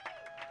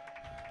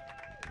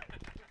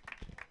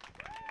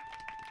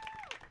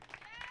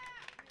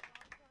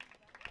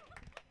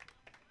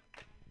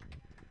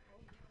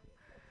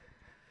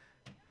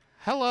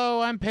 Hello,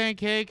 I'm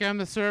Pancake. I'm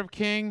the Syrup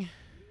King.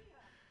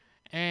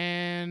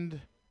 And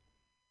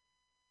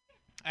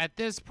at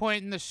this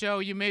point in the show,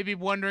 you may be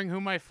wondering who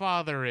my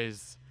father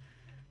is.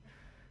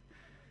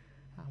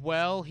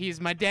 Well, he's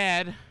my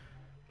dad.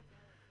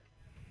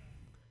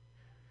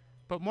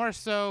 But more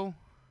so,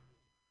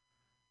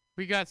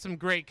 we got some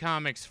great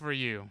comics for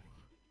you.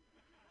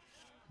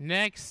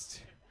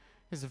 Next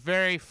is a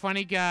very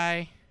funny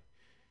guy.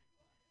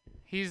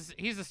 He's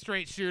a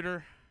straight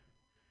shooter.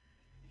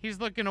 He's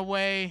looking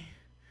away.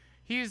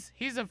 He's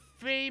a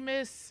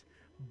famous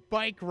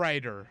bike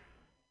rider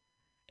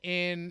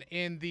in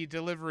the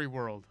delivery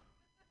world.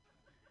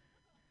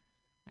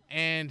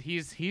 And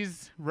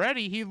he's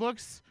ready. He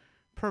looks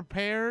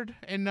prepared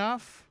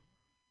enough.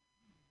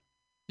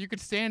 You could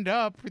stand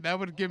up. That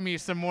would give me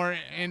some more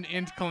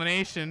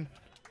inclination.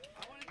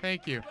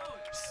 Thank you.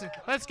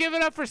 Let's give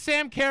it up for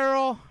Sam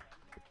Carroll.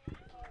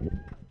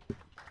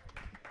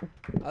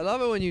 I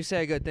love it when you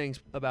say good things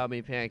about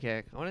me,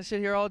 Pancake. I want to sit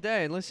here all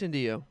day and listen to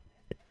you.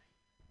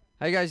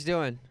 How you guys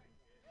doing?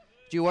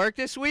 Did you work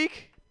this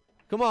week?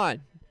 Come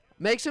on.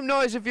 Make some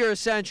noise if you're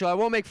essential. I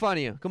won't make fun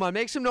of you. Come on,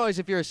 make some noise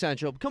if you're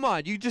essential. Come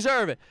on, you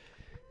deserve it.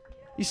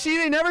 You see,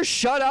 they never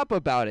shut up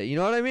about it. You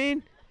know what I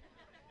mean?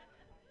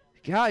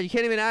 God, you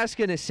can't even ask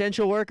an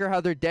essential worker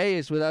how their day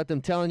is without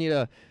them telling you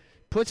to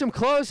put some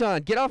clothes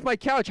on. Get off my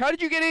couch. How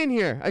did you get in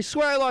here? I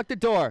swear I locked the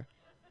door.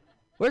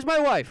 Where's my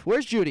wife?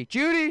 Where's Judy?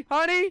 Judy,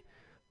 honey?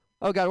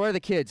 Oh, God, where are the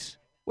kids?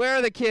 Where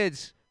are the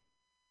kids?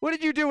 What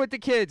did you do with the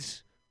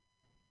kids?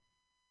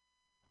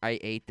 I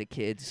ate the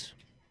kids.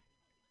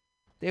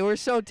 They were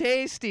so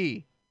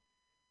tasty.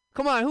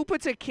 Come on, who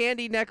puts a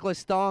candy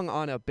necklace thong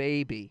on a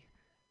baby?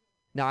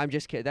 No, I'm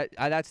just kidding.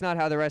 That's not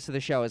how the rest of the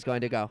show is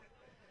going to go.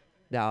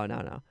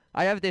 No.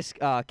 I have this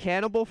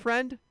cannibal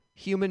friend,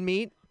 Human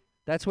Meat.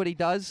 That's what he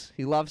does.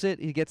 He loves it.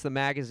 He gets the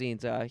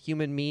magazines.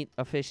 Human Meat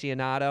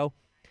aficionado.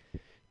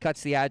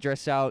 Cuts the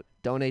address out,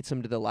 donates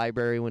them to the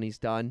library when he's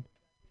done.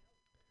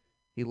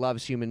 He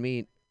loves human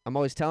meat. I'm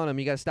always telling him,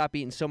 you got to stop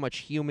eating so much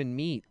human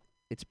meat.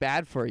 It's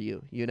bad for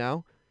you, you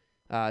know?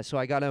 So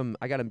I got him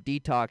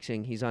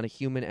detoxing. He's on a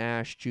human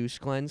ash juice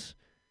cleanse.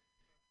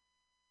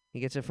 He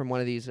gets it from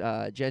one of these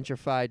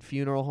gentrified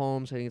funeral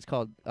homes. I think it's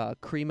called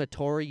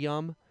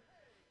crematorium.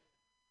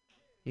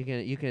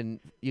 You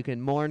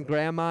can mourn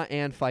grandma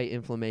and fight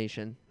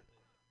inflammation.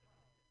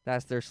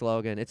 That's their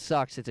slogan. It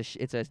sucks.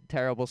 It's a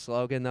terrible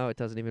slogan though. It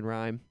doesn't even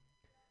rhyme.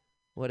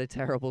 What a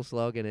terrible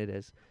slogan it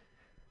is.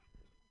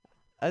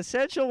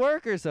 Essential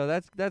workers, though.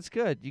 That's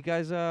good. You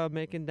guys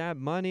making that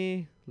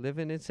money,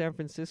 living in San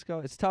Francisco.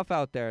 It's tough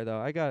out there, though.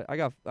 I got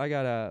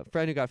a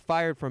friend who got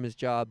fired from his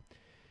job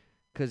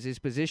because his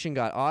position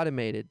got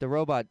automated. The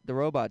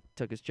robot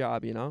took his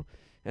job, and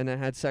then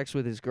had sex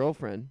with his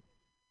girlfriend.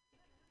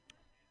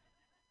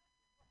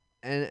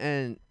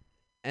 And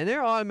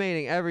they're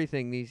automating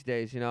everything these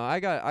days. I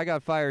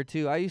got fired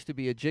too. I used to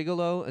be a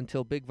gigolo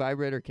until Big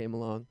Vibrator came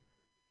along,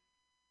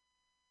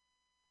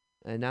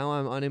 and now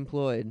I'm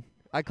unemployed.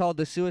 I called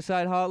the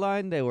suicide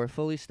hotline. They were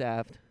fully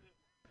staffed.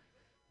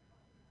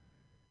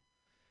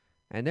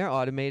 And they're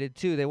automated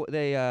too.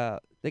 They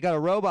got a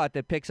robot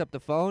that picks up the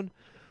phone,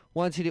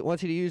 wants you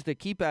to use the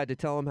keypad to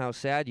tell them how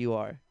sad you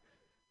are.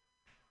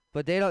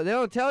 But they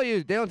don't tell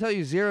you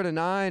 0 to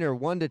 9 or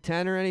 1 to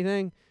 10 or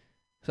anything.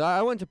 So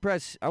I went to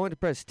press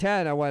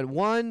 10. I went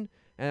 1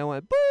 and I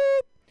went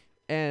boop,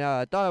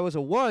 and thought it was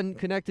a 1,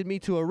 connected me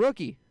to a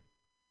rookie.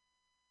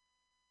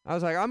 I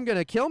was like, I'm going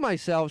to kill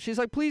myself. She's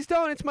like, please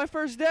don't. It's my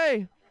first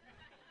day.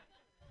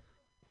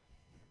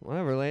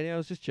 Whatever, lady. I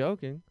was just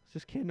joking. I was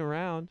just kidding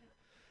around.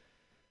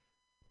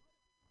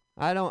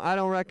 I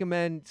don't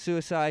recommend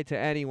suicide to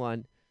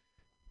anyone,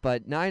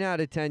 but 9 out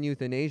of 10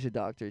 euthanasia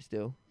doctors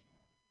do.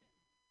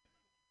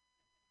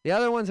 The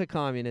other one's a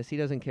communist. He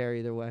doesn't care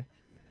either way.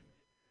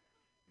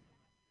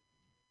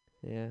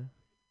 Yeah.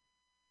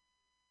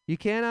 You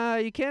can't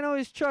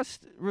always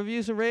trust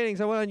reviews and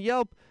ratings. I went on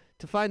Yelp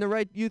to find the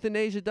right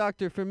euthanasia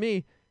doctor for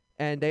me,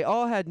 and they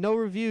all had no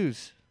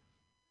reviews.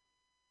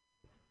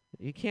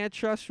 You can't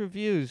trust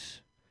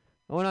reviews.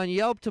 I went on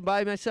Yelp to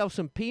buy myself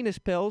some penis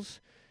pills,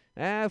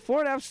 and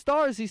 4.5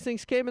 stars. These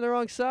things came in the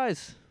wrong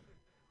size.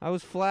 I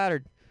was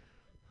flattered.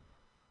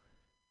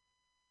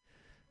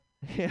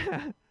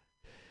 Yeah.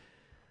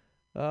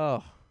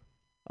 Oh,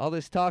 all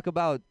this talk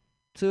about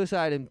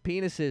suicide and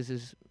penises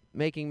is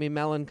making me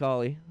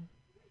melancholy.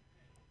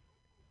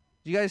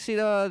 You guys see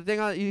the thing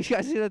on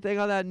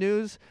that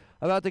news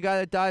about the guy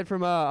that died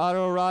from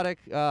autoerotic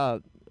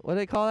what do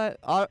they call that?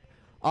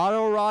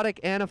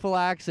 Autoerotic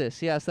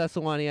anaphylaxis. Yes, that's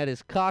the one. He had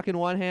his cock in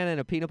one hand and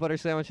a peanut butter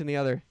sandwich in the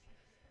other.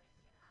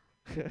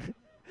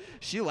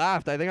 She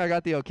laughed. I think I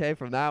got the okay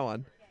from that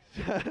one.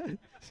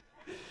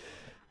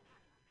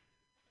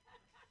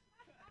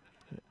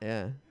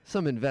 Yeah.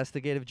 Some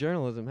investigative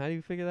journalism. How do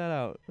you figure that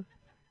out?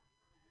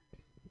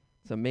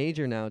 It's a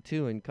major now,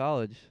 too, in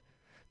college.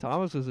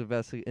 Thomas was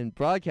in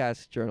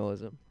broadcast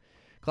journalism.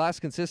 Class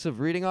consists of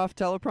reading off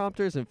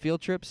teleprompters and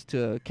field trips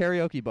to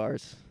karaoke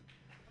bars.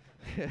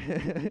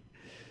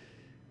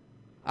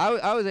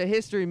 I was a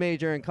history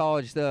major in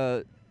college.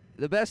 The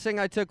best thing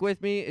I took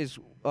with me is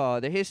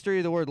the history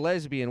of the word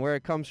lesbian, where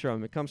it comes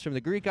from. It comes from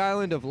the Greek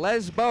island of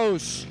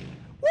Lesbos.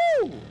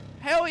 Woo!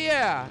 Hell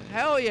yeah!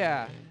 Hell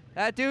yeah!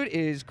 That dude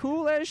is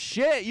cool as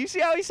shit. You see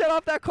how he set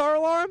off that car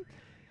alarm?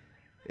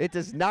 It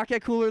does not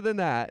get cooler than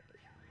that.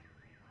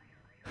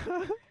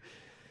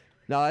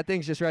 No, that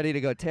thing's just ready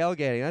to go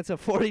tailgating. That's a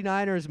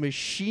 49ers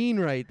machine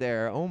right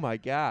there. Oh, my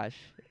gosh.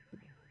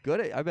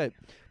 Good. I bet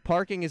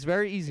parking is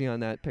very easy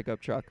on that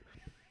pickup truck.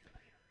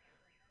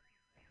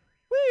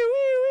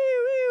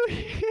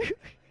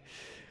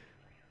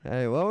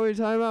 Hey, what were we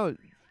talking about?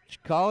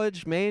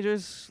 College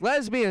majors?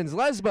 Lesbians.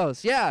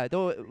 Lesbos. Yeah,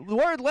 the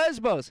word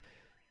Lesbos.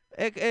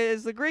 It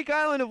is the Greek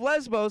island of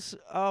Lesbos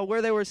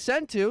where they were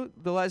sent to,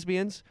 the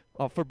lesbians,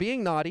 for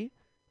being naughty.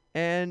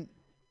 And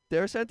they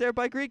were sent there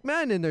by Greek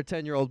men and their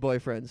 10-year-old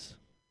boyfriends.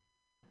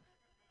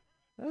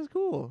 That's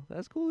cool.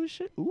 That's cool as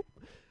shit. Oop.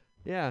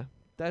 Yeah,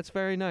 that's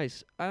very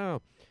nice. I don't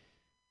know.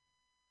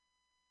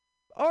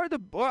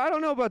 Or I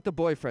don't know about the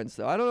boyfriends,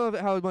 though. I don't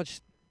know how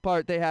much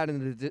part they had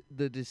in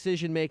the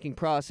decision-making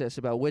process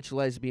about which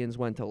lesbians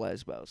went to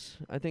Lesbos.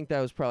 I think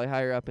that was probably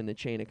higher up in the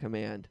chain of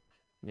command,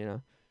 you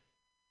know.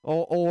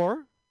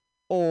 Or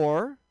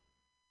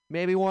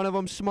maybe one of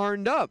them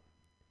smartened up.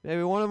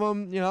 Maybe one of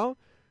them,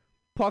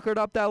 puckered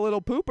up that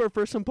little pooper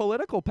for some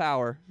political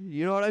power.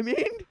 You know what I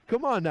mean?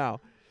 Come on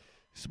now.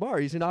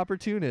 Smart. He's an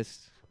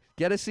opportunist.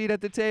 Get a seat at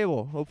the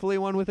table. Hopefully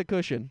one with a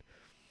cushion.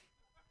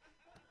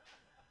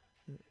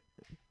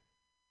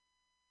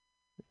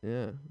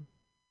 Yeah.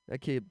 That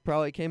kid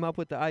probably came up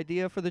with the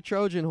idea for the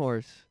Trojan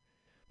horse.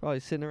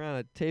 Probably sitting around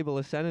a table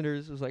of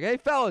senators. Was like, hey,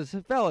 fellas.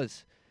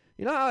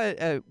 You know how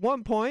at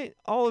one point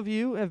all of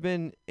you have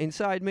been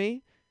inside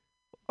me?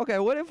 Okay,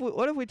 what if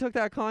we took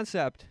that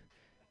concept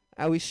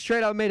and we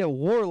straight up made it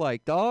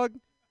warlike, dog?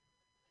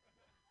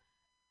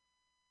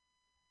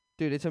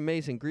 Dude, it's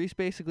amazing. Greece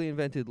basically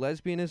invented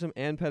lesbianism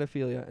and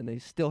pedophilia, and they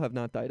still have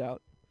not died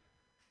out.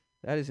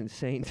 That is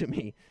insane to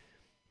me.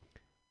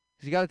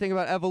 'Cause you got to think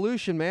about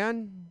evolution,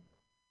 man.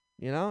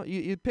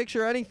 You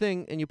picture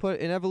anything and you put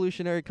an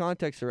evolutionary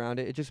context around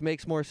it, it just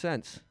makes more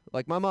sense.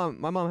 Like my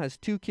mom has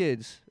 2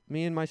 kids,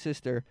 me and my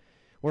sister.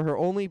 We're her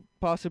only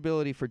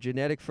possibility for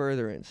genetic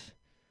furtherance.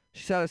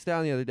 She sat us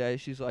down the other day.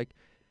 She's like,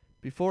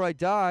 before I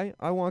die,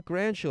 I want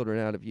grandchildren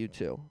out of you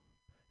 2.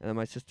 And then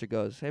my sister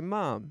goes, hey,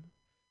 Mom,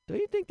 don't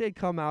you think they'd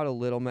come out a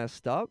little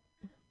messed up?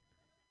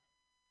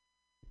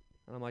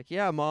 And I'm like,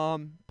 yeah,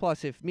 Mom.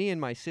 Plus, if me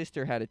and my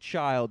sister had a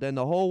child, then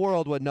the whole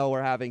world would know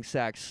we're having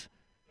sex.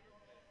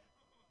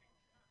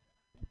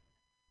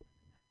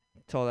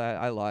 Told that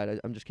I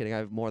lied. I'm just kidding. I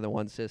have more than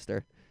one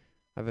sister.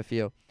 I have a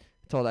few.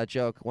 Told that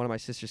joke. One of my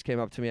sisters came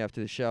up to me after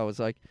the show. Was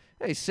like,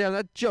 "Hey Sam,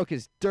 that joke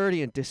is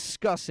dirty and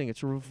disgusting.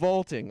 It's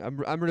revolting.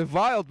 I'm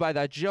reviled by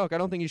that joke. I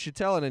don't think you should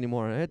tell it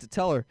anymore." And I had to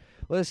tell her,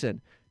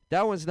 "Listen,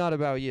 that one's not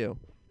about you."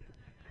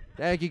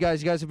 Thank you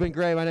guys. You guys have been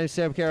great. My name is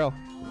Sam Carroll.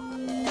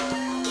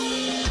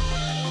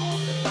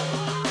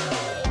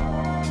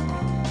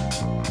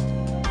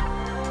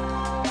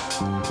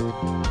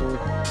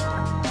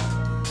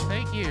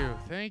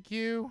 Thank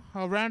you.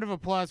 A round of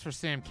applause for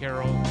Sam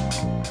Carroll.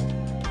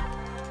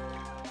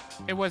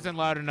 It wasn't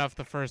loud enough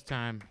the first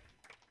time.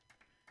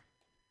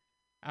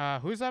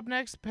 Who's up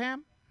next,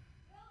 Pam?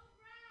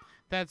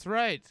 That's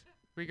right.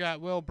 We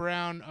got Will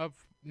Brown up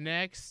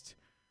next.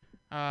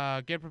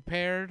 Get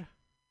prepared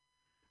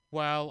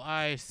while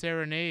I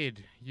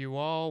serenade you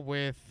all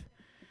with...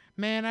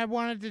 Man, I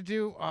wanted to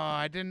do...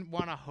 I didn't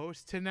want to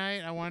host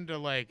tonight. I wanted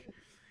to,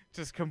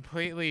 just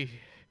completely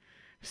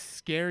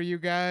scare you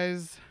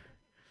guys.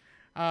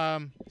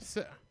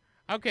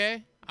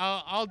 Okay,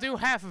 I'll do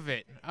half of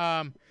it.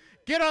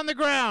 Get on the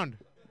ground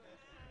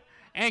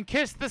and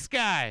kiss the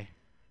sky.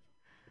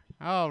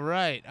 All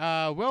right.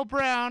 Will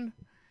Brown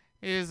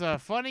is a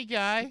funny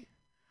guy.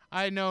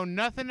 I know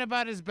nothing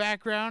about his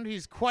background.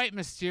 He's quite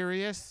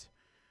mysterious.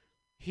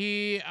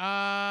 He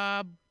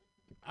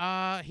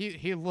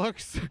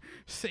looks,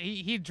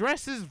 he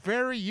dresses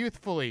very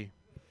youthfully,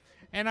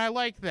 and I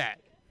like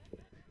that.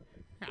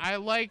 I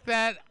like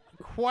that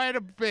quite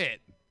a bit.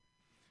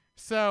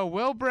 So,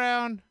 Will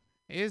Brown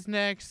is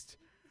next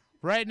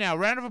right now.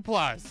 Round of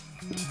applause.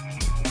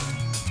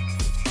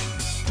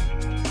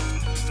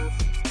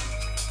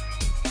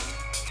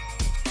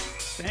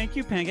 Thank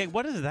you, Pancake.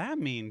 What does that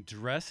mean?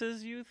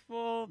 Dresses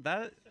youthful?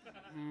 That,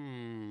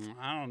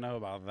 I don't know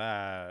about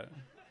that.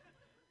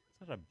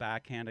 Is that a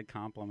backhanded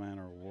compliment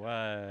or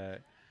what?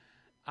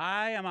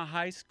 I am a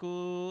high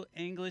school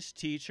English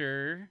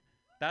teacher.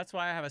 That's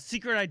why I have a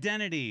secret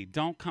identity.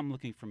 Don't come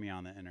looking for me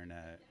on the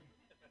internet.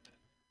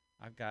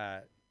 I've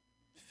got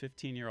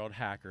 15-year-old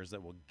hackers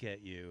that will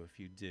get you if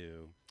you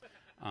do.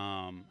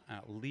 A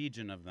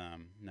legion of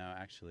them. No,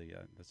 actually,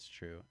 that's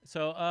true.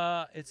 So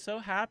it's so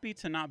happy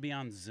to not be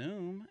on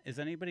Zoom. Is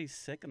anybody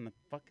sick and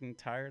fucking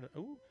tired?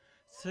 Ooh,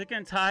 sick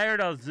and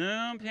tired of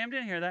Zoom? Pam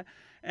didn't hear that.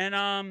 And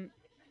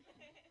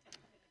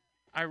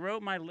I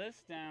wrote my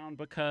list down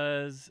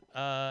because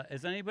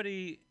is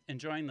anybody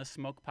enjoying the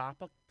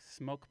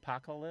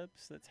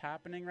smoke-apocalypse that's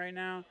happening right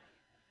now?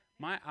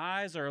 My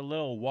eyes are a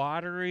little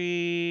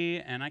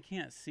watery, and I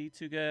can't see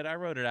too good. I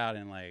wrote it out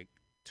in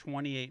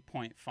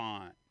 28-point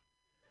font.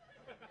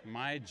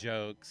 My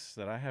jokes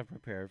that I have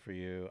prepared for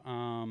you.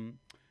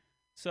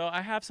 So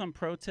I have some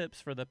pro tips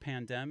for the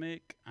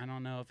pandemic. I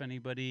don't know if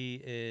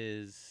anybody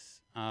is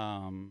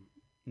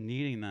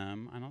needing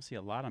them. I don't see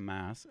a lot of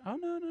masks. Oh,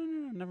 no,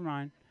 never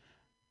mind.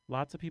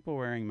 Lots of people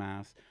wearing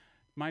masks.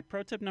 My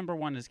pro tip number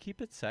 1 is keep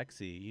it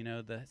sexy. You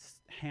know, the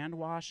hand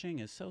washing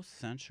is so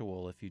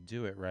sensual if you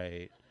do it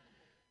right.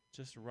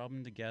 Just rub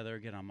them together,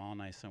 get them all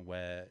nice and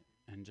wet,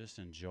 and just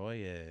enjoy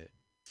it.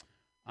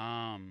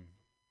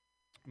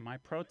 My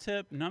pro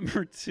tip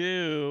number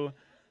 2.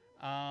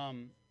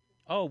 So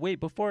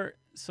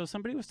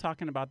somebody was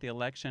talking about the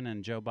election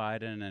and Joe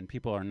Biden, and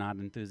people are not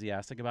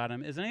enthusiastic about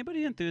him. Is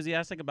anybody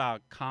enthusiastic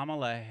about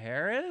Kamala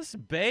Harris?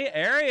 Bay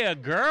Area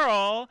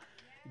girl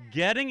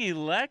getting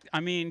elected. I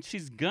mean,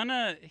 he's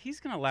gonna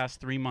last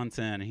 3 months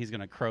in, and he's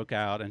gonna croak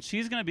out, and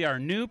she's gonna be our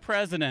new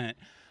president.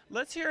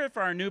 Let's hear it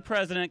for our new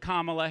president,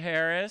 Kamala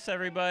Harris,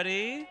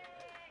 everybody.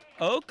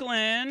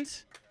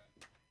 Oakland.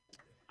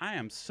 I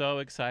am so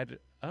excited.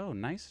 Oh,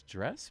 nice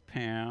dress,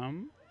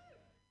 Pam.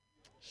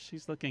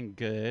 She's looking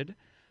good.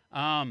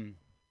 So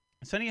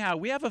anyhow,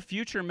 we have a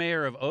future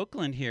mayor of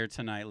Oakland here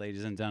tonight,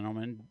 ladies and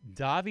gentlemen.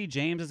 Davi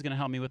James is going to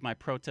help me with my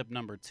pro tip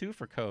number 2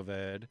 for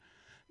COVID.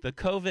 The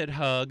COVID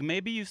hug.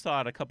 Maybe you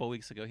saw it a couple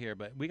weeks ago here,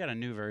 but we got a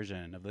new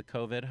version of the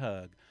COVID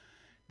hug.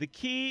 The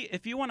key,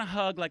 if you want to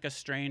hug like a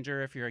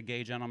stranger, if you're a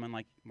gay gentleman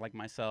like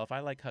myself,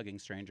 I like hugging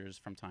strangers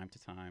from time to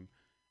time.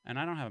 And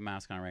I don't have a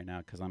mask on right now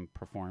because I'm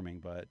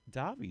performing, but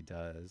Davi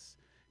does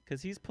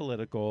because he's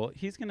political.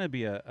 He's going to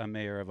be a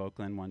mayor of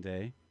Oakland one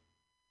day.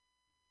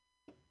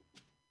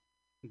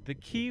 The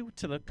key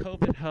to the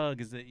COVID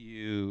hug is that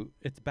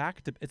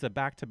it's a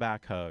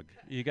back-to-back hug.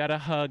 You got to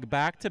hug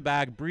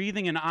back-to-back,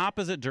 breathing in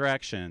opposite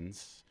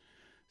directions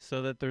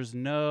so that there's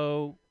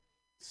no,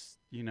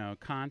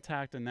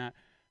 contact in that.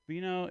 But,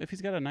 if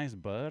he's got a nice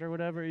butt or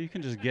whatever, you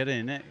can just get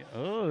in it.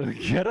 Oh,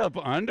 get up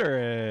under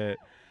it.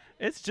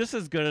 It's just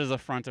as good as a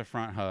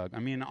front-to-front hug. I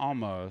mean,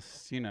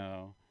 almost,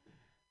 And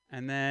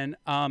then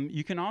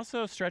you can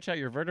also stretch out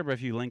your vertebra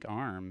if you link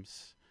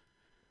arms.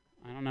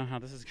 I don't know how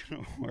this is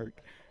going to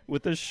work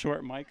with this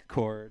short mic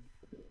cord.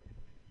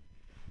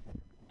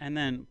 And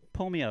then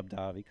pull me up,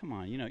 Davi. Come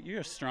on, you're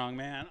a strong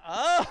man.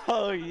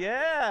 Oh,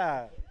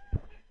 yeah.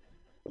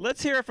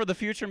 Let's hear it for the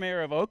future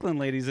mayor of Oakland,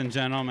 ladies and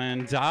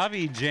gentlemen,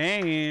 Davi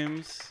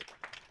James.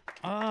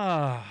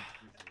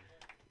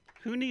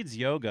 Who needs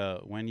yoga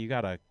when you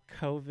got a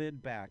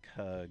COVID back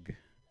hug?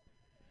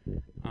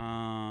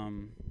 All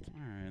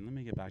right, let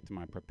me get back to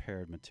my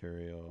prepared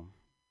material.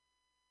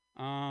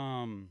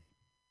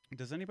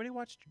 Does anybody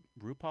watch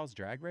RuPaul's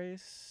Drag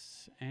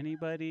Race?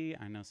 Anybody?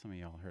 I know some of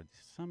y'all heard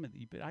some of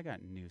the, but I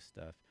got new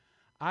stuff.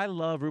 I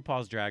love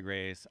RuPaul's Drag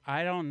Race.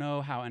 I don't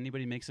know how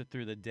anybody makes it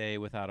through the day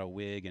without a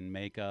wig and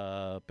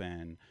makeup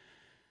and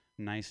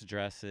nice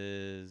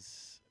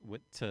dresses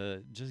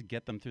to just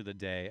get them through the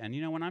day. And,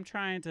 you know, when I'm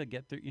trying to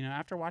get through, you know,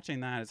 after watching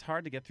that, it's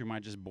hard to get through my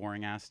just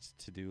boring-ass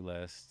to-do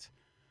list.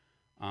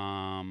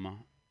 After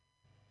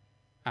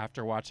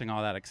watching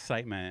all that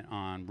excitement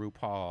on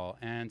RuPaul.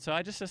 And so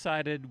I just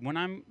decided when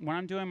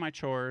I'm doing my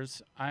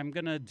chores, I'm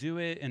going to do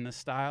it in the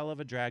style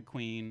of a drag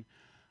queen.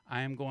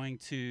 I am going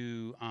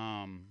to,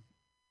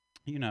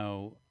 you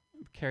know,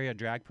 carry a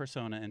drag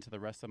persona into the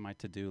rest of my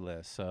to-do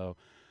list. So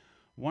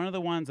one of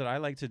the ones that I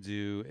like to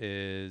do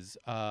is,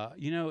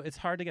 you know, it's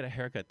hard to get a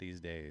haircut these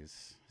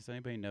days. Has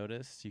anybody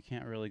noticed? You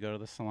can't really go to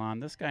the salon.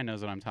 This guy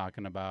knows what I'm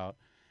talking about.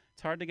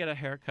 It's hard to get a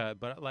haircut,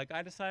 but like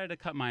I decided to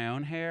cut my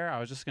own hair. I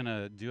was just going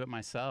to do it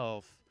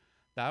myself.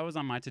 That was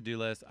on my to-do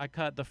list. I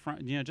cut the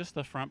front, you know, just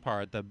the front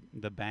part, the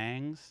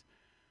bangs,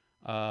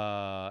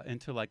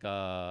 into like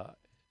a,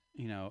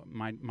 you know,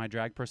 my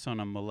drag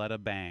persona,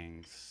 Muletta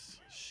Bangs.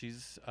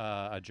 She's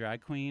a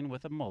drag queen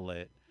with a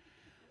mullet.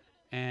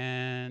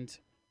 And,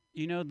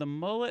 you know, the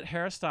mullet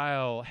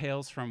hairstyle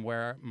hails from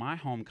where my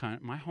home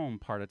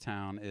part of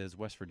town is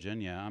West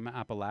Virginia. I'm an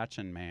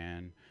Appalachian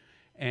man.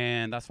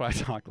 And that's why I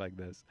talk like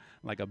this,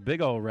 like a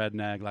big old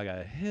redneck, like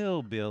a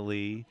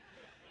hillbilly.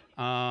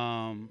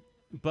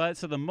 But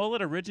so the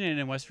mullet originated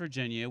in West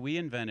Virginia. We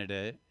invented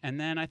it. And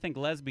then I think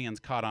lesbians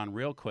caught on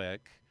real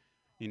quick.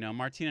 You know,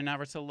 Martina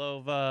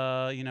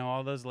Navratilova, you know,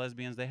 all those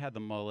lesbians, they had the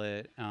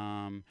mullet.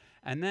 And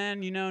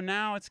then, you know,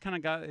 now it's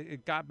kind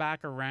of got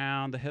back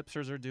around. The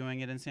hipsters are doing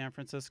it in San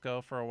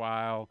Francisco for a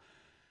while.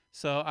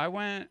 So I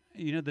went,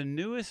 you know, the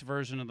newest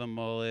version of the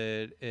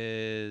mullet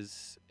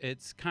is,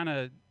 it's kind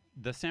of,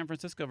 the San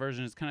Francisco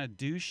version is kind of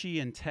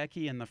douchey and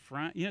techie in the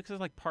front, you know, because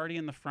it's like party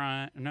in the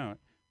front. No,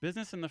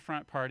 business in the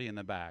front, party in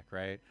the back,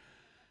 right?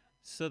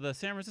 So the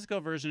San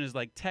Francisco version is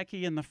like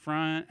techie in the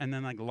front and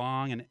then like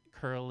long and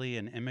curly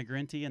and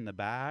immigrant-y in the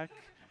back.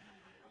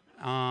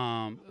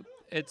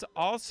 It's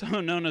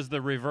also known as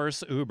the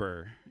reverse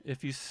Uber.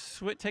 If you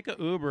take a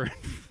Uber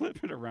and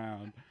flip it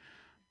around.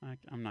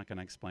 I'm not going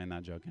to explain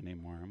that joke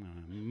anymore. I'm going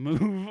to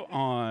move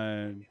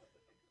on.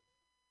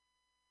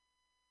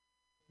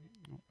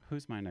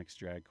 Who's my next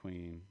drag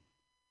queen?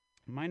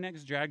 My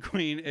next drag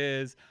queen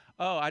is,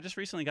 I just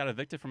recently got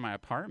evicted from my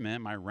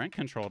apartment, my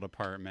rent-controlled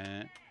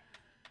apartment.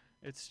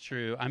 It's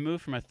true. I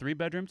moved from a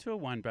 3-bedroom to a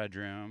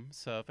 1-bedroom.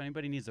 So if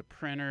anybody needs a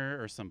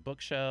printer or some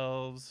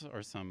bookshelves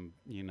or some,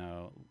 you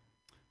know,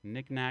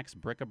 knickknacks,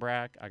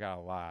 bric-a-brac, I got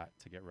a lot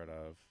to get rid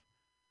of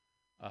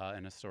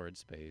in a storage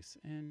space.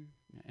 And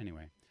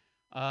anyway.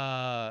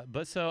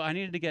 But so I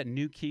needed to get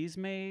new keys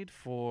made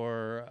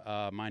for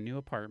my new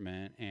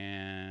apartment,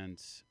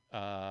 and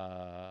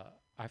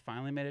I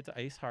finally made it to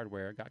Ace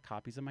Hardware, got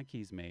copies of my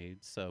keys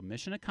made. So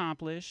mission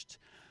accomplished.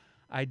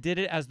 I did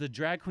it as the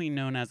drag queen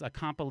known as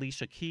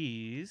Accomplisha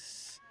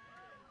Keys,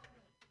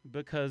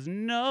 because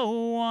no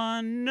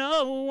one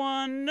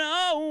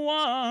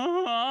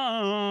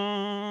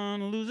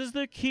loses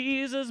their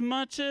keys as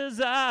much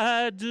as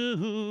I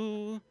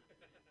do.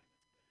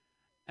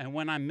 And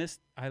when I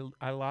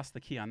lost the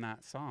key on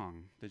that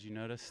song. Did you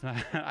notice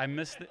that? I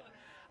missed it.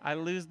 I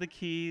lose the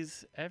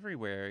keys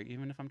everywhere,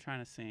 even if I'm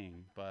trying to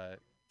sing. But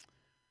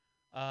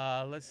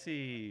let's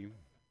see.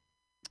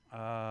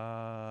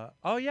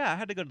 Oh, yeah, I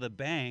had to go to the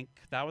bank.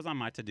 That was on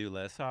my to-do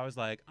list. So I was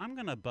like, I'm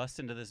going to bust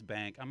into this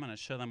bank. I'm going to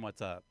show them what's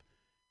up.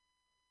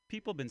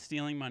 People have been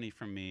stealing money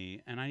from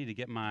me, and I need to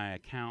get my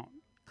account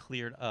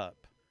cleared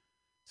up.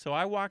 So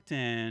I walked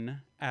in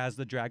as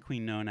the drag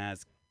queen known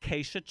as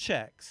Keisha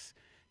Checks,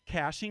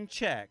 cashing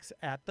checks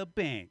at the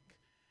bank.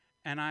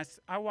 And I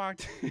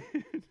walked in.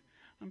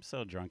 I'm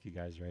so drunk, you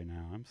guys, right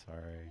now. I'm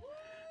sorry.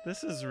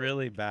 This is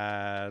really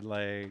bad.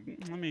 Like,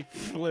 let me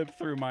flip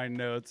through my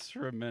notes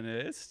for a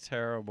minute. It's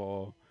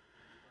terrible.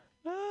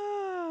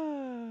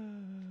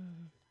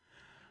 1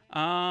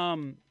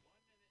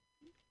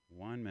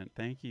 minute.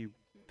 Thank you,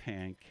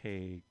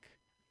 Pancake.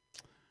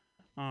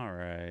 All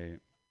right.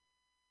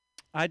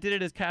 I did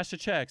it as cash to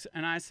checks,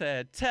 and I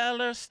said, tell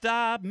her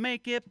stop,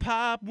 make it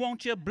pop,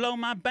 won't you blow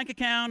my bank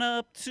account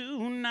up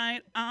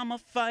tonight? I'ma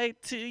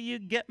fight till you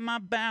get my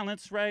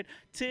balance right.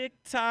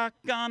 Tick-tock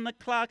on the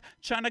clock,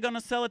 China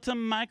gonna sell it to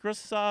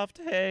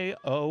Microsoft. Hey,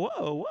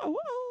 oh.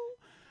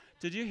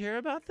 Did you hear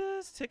about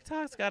this?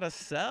 TikTok's gotta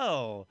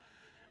sell.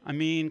 I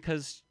mean,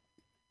 because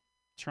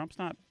Trump's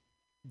not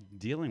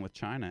dealing with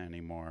China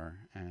anymore,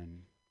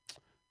 and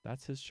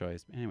that's his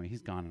choice. Anyway,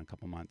 he's gone in a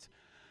couple months.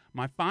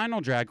 My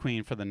final drag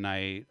queen for the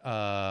night,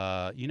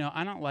 you know,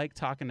 I don't like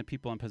talking to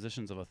people in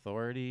positions of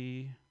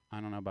authority. I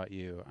don't know about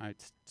you. I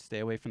stay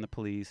away from the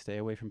police, stay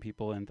away from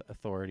people in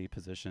authority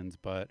positions.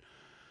 But,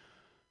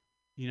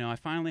 you know, I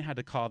finally had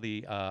to call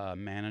the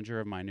manager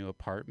of my new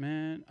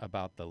apartment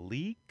about the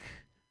leak.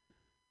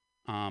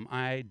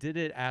 I did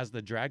it as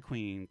the drag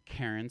queen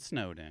Karen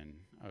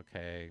Snowden,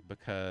 okay,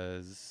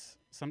 because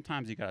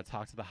sometimes you got to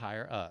talk to the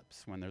higher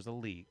ups when there's a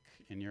leak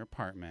in your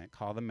apartment.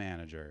 Call the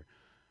manager.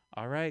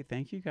 All right,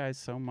 thank you guys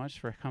so much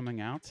for coming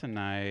out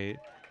tonight.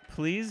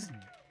 Please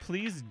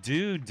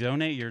do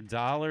donate your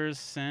dollars,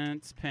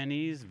 cents,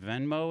 pennies,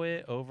 Venmo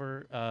it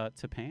over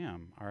to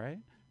Pam, all right?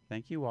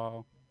 Thank you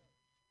all.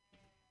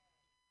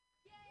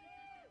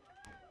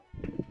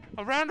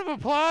 A round of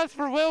applause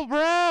for Will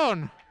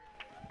Brown.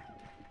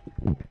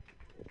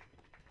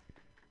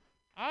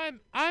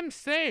 I'm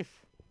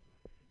safe.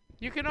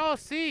 You can all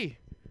see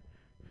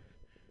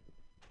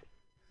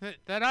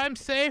that I'm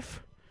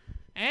safe,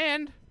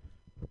 and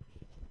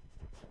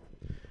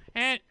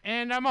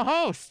I'm a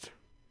host.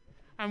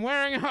 I'm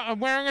wearing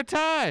a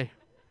tie.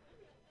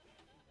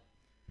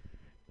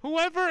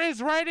 Whoever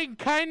is writing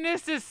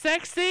 "kindness is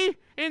sexy"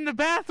 in the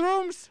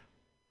bathrooms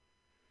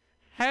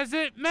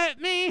hasn't met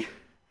me.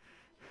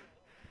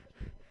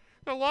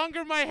 The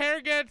longer my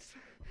hair gets,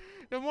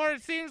 the more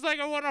it seems like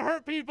I want to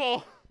hurt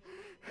people.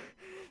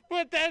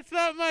 But that's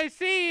not my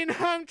scene.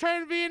 I'm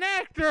trying to be an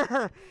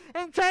actor.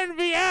 I'm trying to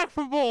be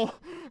affable.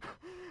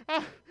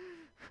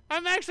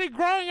 I'm actually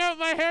growing out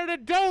my hair to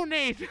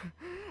donate.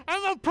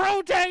 I'm a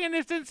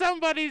protagonist in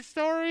somebody's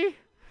story.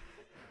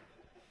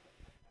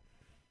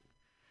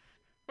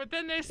 But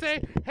then they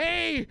say,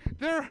 hey,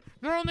 they're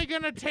only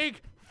going to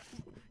take,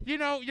 you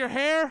know, your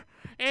hair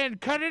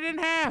and cut it in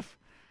half.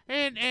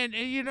 And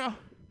you know...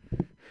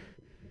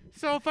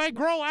 So if I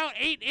grow out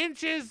 8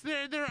 inches,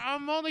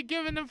 I'm only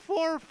giving them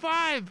 4 or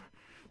 5,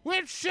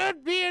 which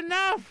should be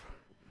enough.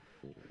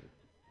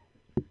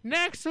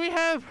 Next, we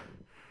have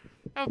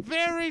a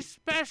very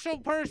special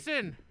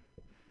person.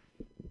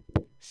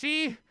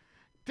 She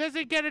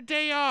doesn't get a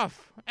day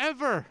off,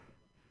 ever.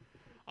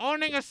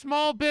 Owning a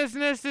small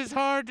business is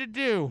hard to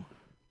do.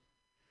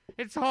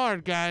 It's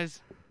hard,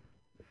 guys.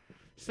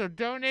 So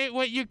donate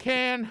what you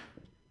can,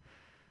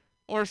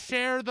 or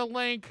share the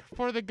link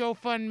for the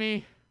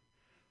GoFundMe.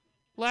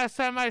 Last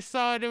time I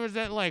saw it, it was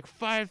at like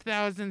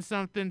 5,000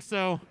 something,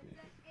 so...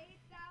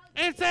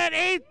 It's at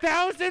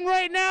 8,000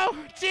 right now?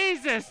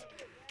 Jesus!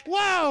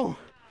 Wow!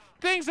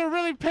 Things are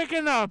really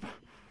picking up.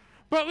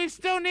 But we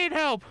still need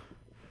help.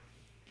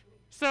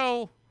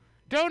 So,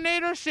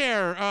 donate or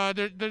share.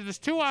 There's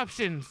 2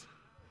 options.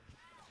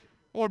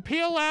 Or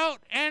peel out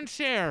and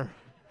share.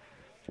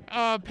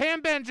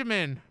 Pam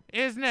Benjamin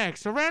is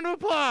next. A round of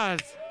applause.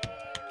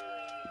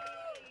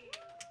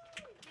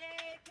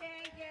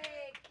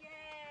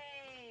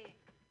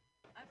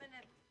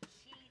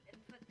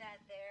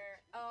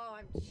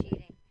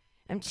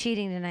 I'm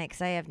cheating tonight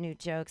because I have new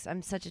jokes. I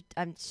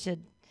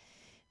should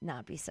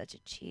not be such a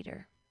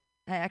cheater.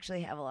 I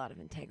actually have a lot of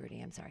integrity.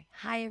 I'm sorry.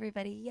 Hi,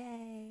 everybody.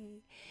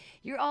 Yay.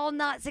 You're all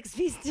not 6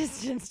 feet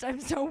distanced. I'm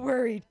so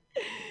worried.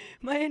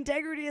 My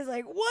integrity is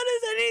like, what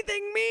does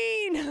anything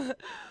mean?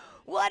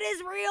 What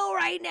is real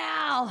right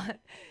now?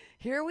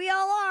 Here we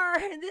all are.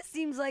 This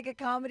seems like a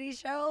comedy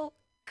show.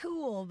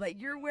 Cool, but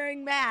you're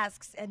wearing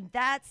masks, and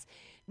that's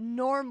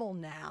normal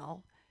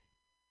now.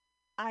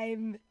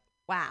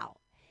 Wow.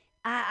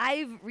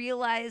 I've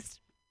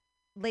realized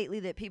lately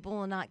that people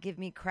will not give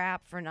me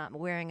crap for not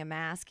wearing a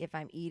mask if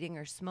I'm eating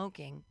or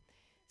smoking.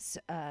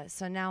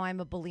 So now I'm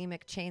a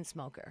bulimic chain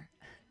smoker,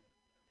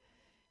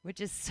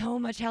 which is so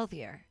much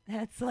healthier.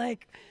 That's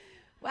like,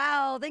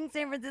 wow, thanks,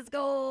 San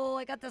Francisco.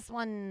 I got this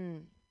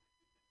one.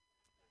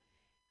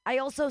 I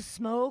also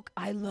smoke.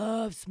 I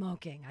love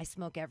smoking. I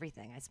smoke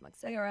everything. I smoke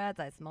cigarettes.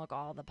 I smoke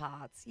all the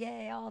pots.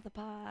 Yay, all the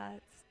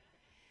pots.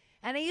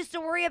 And I used to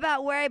worry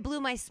about where I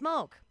blew my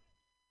smoke.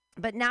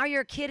 But now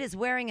your kid is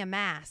wearing a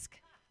mask.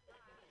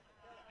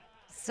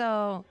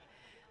 So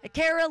I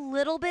care a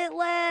little bit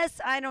less.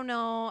 I don't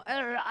know.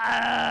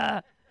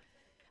 I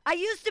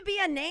used to be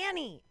a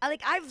nanny.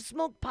 I've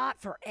smoked pot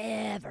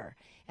forever.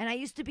 And I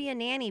used to be a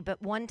nanny.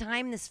 But one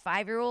time this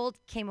 5-year-old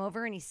came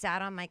over and he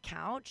sat on my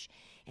couch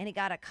and he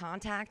got a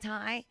contact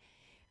high.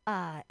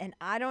 And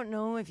I don't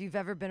know if you've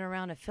ever been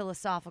around a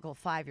philosophical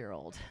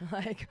 5-year-old.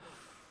 Like,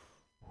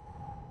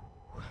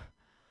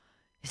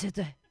 is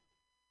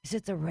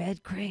it the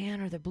red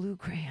crayon or the blue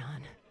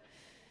crayon?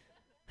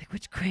 Like,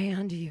 which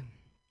crayon do you...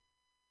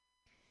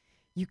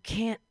 You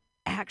can't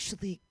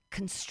actually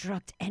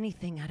construct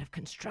anything out of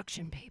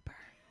construction paper.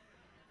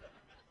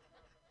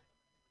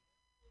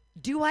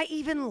 Do I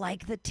even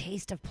like the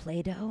taste of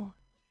Play-Doh?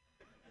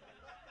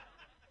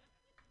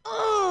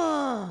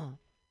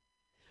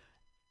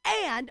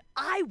 And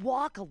I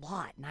walk a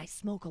lot, and I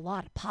smoke a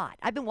lot of pot.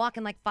 I've been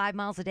walking like 5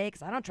 miles a day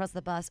because I don't trust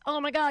the bus.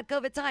 Oh, my God,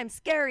 COVID time,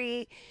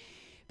 scary.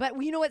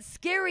 But you know what's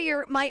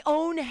scarier? My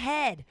own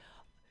head.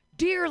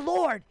 Dear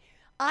Lord,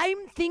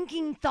 I'm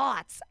thinking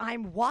thoughts.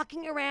 I'm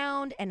walking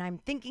around and I'm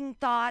thinking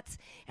thoughts.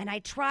 And I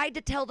tried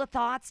to tell the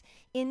thoughts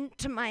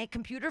into my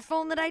computer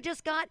phone that I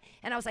just got.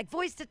 And I was like,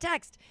 voice to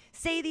text,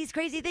 say these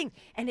crazy things.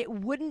 And it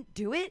wouldn't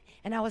do it.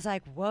 And I was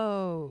like,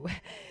 whoa.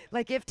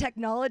 Like, if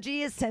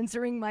technology is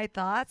censoring my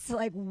thoughts,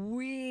 like,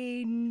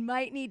 we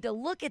might need to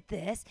look at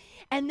this.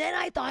 And then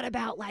I thought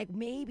about, like,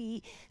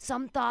 maybe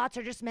some thoughts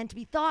are just meant to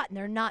be thought and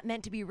they're not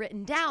meant to be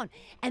written down.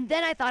 And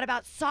then I thought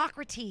about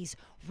Socrates,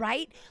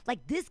 right?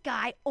 Like, this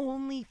guy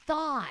only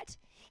thought.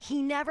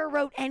 He never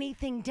wrote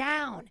anything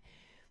down.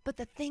 But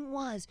the thing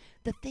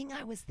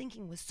I was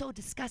thinking was so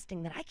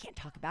disgusting that I can't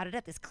talk about it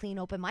at this clean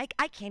open mic.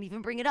 I can't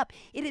even bring it up.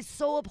 It is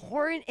so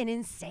abhorrent and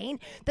insane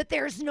that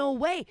there's no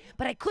way.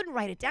 But I couldn't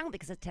write it down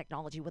because the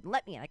technology wouldn't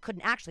let me. And I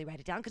couldn't actually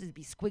write it down because it'd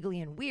be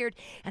squiggly and weird.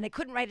 And I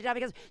couldn't write it down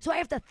so I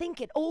have to think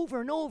it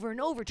over and over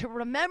and over to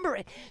remember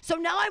it. So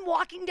now I'm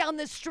walking down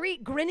the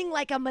street grinning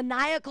like a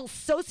maniacal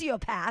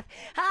sociopath.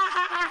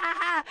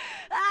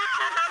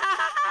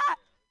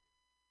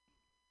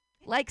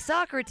 Like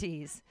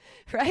Socrates,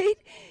 right?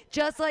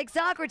 Just like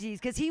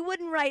Socrates, because he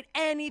wouldn't write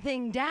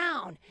anything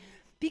down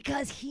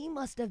because he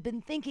must have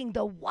been thinking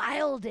the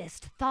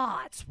wildest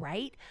thoughts,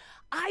 right?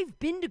 I've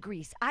been to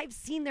Greece. I've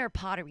seen their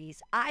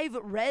potteries. I've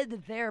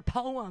read their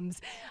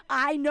poems.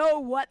 I know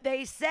what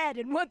they said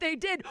and what they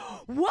did.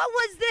 What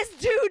was this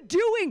dude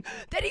doing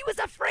that he was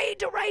afraid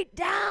to write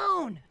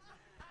down?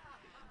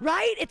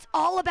 Right? It's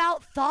all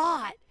about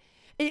thought.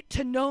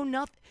 To know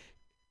nothing.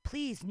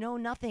 Please know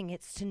nothing.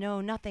 It's to know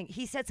nothing.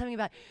 He said something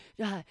about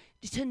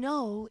to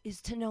know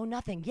is to know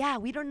nothing. Yeah,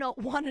 we don't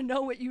want to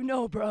know what you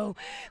know, bro.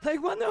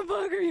 Like, what the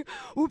fuck are you?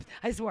 Oops,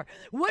 I swore.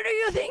 What are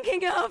you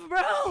thinking of,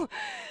 bro?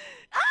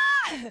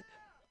 Ah!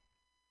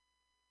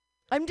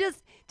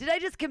 Did I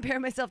just compare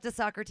myself to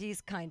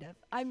Socrates? Kind of.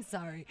 I'm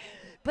sorry.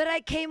 But I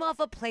came off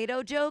a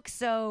Plato joke,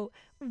 so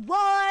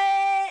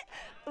what?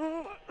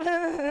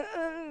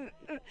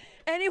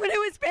 Anyone who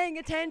was paying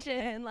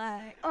attention,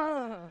 like,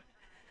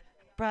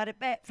 brought it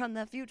back from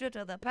the future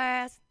to the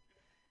past.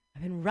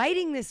 I've been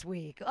writing this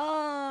week.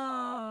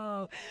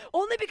 Oh,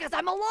 only because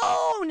I'm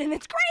alone and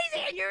it's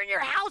crazy and you're in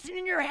your house and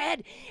in your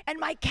head and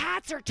my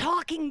cats are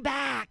talking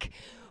back.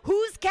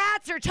 Whose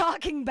cats are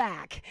talking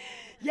back?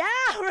 Yeah,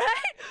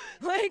 right?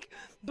 Like,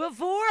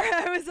 before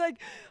I was like,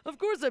 of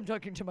course I'm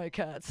talking to my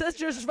cats. That's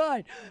just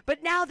fine.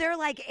 But now they're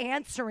like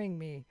answering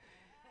me.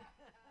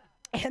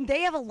 And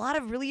they have a lot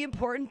of really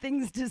important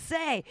things to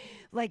say.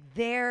 Like,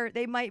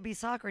 they might be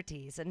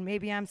Socrates, and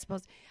maybe I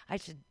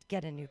should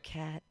get a new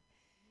cat.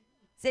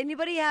 Does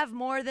anybody have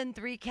more than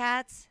 3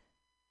 cats?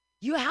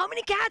 How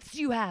many cats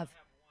do you have?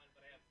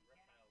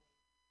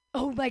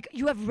 Oh my,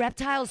 you have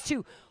reptiles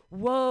too.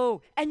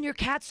 Whoa, and your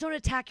cats don't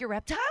attack your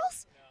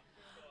reptiles?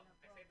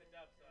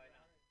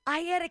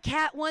 I had a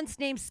cat once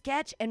named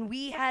Sketch, and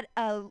we had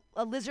a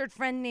lizard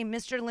friend named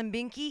Mr.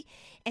 Limbinky,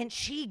 and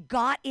she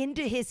got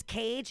into his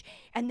cage,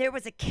 and there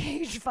was a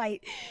cage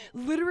fight,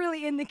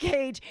 literally in the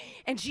cage,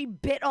 and she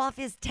bit off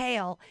his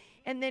tail,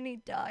 and then he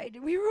died.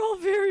 We were all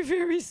very,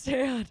 very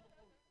sad.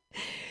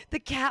 The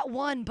cat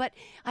won, but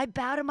I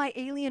bow to my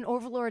alien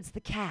overlords, the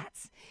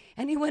cats.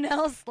 Anyone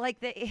else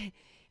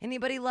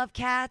anybody love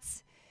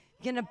cats?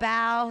 Gonna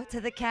bow to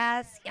the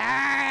cats?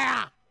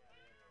 Yeah!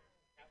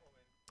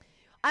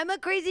 I'm a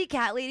crazy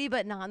cat lady,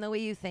 but not in the way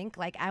you think.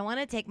 Like, I want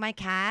to take my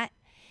cat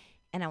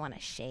and I want to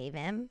shave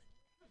him.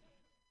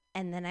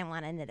 And then I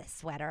want to knit a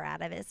sweater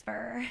out of his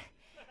fur.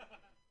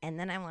 And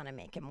then I want to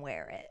make him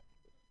wear it.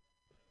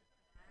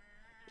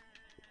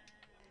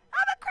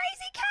 I'm a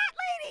crazy cat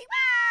lady.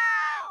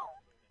 Wow!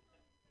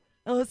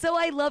 Oh, so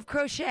I love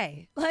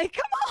crochet. Like,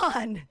 come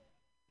on.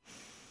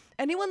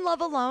 Anyone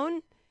love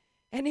alone?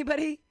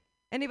 Anybody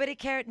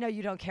care? No,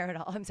 you don't care at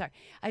all. I'm sorry.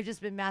 I've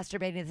just been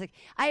masturbating. It's like,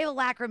 I have a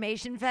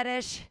lacrimation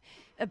fetish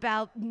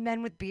about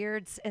men with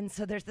beards. And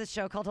so there's this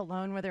show called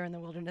Alone where they're in the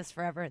wilderness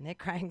forever and they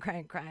cry and cry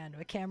and cry onto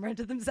a camera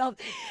into themselves.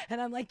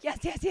 And I'm like, yes,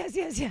 yes, yes,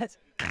 yes, yes.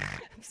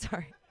 I'm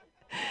sorry.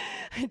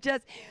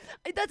 That's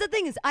the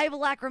thing is, I have a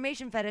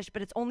lacrimation fetish,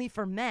 but it's only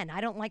for men.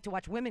 I don't like to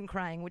watch women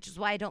crying, which is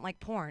why I don't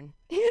like porn.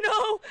 You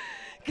know?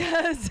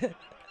 Because,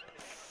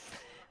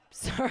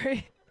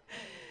 sorry.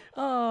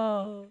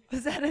 Oh,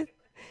 is that it?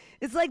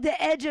 It's like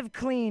the edge of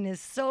clean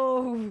is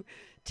so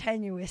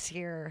tenuous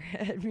here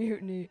at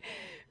Mutiny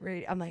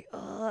Radio. I'm like,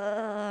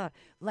 ugh.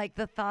 Like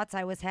the thoughts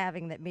I was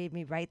having that made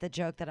me write the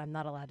joke that I'm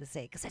not allowed to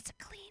say because it's a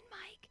clean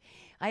mic.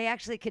 I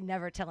actually could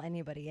never tell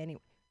anybody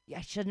anyway. I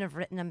shouldn't have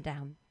written them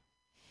down.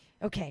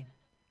 Okay,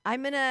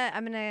 I'm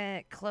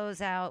gonna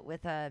close out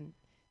with a.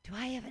 Do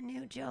I have a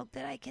new joke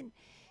that I can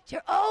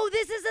share? Oh,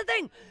 this is the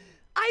thing.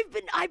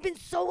 I've been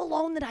so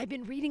alone that I've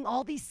been reading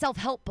all these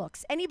self-help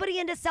books. Anybody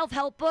into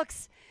self-help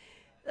books?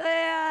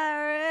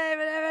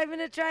 I'm going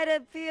to try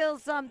to feel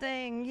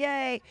something.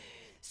 Yay.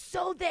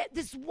 So that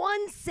this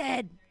one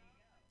said,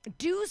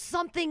 do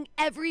something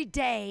every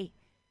day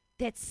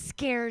that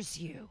scares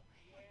you.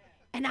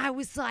 And I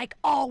was like,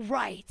 all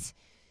right.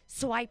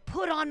 So I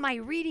put on my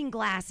reading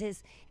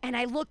glasses and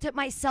I looked at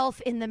myself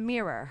in the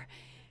mirror.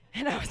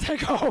 And I was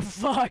like, oh,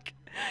 fuck.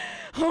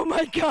 Oh,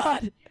 my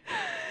God.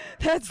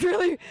 That's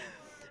really.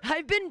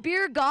 I've been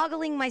beer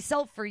goggling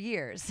myself for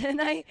years,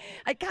 and I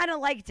kind of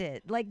liked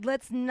it. Like,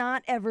 let's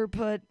not ever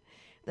put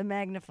the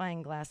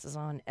magnifying glasses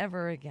on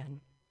ever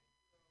again.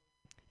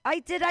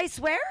 Did I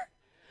swear?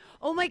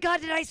 Oh my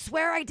God, did I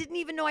swear? I didn't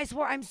even know I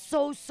swore. I'm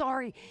so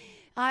sorry.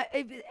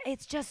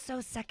 It's just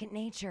so second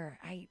nature.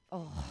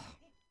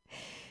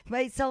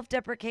 My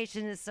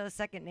self-deprecation is so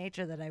second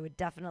nature that I would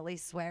definitely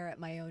swear at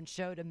my own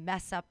show to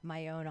mess up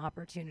my own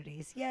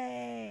opportunities.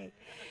 Yay.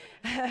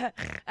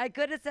 I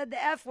could have said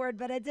the F word,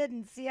 but I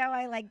didn't. See how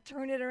I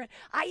turn it around?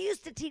 I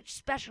used to teach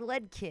special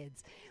ed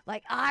kids.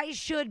 I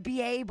should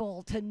be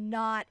able to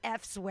not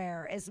F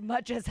swear as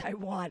much as I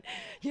want.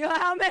 You know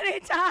how many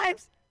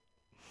times?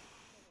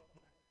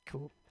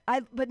 Cool.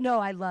 But no,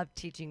 I love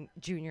teaching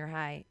junior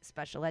high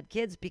special ed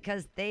kids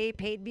because they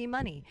paid me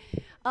money.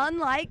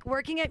 Unlike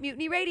working at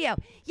Mutiny Radio.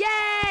 Yay!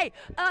 Yay!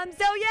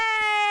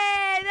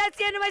 That's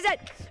the end of my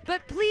set.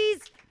 But please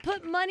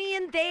put money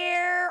in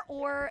there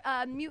or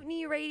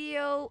Mutiny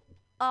Radio,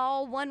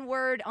 all one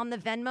word on the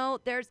Venmo.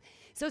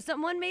 So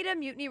someone made a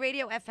Mutiny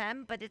Radio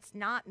FM, but it's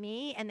not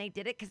me, and they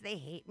did it because they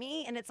hate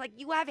me. And it's like,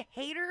 you have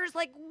haters?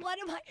 Like, what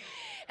am I?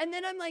 And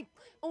then I'm like,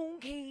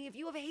 okay, if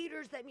you have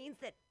haters, that means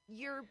that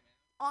you're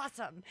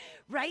awesome,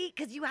 right?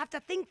 Because you have to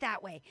think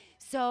that way.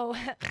 So,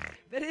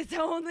 but it's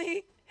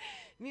only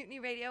Mutiny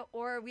Radio,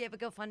 or we have a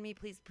GoFundMe.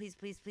 Please, please,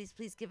 please, please,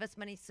 please give us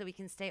money so we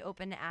can stay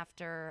open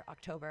after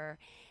October.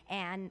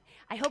 And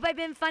I hope I've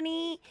been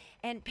funny,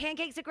 and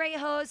Pancake's a great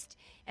host,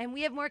 and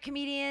we have more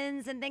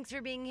comedians, and thanks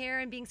for being here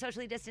and being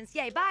socially distanced.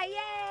 Yay, bye, yay!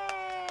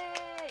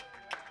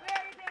 Where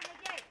are you,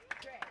 Pancake?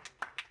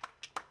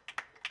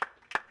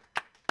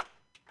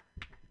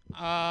 Yay,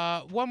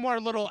 great. One more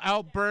little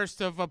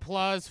outburst of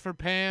applause for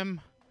Pam.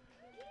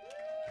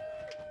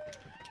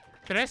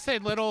 Did I say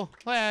little?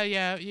 Well,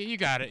 yeah, you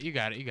got it.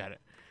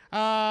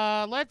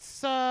 Let's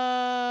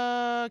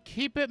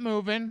keep it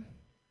moving.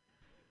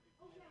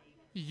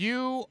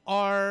 You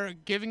are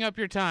giving up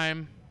your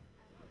time.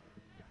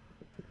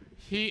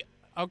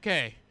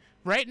 Okay.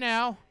 Right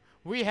now,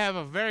 we have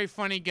a very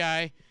funny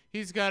guy.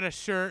 He's got a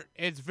shirt.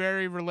 It's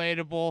very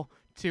relatable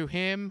to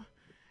him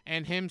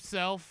and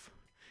himself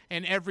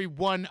and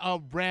everyone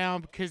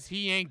around because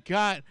he ain't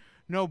got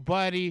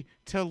nobody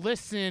to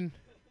listen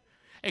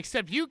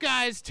except you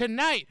guys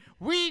tonight.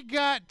 We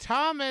got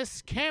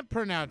Thomas, can't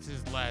pronounce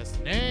his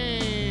last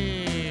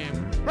name.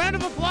 Round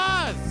of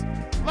applause.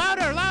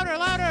 Louder, louder,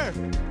 louder.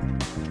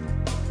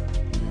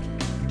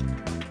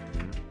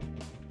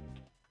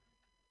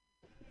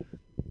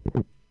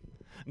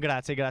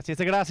 Grazie, grazie.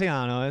 It's a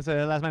Graziano. It's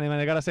a last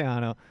name,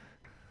 Graziano.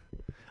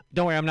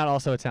 Don't worry, I'm not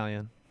also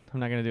Italian. I'm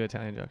not going to do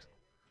Italian jokes.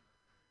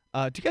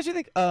 Do you guys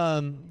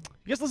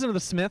listen to the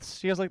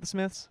Smiths? Do you guys like the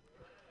Smiths?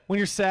 When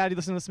you're sad, you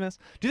listen to the Smiths?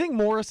 Do you think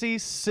Morrissey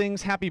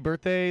sings Happy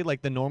Birthday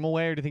like the normal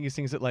way, or do you think he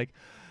sings it like,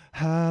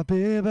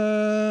 Happy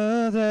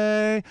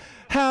birthday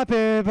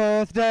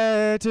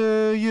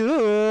to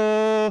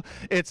you.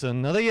 It's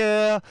another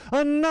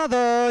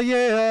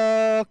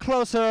year,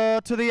 closer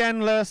to the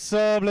endless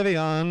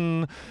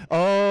oblivion.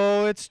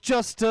 Oh, it's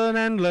just an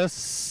endless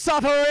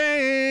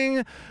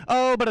suffering.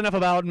 Oh, but enough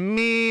about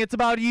me, it's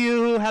about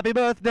you. Happy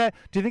birthday.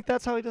 Do you think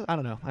that's how he does? I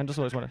don't know. I'm just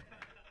always wondering.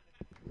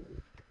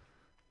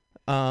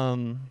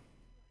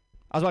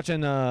 I was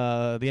watching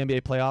the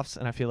NBA playoffs,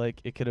 and I feel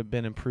like it could have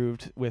been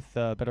improved with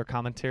better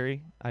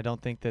commentary. I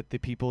don't think that the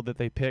people that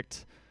they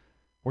picked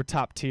were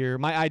top tier.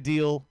 My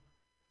ideal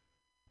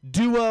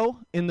duo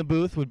in the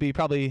booth would be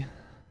probably,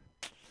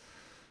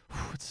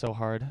 it's so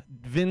hard,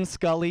 Vin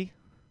Scully,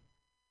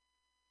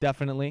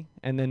 definitely,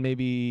 and then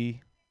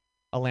maybe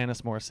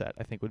Alanis Morissette,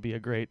 I think would be a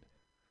great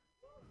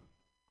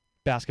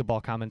basketball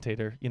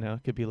commentator. You know,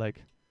 it could be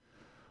like,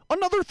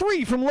 another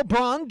three from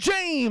LeBron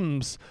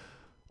James.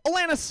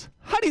 Alanis,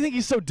 how do you think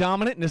he's so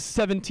dominant in his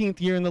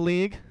 17th year in the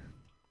league?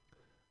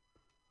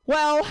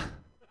 Well,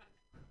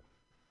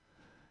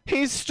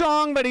 he's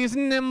strong, but he's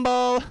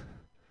nimble.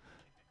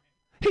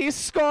 He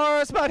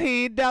scores, but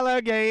he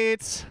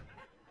delegates.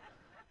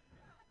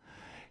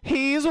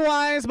 He's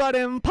wise, but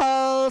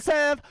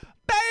impulsive,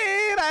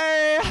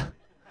 baby.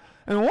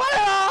 And what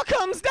it all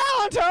comes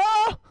down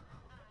to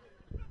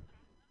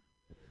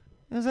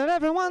is that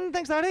everyone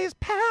thinks that he's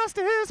past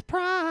his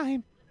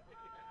prime.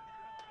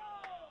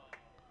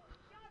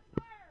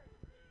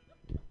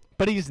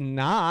 But he's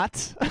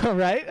not,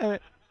 right? I mean,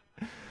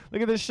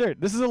 look at this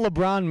shirt. This is a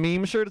LeBron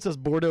meme shirt. It says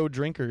Bordeaux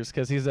drinkers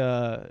because he's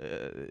a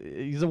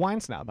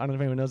wine snob. I don't know if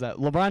anyone knows that.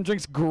 LeBron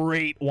drinks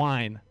great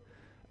wine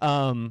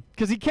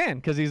because he can,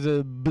 because he's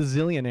a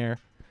bazillionaire.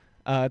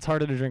 It's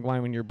harder to drink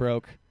wine when you're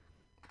broke.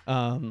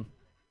 I'd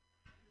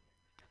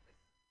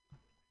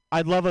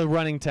love a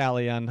running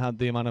tally on how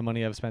the amount of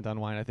money I've spent on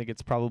wine. I think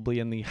it's probably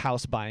in the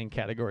house buying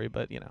category,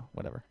 but, you know,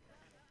 whatever.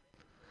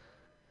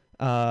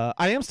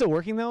 I am still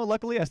working, though.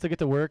 Luckily, I still get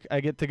to work. I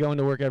get to go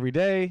into work every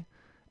day,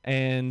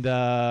 and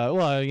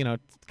well, you know,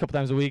 a couple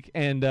times a week.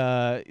 And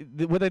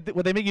what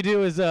they make you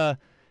do is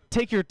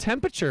take your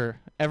temperature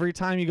every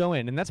time you go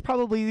in, and that's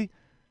probably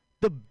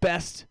the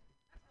best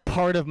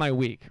part of my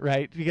week,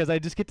 right? Because I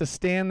just get to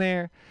stand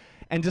there,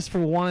 and just for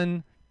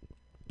one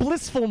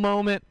blissful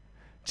moment.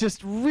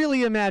 Just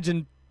really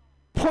imagine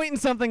pointing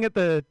something at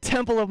the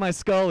temple of my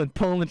skull and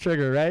pulling the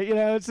trigger, right? You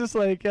know, it's just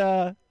like,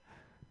 I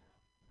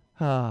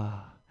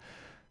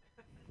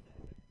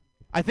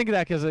think of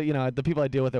that because, you know, the people I deal with